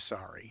friend, and he's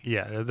sorry.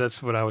 Yeah,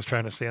 that's what I was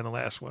trying to say on the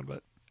last one,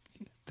 but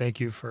thank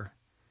you for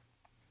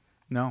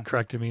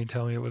correcting me and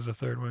telling me it was the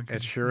third one.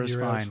 It sure is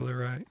fine. You're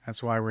absolutely right.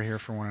 That's why we're here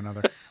for one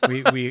another.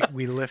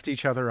 We lift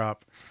each other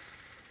up,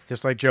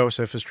 just like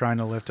Joseph is trying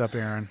to lift up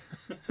Aaron.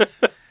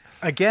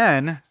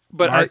 Again,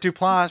 but Mark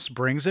Duplass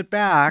brings it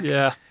back.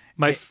 Yeah.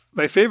 My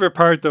favorite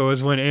part, though,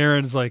 is when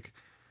Aaron's like,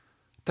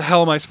 the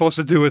hell am I supposed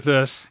to do with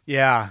this?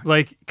 Yeah.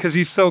 Like, because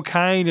he's so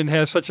kind and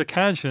has such a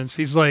conscience.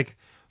 He's like,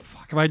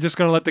 fuck, am I just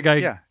going to let the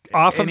guy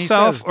off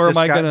himself? Says, or am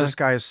I going to... This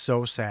guy is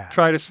so sad.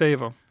 Try to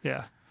save him.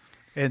 Yeah.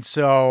 And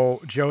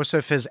so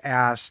Joseph has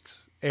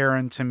asked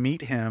Aaron to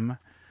meet him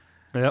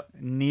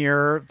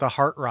near the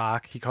Heart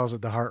Rock. He calls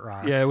it the Heart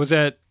Rock. Yeah, it was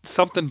at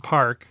something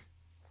park.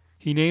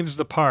 He names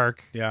the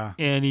park. Yeah.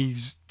 And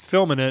he's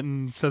filming it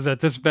and says at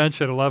this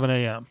bench at 11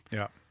 a.m.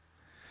 Yeah.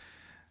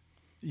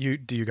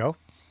 Do you go?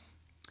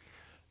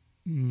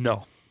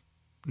 No,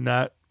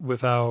 not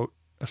without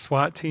a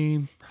SWAT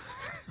team.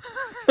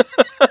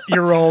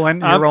 You're rolling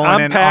in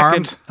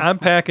armed. I'm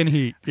packing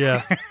heat.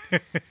 Yeah.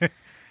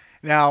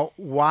 Now,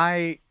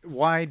 why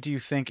do you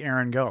think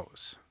Aaron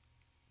goes?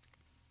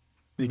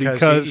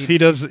 Because he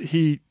doesn't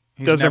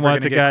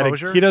want the guy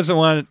to. He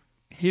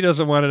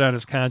doesn't want it on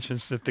his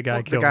conscience if the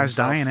guy kills himself. The guy's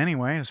dying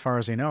anyway, as far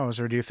as he knows.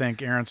 Or do you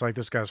think Aaron's like,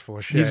 this guy's full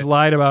of shit? He's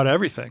lied about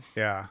everything.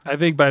 Yeah. I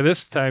think by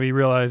this time he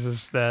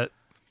realizes that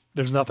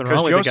there's nothing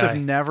wrong with the guy. Because Joseph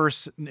never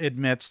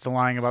admits to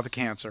lying about the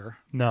cancer.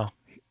 No.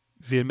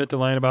 Does he admit to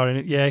lying about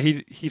it? Yeah,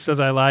 he says,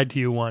 I lied to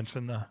you once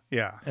in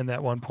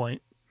that one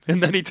point.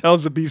 And then he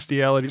tells a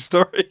bestiality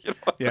story.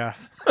 Yeah.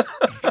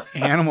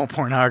 Animal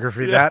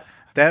pornography. Yeah.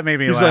 That made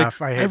me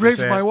laugh. Like, I raped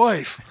my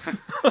wife.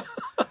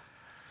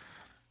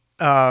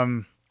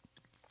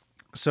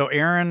 So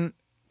Aaron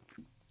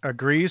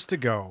agrees to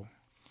go.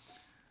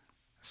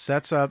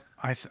 Sets up,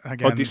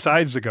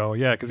 decides to go,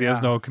 because he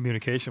has no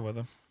communication with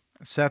him.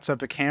 Sets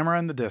up a camera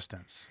in the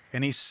distance,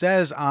 and he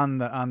says on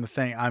the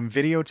thing, "I'm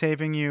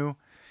videotaping you,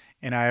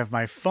 and I have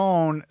my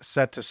phone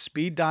set to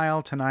speed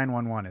dial to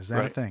 911." Is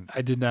that a thing?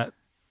 I did not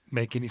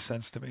make any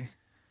sense to me.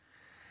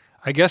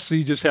 I guess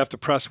you just have to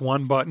press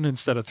one button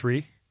instead of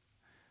three.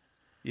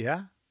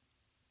 Yeah,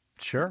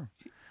 sure.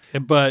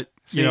 But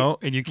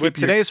and you keep with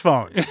today's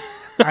phones,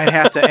 I'd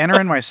have to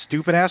enter in my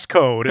stupid ass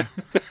code.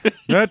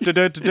 Wait.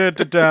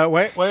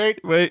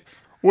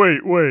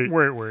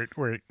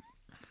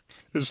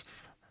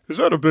 Is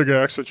that a big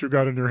axe that you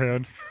got in your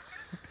hand?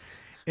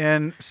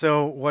 And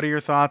so, what are your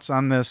thoughts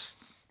on this?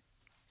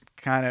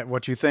 Kind of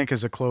what you think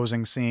is a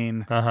closing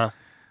scene?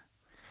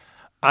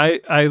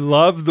 I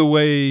love the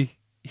way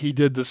he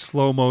did the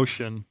slow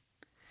motion.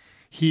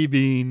 He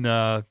being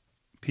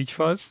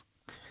Peachfuzz.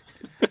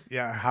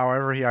 Yeah,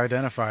 however he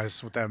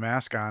identifies with that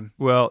mask on.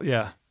 Well,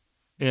 yeah,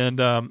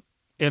 and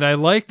I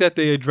like that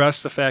they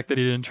addressed the fact that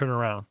he didn't turn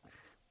around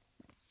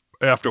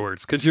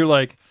afterwards, because you're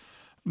like,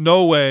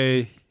 no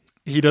way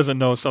he doesn't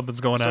know something's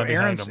going on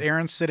behind him.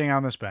 Aaron's sitting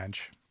on this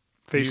bench,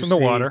 facing the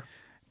water.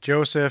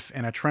 Joseph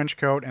in a trench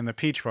coat and the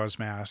Peachfuzz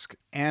mask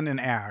and an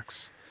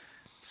axe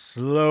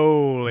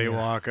slowly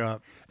walk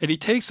up. And he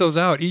takes those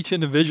out each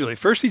individually.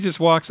 First, he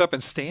just walks up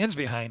and stands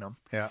behind them.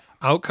 Yeah.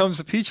 Out comes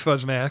the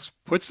Peachfuzz mask,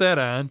 puts that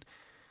on.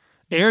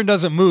 Aaron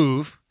doesn't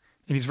move,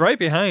 and he's right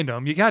behind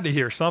him. You got to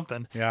hear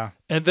something. Yeah.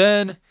 And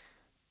then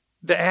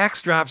the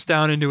axe drops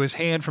down into his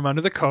hand from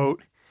under the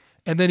coat,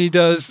 and then he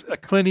does a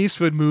Clint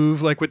Eastwood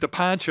move, like with the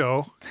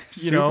poncho.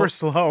 Super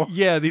slow.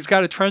 Yeah, he's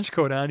got a trench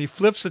coat on. He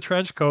flips the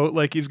trench coat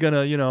like he's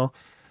gonna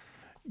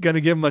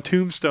give him a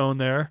tombstone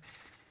there.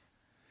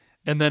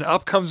 And then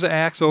up comes the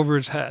axe over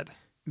his head.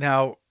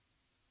 Now,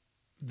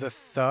 the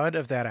thud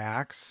of that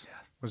axe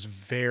was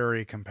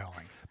very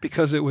compelling.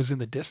 Because it was in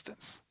the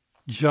distance.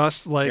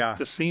 Just like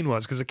the scene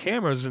was. Because the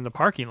camera was in the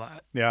parking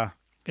lot. Yeah.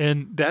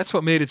 And that's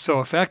what made it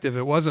so effective.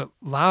 It wasn't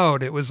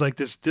loud. It was like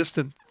this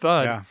distant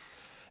thud. Yeah.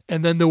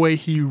 And then the way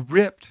he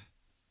ripped,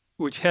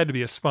 which had to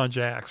be a sponge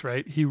axe,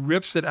 right? He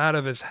rips it out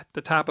of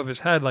the top of his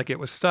head like it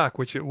was stuck,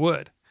 which it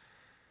would.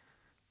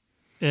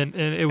 And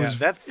it was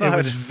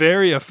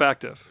very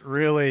effective.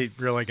 Really,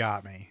 really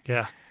got me.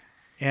 Yeah.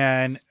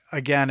 And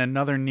again,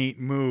 another neat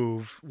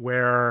move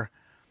where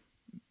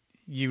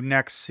you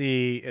next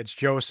see it's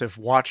Joseph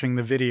watching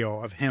the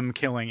video of him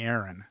killing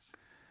Aaron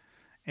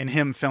and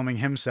him filming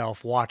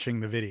himself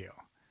watching the video.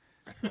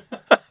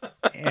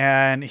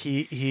 And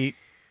he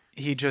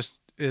just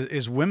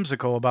is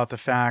whimsical about the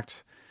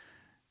fact,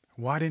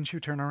 why didn't you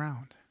turn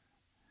around?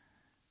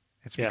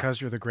 It's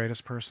because you're the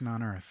greatest person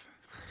on earth.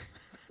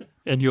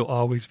 And you'll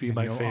always be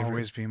my you'll favorite.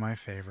 Always be my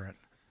favorite.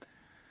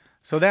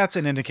 So that's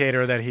an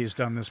indicator that he's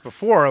done this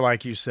before,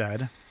 like you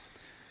said.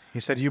 He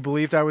said, you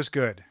believed I was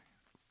good.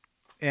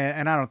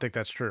 And I don't think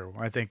that's true.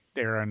 I think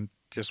Aaron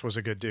just was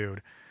a good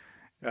dude.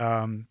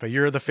 But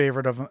you're the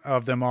favorite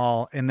of them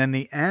all. And then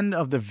the end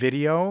of the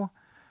video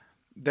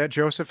that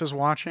Joseph is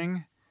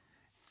watching,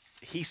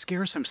 he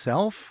scares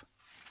himself.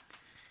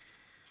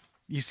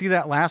 You see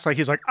that last, like,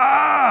 he's like,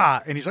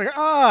 ah! And he's like,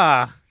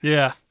 ah!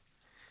 Yeah.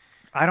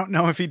 I don't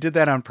know if he did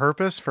that on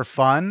purpose for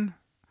fun.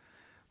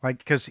 Like,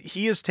 because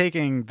he is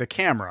taking the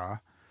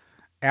camera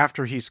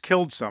after he's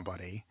killed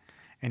somebody,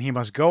 and he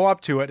must go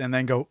up to it and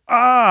then go,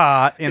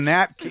 ah, in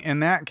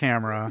that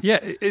camera. Yeah,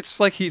 it's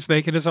like he's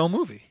making his own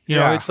movie. You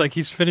know, it's like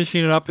he's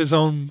finishing up his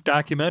own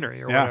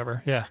documentary or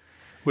whatever. Yeah.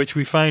 Which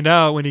we find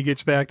out when he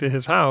gets back to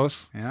his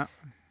house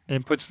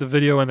and puts the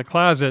video in the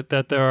closet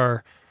that there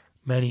are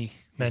many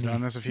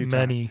victims.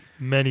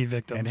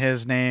 And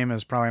his name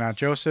is probably not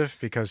Joseph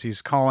because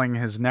he's calling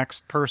his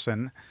next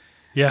person.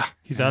 Yeah,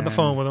 he's on the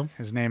phone with him.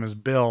 His name is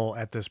Bill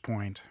at this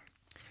point.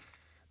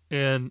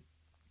 And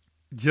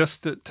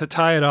just to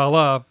tie it all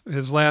up,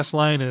 his last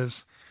line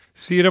is,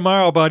 "See you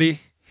tomorrow,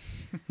 buddy."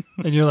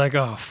 And you're like,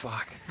 oh,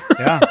 fuck.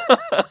 Yeah.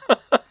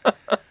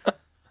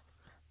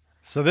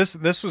 So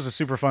this was a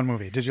super fun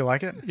movie. Did you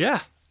like it?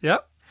 Yeah.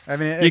 Yep. I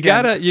mean,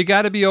 you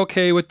gotta be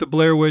okay with the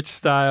Blair Witch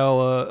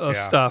style of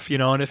stuff, you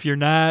know. And if you're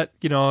not,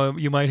 you know,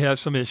 you might have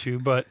some issue.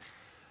 But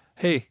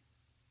hey,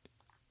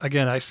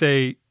 again, I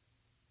say,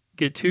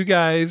 get two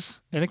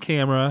guys and a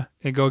camera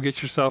and go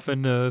get yourself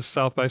into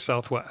South by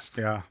Southwest.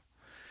 Yeah.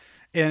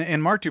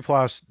 And Mark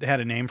Duplass had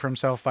a name for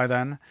himself by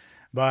then,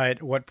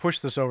 but what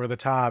pushed this over the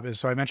top is,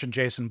 so I mentioned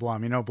Jason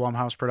Blum, you know,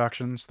 Blumhouse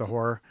Productions, the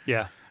horror.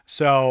 Yeah.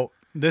 So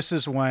this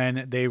is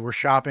when they were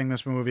shopping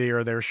this movie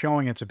or they were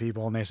showing it to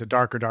people and they said,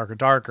 darker, darker,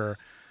 darker.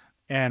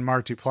 And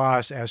Mark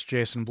Duplass asked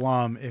Jason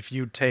Blum if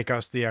you'd take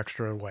us the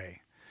extra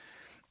way.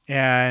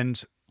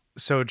 And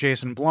so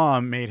Jason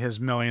Blum made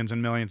his millions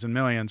and millions and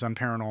millions on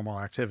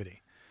Paranormal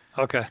Activity.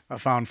 Okay. A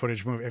found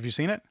footage movie. Have you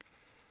seen it?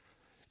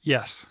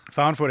 Yes.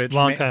 Found footage.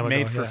 Long time ago,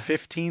 made for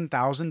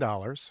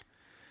 $15,000.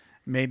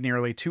 Made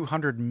nearly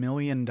 $200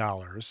 million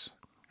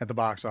at the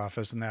box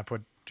office, and that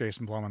put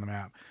Jason Blum on the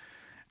map.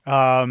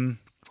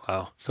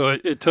 Wow. So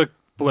it took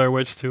Blair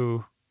Witch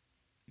to,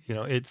 you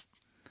know, it's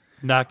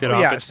knocked it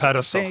off its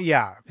pedestal.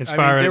 As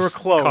far as they were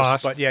close,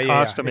 cost, but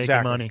cost to make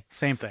money.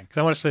 Same thing. Because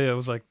I want to say it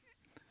was like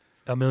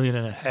 $1.5 million.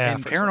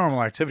 And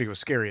Paranormal Activity was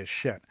scary as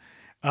shit.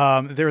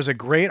 There was a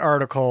great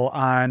article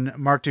on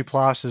Mark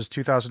Duplass's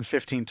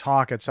 2015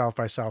 talk at South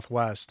by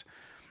Southwest.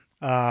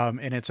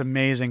 And it's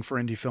amazing for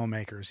indie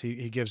filmmakers.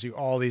 He gives you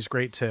all these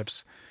great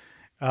tips.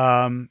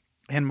 And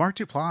Mark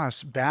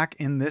Duplass, back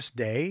in this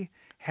day,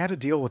 had a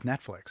deal with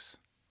Netflix.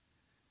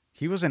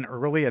 He was an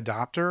early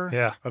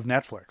adopter of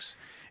Netflix.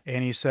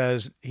 And he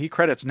says he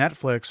credits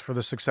Netflix for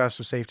the success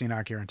of Safety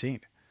Not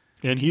Guaranteed.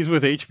 And he's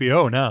with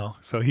HBO now.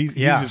 So he's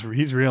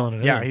reeling it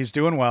in. Yeah, he's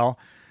doing well.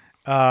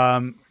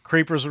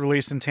 Creepers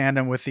released in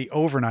tandem with The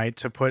Overnight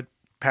to put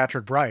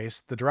Patrick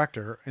Brice, the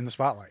director, in the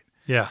spotlight.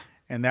 Yeah.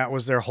 And that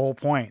was their whole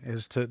point,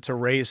 is to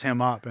raise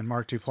him up. And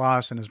Mark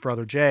Duplass and his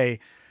brother Jay,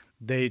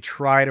 they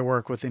try to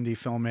work with indie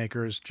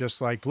filmmakers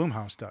just like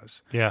Blumhouse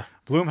does. Yeah.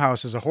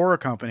 Blumhouse is a horror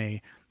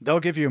company. They'll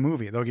give you a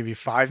movie. They'll give you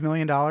 $5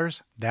 million.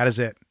 That is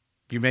it.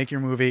 You make your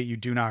movie. You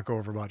do not go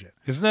over budget.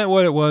 Isn't that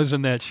what it was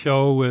in that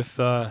show with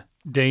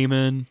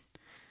Damon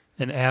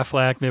and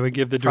Affleck? They would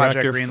give the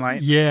director Project Greenlight.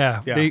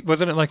 Yeah.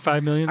 Wasn't it like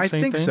 $5 million? I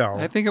think so.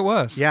 I think it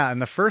was. Yeah. And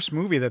the first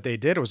movie that they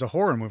did was a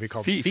horror movie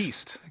called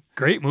Feast.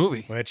 Great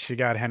movie. Which you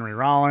got Henry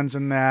Rollins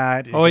in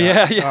that.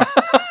 Yeah.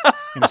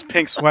 In his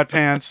pink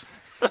sweatpants.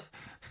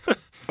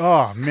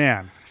 Oh,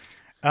 man.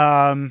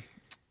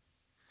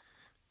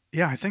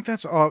 Yeah, I think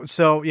that's all.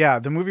 So, yeah,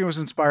 the movie was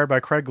inspired by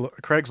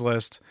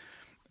Craigslist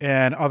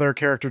and other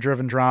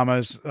character-driven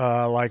dramas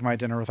like My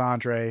Dinner with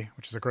Andre,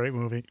 which is a great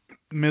movie,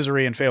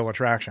 Misery, and Fatal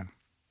Attraction.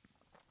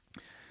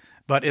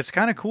 But it's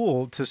kind of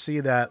cool to see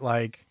that,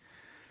 like,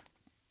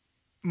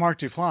 Mark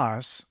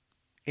Duplass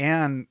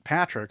and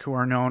Patrick, who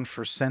are known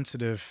for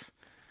sensitive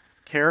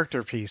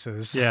character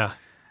pieces,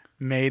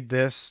 made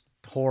this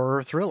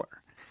horror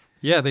thriller.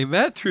 Yeah, they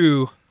met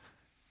through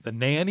The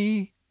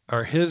Nanny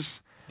or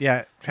his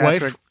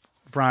Patrick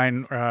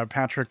wife.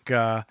 Patrick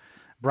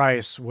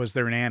Brice was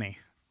their nanny.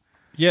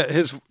 Yeah,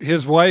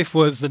 his wife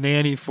was the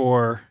nanny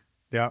for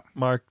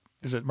Mark.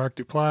 Is it Mark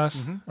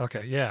Duplass? Mm-hmm.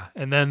 Okay, yeah.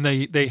 And then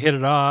they hit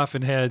it off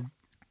and had,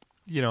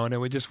 you know, and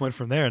it just went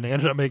from there. And they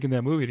ended up making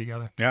that movie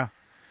together. Yeah.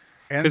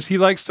 Because he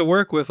likes to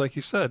work with, like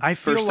you said, I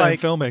feel first-time like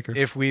filmmakers.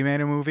 If we made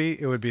a movie,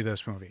 it would be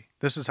this movie.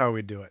 This is how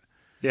we'd do it.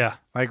 Yeah.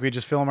 Like we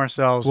just film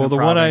ourselves. Well, the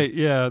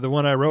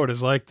one I wrote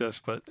is like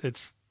this, but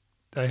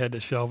I had to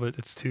shelve it.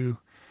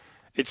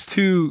 It's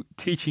too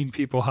teaching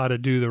people how to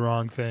do the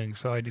wrong thing,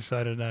 so I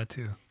decided not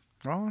to.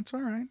 Well, that's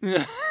all right.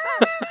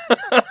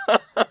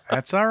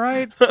 That's all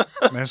right.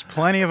 There's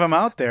plenty of them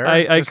out there.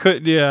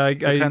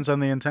 Depends on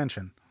the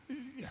intention.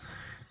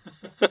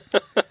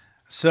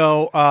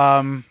 So,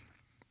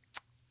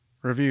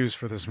 reviews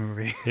for this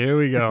movie. Here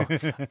we go.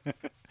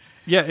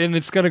 Yeah, and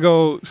it's going to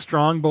go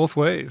strong both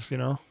ways, you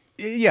know?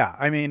 Yeah,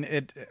 I mean,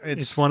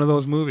 it's one of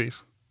those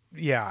movies.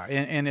 Yeah,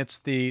 and it's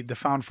the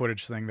found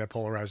footage thing that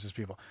polarizes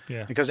people.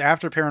 Yeah. Because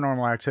after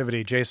Paranormal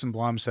Activity, Jason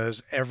Blum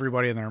says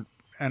everybody and their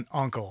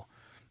uncle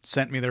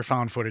sent me their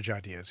found footage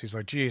ideas. He's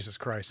like, Jesus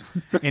Christ.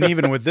 And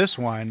even with this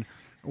one,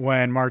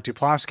 when Mark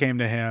Duplass came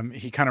to him,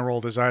 he kind of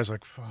rolled his eyes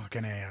like,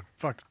 fucking A,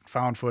 fuck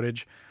found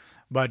footage.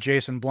 But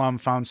Jason Blum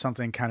found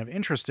something kind of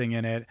interesting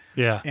in it.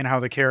 Yeah. And how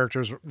the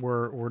characters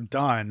were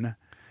done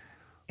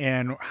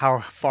and how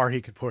far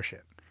he could push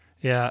it.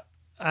 Yeah.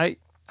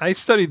 I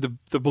studied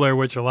the Blair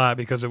Witch a lot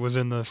because it was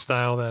in the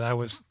style that I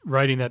was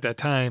writing at that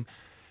time.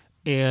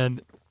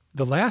 And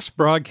The Last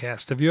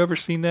Broadcast, have you ever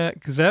seen that?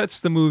 Because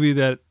that's the movie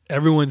that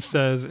everyone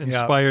says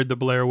inspired the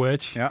Blair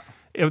Witch. Yeah.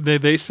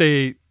 They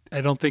say,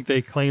 I don't think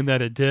they claim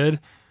that it did.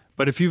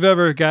 But if you've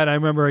ever I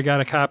remember I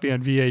got a copy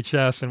on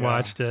VHS and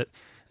watched it.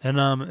 And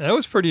that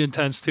was pretty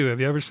intense too. Have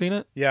you ever seen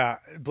it? Yeah.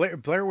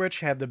 Blair Witch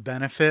had the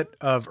benefit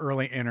of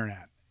early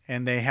internet.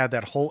 And they had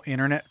that whole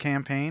internet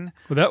campaign.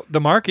 Well,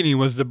 the marketing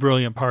was the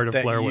brilliant part of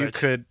Blair Witch. You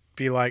could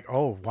be like,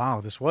 oh, wow,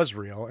 this was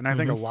real. And I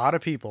think a lot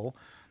of people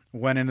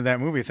went into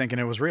that movie thinking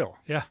it was real.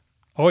 Yeah.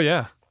 Oh,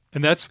 yeah.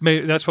 And that's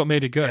what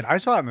made it good. And I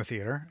saw it in the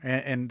theater.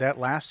 And that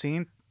last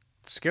scene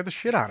scared the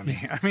shit out of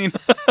me. I mean,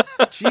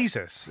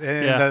 Jesus.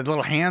 And the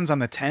little hands on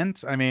the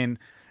tent. I mean,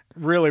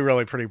 really,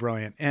 really pretty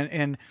brilliant.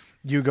 And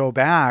you go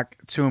back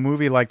to a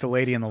movie like The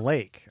Lady in the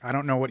Lake. I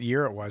don't know what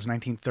year it was,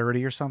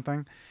 1930 or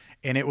something.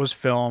 And it was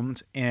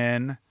filmed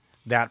in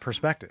that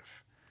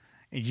perspective.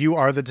 You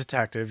are the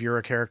detective. You're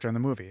a character in the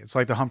movie. It's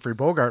like the Humphrey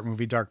Bogart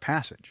movie, Dark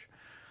Passage,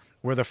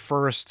 where the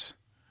first,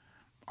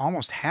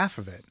 almost half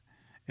of it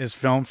is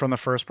filmed from the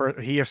first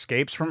person. He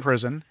escapes from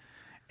prison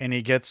and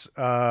he gets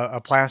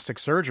a plastic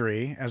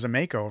surgery as a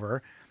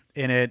makeover,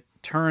 and it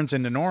turns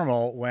into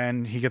normal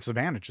when he gets the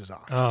bandages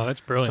off. Oh,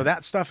 that's brilliant. So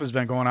that stuff has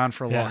been going on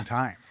for a long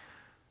time.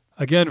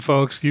 Again,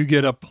 folks, you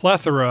get a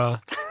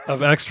plethora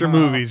of extra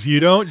movies.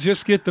 You don't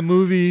just get the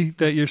movie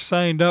that you're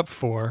signed up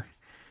for.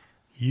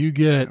 You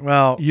get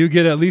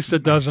at least a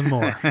dozen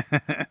more.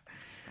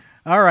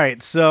 All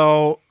right,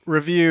 so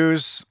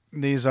reviews.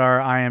 These are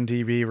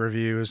IMDb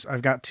reviews.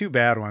 I've got two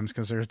bad ones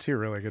because there are two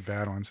really good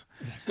bad ones.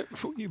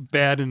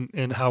 Bad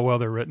in how well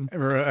they're written.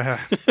 How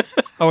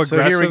aggressive.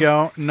 So here we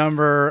go.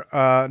 Number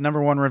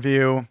one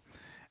review.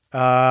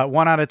 1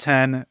 out of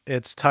 10.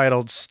 It's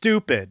titled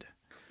 "Stupid."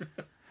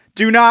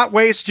 Do not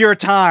waste your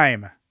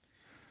time.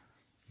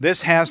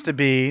 This has to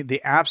be the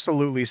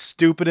absolutely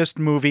stupidest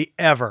movie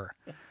ever.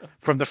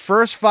 From the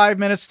first 5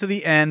 minutes to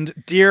the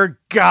end, dear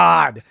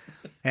God,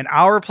 an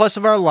hour plus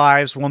of our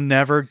lives will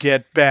never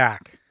get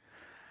back.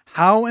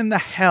 How in the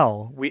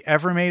hell we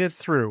ever made it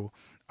through,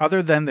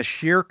 other than the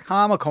sheer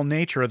comical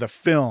nature of the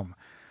film.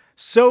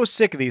 So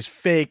sick of these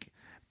fake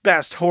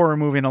best horror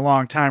movie in a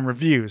long time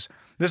reviews.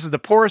 This is the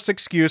poorest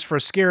excuse for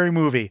a scary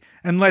movie,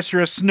 unless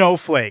you're a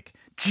snowflake.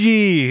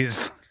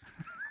 Jeez.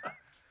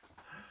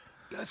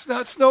 That's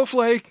not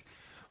Snowflake.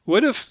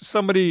 What if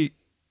somebody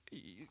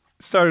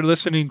started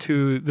listening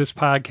to this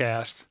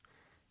podcast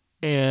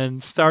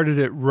and started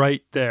it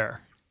right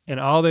there, and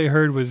all they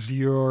heard was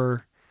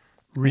your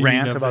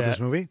rant about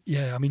this movie?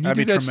 Yeah, I mean, you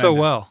do that so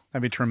well.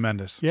 That'd be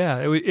tremendous. Yeah,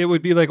 it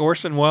would be like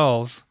Orson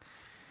Welles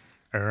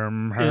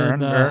in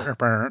The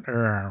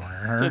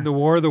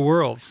War of the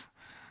Worlds.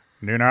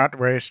 Do not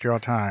waste your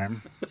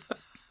time.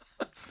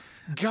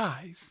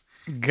 Guys,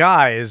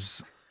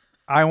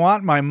 I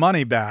want my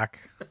money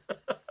back.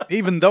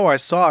 Even though I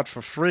saw it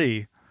for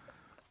free.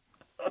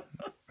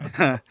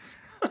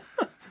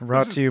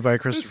 Brought to you by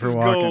Christopher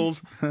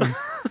Walken.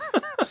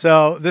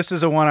 So this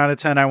is a 1 out of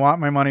 10. I want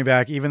my money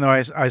back, even though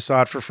I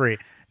saw it for free.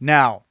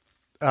 Now,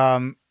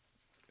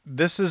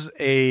 this is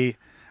I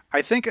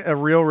think a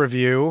real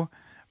review,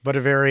 but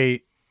a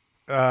very,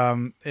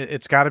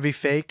 it's got to be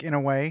fake in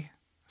a way.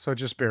 So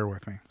just bear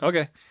with me.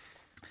 Okay.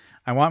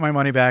 I want my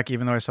money back,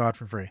 even though I saw it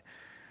for free.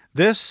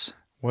 This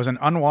was an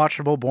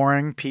unwatchable,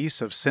 boring piece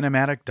of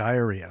cinematic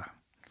diarrhea.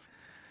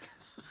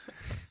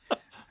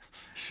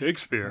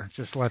 Shakespeare.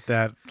 Just let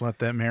that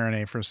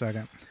marinate for a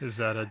second. Is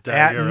that a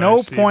dagger? At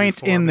no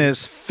point in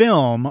this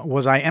film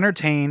was I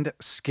entertained,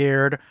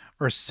 scared,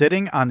 or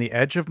sitting on the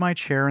edge of my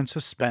chair in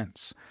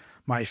suspense.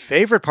 My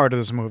favorite part of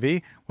this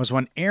movie was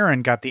when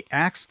Aaron got the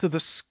axe to the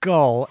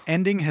skull,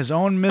 ending his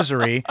own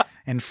misery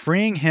and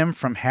freeing him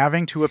from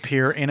having to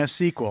appear in a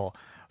sequel.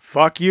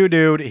 Fuck you,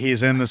 dude.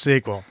 He's in the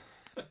sequel.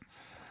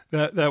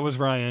 That was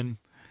Ryan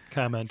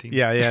commenting.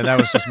 Yeah, that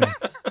was just me.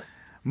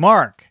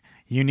 Mark,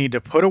 you need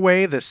to put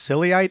away this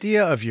silly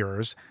idea of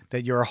yours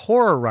that you're a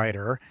horror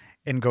writer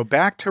and go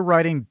back to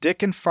writing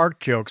dick and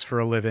fart jokes for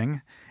a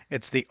living.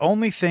 It's the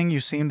only thing you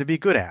seem to be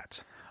good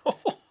at.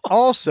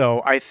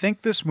 Also, I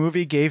think this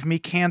movie gave me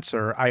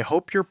cancer. I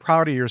hope you're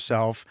proud of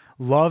yourself.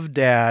 Love,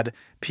 Dad.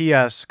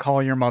 P.S.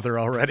 Call your mother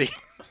already.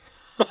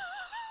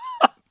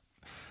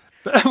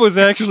 That was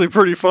actually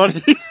pretty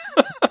funny.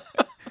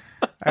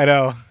 I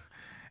know.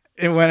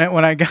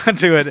 When I got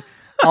to it,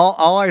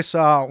 all I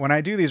saw when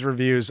I do these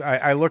reviews,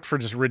 I look for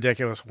just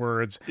ridiculous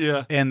words.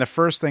 Yeah. And the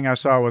first thing I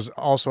saw was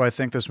also, I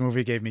think this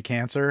movie gave me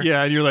cancer.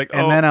 Yeah, and you're like,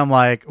 And then I'm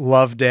like,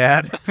 love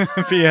dad.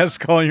 P.S.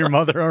 calling your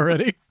mother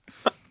already.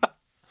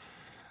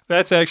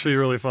 That's actually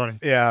really funny.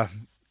 Yeah.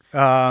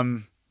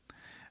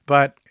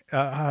 But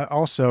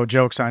also,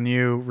 joke's on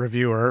you,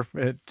 reviewer.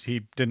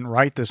 He didn't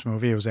write this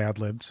movie. It was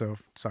ad-libbed, so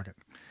suck it.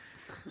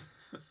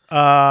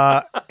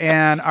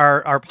 And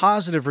our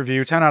positive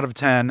review, 10 out of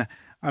 10,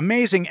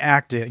 amazing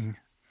acting,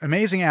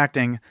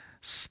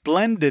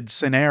 splendid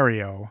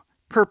scenario,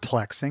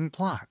 perplexing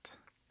plot.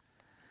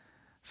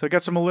 So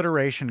got some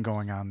alliteration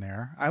going on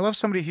there. I love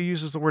somebody who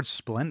uses the word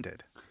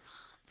splendid.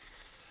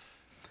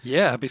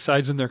 Yeah,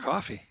 besides in their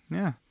coffee.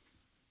 Yeah.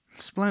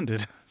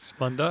 Splendid.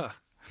 Splenda.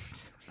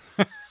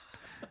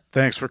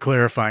 Thanks for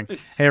clarifying.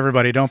 Hey,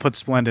 everybody, don't put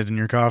splendid in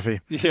your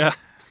coffee. Yeah.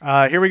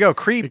 Here we go.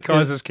 Creep. It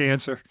causes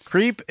cancer.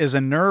 Creep is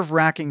a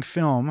nerve-wracking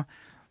film.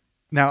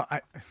 Now,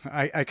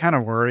 I kind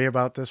of worry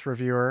about this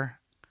reviewer.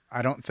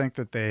 I don't think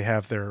that they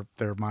have their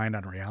mind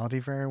on reality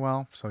very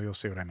well, so you'll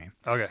see what I mean.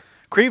 Okay.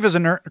 Creep is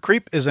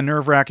a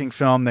nerve-wracking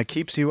film that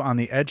keeps you on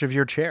the edge of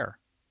your chair.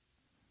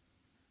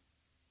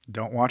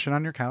 Don't watch it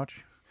on your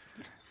couch.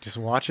 Just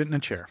watch it in a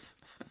chair.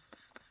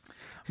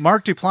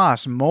 Mark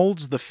Duplass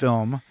molds the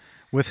film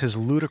with his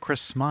ludicrous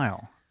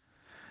smile.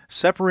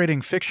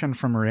 Separating fiction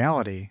from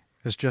reality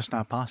is just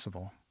not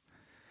possible.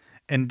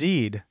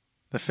 Indeed,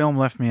 the film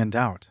left me in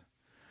doubt.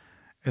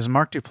 Is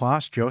Mark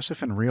Duplass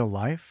Joseph in real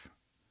life?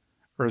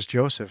 Or is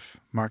Joseph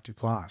Mark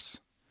Duplass?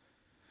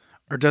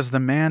 Or does the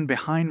man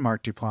behind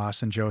Mark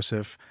Duplass and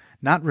Joseph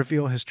not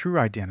reveal his true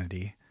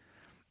identity,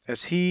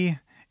 as he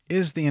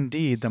is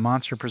indeed the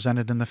monster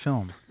presented in the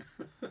film?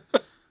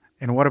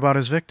 And what about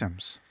his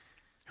victims?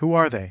 Who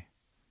are they?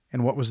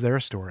 And what was their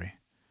story?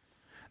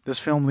 This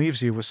film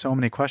leaves you with so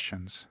many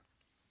questions.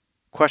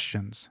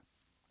 Questions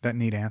that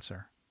need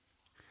answer.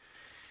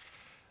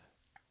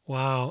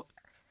 Wow.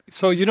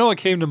 So, what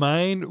came to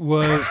mind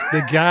was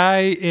the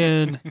guy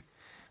in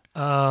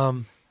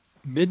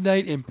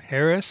Midnight in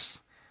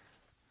Paris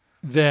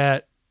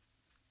that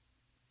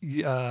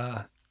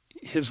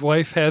his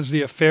wife has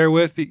the affair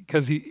with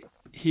because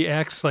he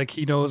acts like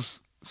he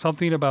knows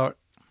something about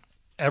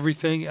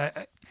everything.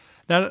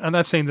 I'm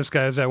not saying this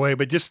guy is that way,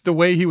 but just the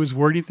way he was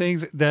wording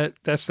things,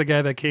 that's the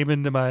guy that came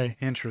into my...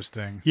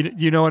 Interesting.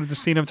 You know what the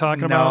scene I'm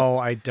talking about? No,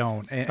 I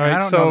don't. And right, I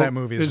don't know that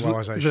movie as well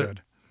as I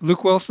should.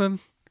 Luke Wilson?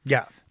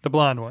 Yeah. The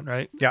blonde one,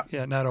 right? Yeah.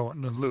 Yeah, not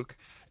Owen, no, Luke.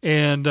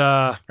 And...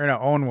 or no,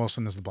 Owen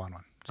Wilson is the blonde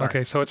one. Sorry.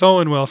 Okay, so it's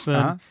Owen Wilson.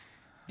 Uh-huh.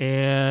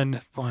 And,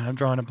 boy, I'm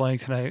drawing a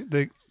blank tonight.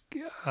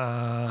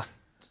 God,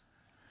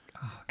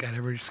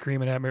 everybody's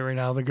screaming at me right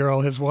now. The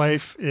girl, his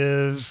wife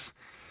is...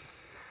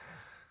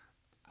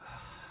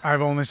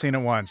 I've only seen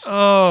it once.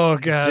 Oh,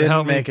 God, Didn't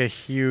help me. make a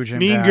huge impact.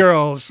 Mean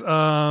Girls.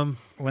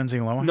 Lindsay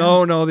Lohan?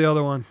 No, the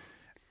other one.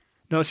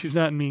 No, she's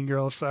not in Mean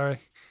Girls,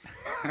 sorry.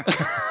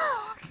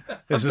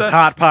 This is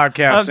hot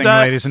podcasting,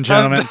 ladies and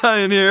gentlemen.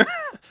 I'm dying here.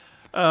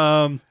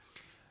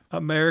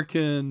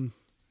 American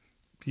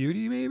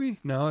Beauty, maybe?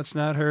 No, it's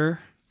not her.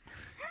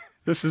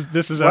 This is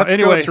Let's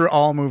anyway, go through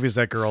all movies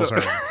that girls are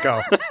in.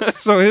 Go.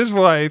 So his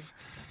wife,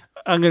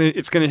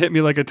 it's gonna hit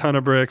me like a ton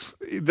of bricks.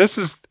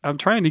 I'm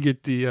trying to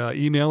get the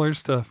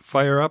emailers to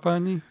fire up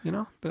on me.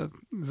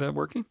 Is that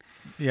working?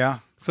 Yeah.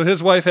 So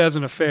his wife has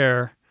an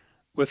affair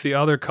with the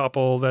other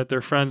couple that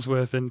they're friends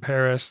with in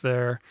Paris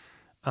there.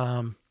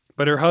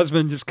 But her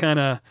husband just kind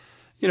of,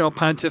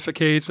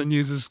 pontificates and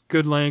uses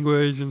good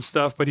language and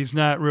stuff, but he's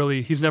never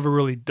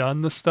really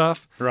done the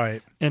stuff.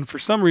 Right. And for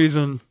some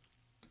reason,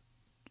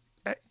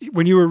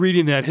 when you were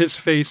reading that, his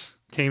face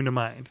came to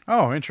mind.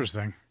 Oh,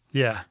 interesting.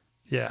 Yeah.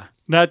 Yeah.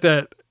 Not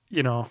that,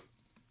 I'm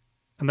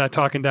not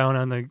talking down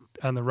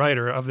on the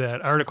writer of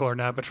that article or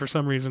not, but for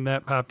some reason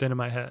that popped into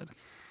my head.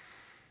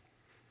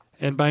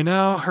 And by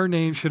now, her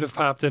name should have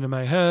popped into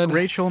my head.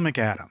 Rachel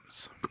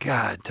McAdams.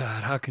 God,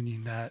 Todd, how can you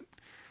not?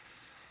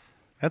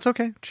 That's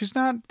okay. She's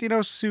not,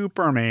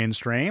 super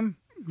mainstream.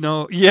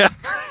 No, yeah.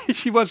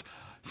 She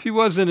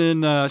wasn't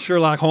in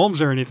Sherlock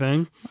Holmes or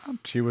anything.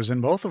 She was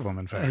in both of them,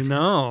 in fact. I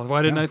know.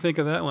 Why didn't I think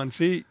of that one?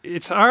 See,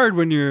 it's hard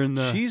when you're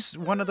She's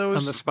one of those...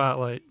 on the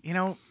spotlight.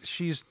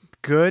 She's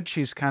good.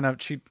 She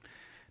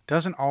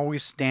doesn't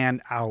always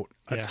stand out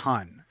a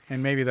ton.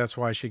 And maybe that's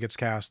why she gets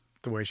cast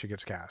the way she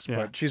gets cast. Yeah.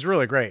 But she's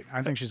really great.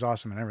 I think she's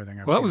awesome in everything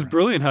I've seen. Well, it was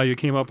brilliant how you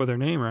came up with her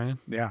name, Ryan.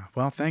 Yeah.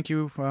 Well, thank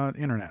you,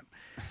 Internet.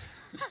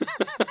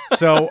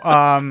 So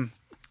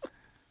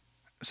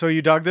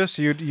you dug this?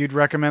 You'd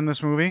recommend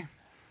this movie?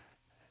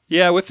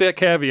 Yeah, with that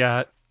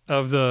caveat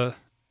of the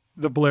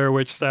Blair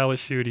Witch style of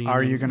shooting.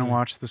 Are you going to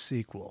watch the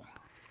sequel?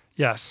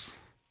 Yes.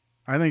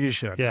 I think you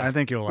should. Yeah. I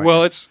think you'll like it.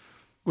 Well, it's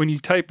when you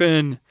type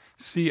in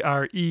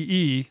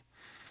CREE,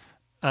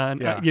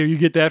 you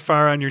get that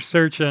far on your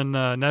search on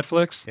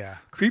Netflix. Yeah.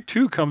 Creep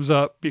 2 comes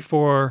up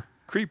before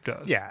Creep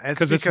does. Yeah,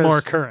 because it's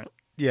more current.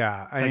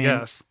 Yeah, I mean,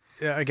 guess.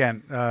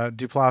 Again,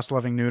 Duplass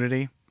loving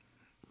nudity.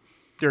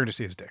 You're going to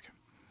see his dick.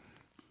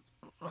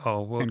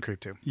 Oh, well. In Creep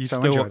 2. You so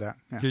still enjoy that.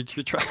 Yeah.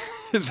 You're trying.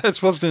 Is that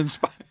supposed to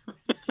inspire?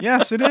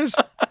 Yes, it is.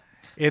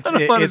 I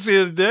don't want to see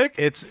his dick.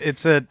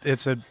 It's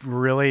a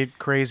really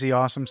crazy,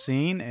 awesome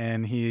scene,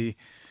 and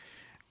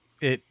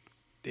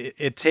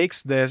it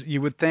takes this.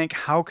 You would think,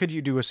 how could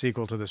you do a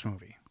sequel to this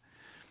movie?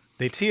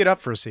 They tee it up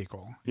for a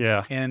sequel.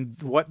 Yeah. And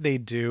what they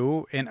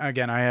do, and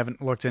again, I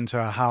haven't looked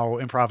into how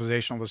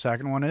improvisational the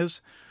second one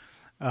is,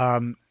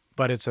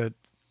 but it's a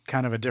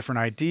kind of a different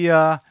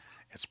idea.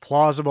 It's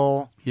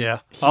plausible. Yeah.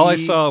 All I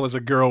saw was a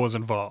girl was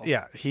involved.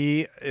 Yeah.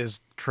 He is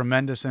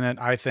tremendous in it,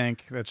 I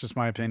think. That's just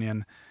my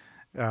opinion.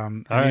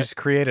 He's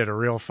created a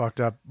real fucked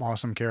up,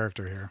 awesome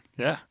character here.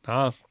 Yeah.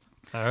 All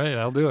right.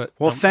 I'll do it.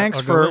 Well,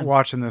 thanks for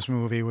watching this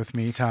movie with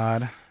me,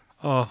 Todd.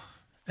 Oh,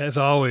 as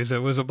always, it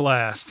was a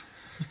blast.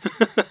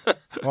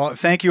 Well,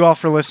 thank you all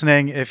for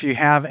listening. If you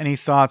have any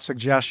thoughts,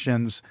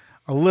 suggestions,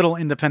 a little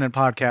independent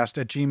podcast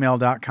at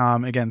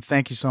gmail.com. Again,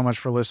 thank you so much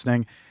for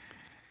listening.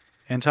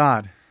 And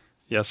Todd.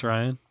 Yes,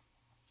 Ryan?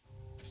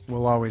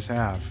 We'll always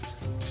have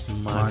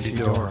Monty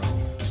Doro.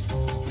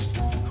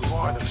 Who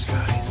are those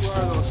guys? Who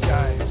are those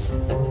guys?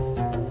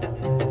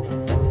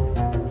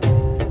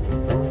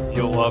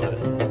 You'll love it.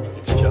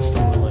 It's just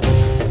a little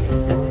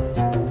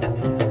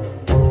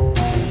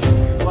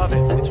Love it.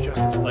 It's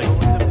just a little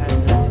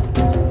independent.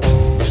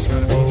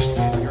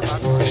 You're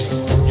about to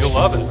say. You'll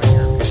love it.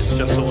 It's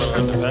just a little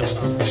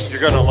independent. You're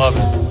going to love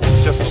it.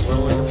 It's just a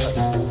little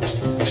independent.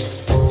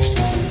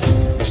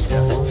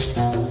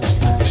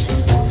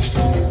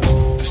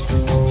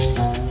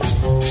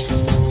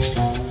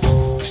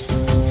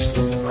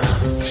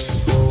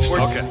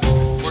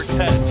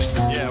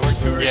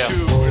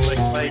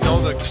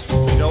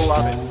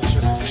 Love it. It's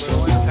just a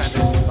little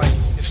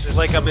independent.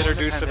 Like I'm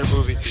introducing a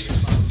movie to you.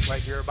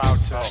 Like you're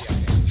about to. Oh.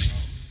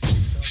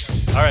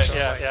 Yeah. All right.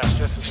 Yeah.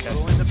 Just a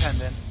little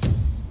independent.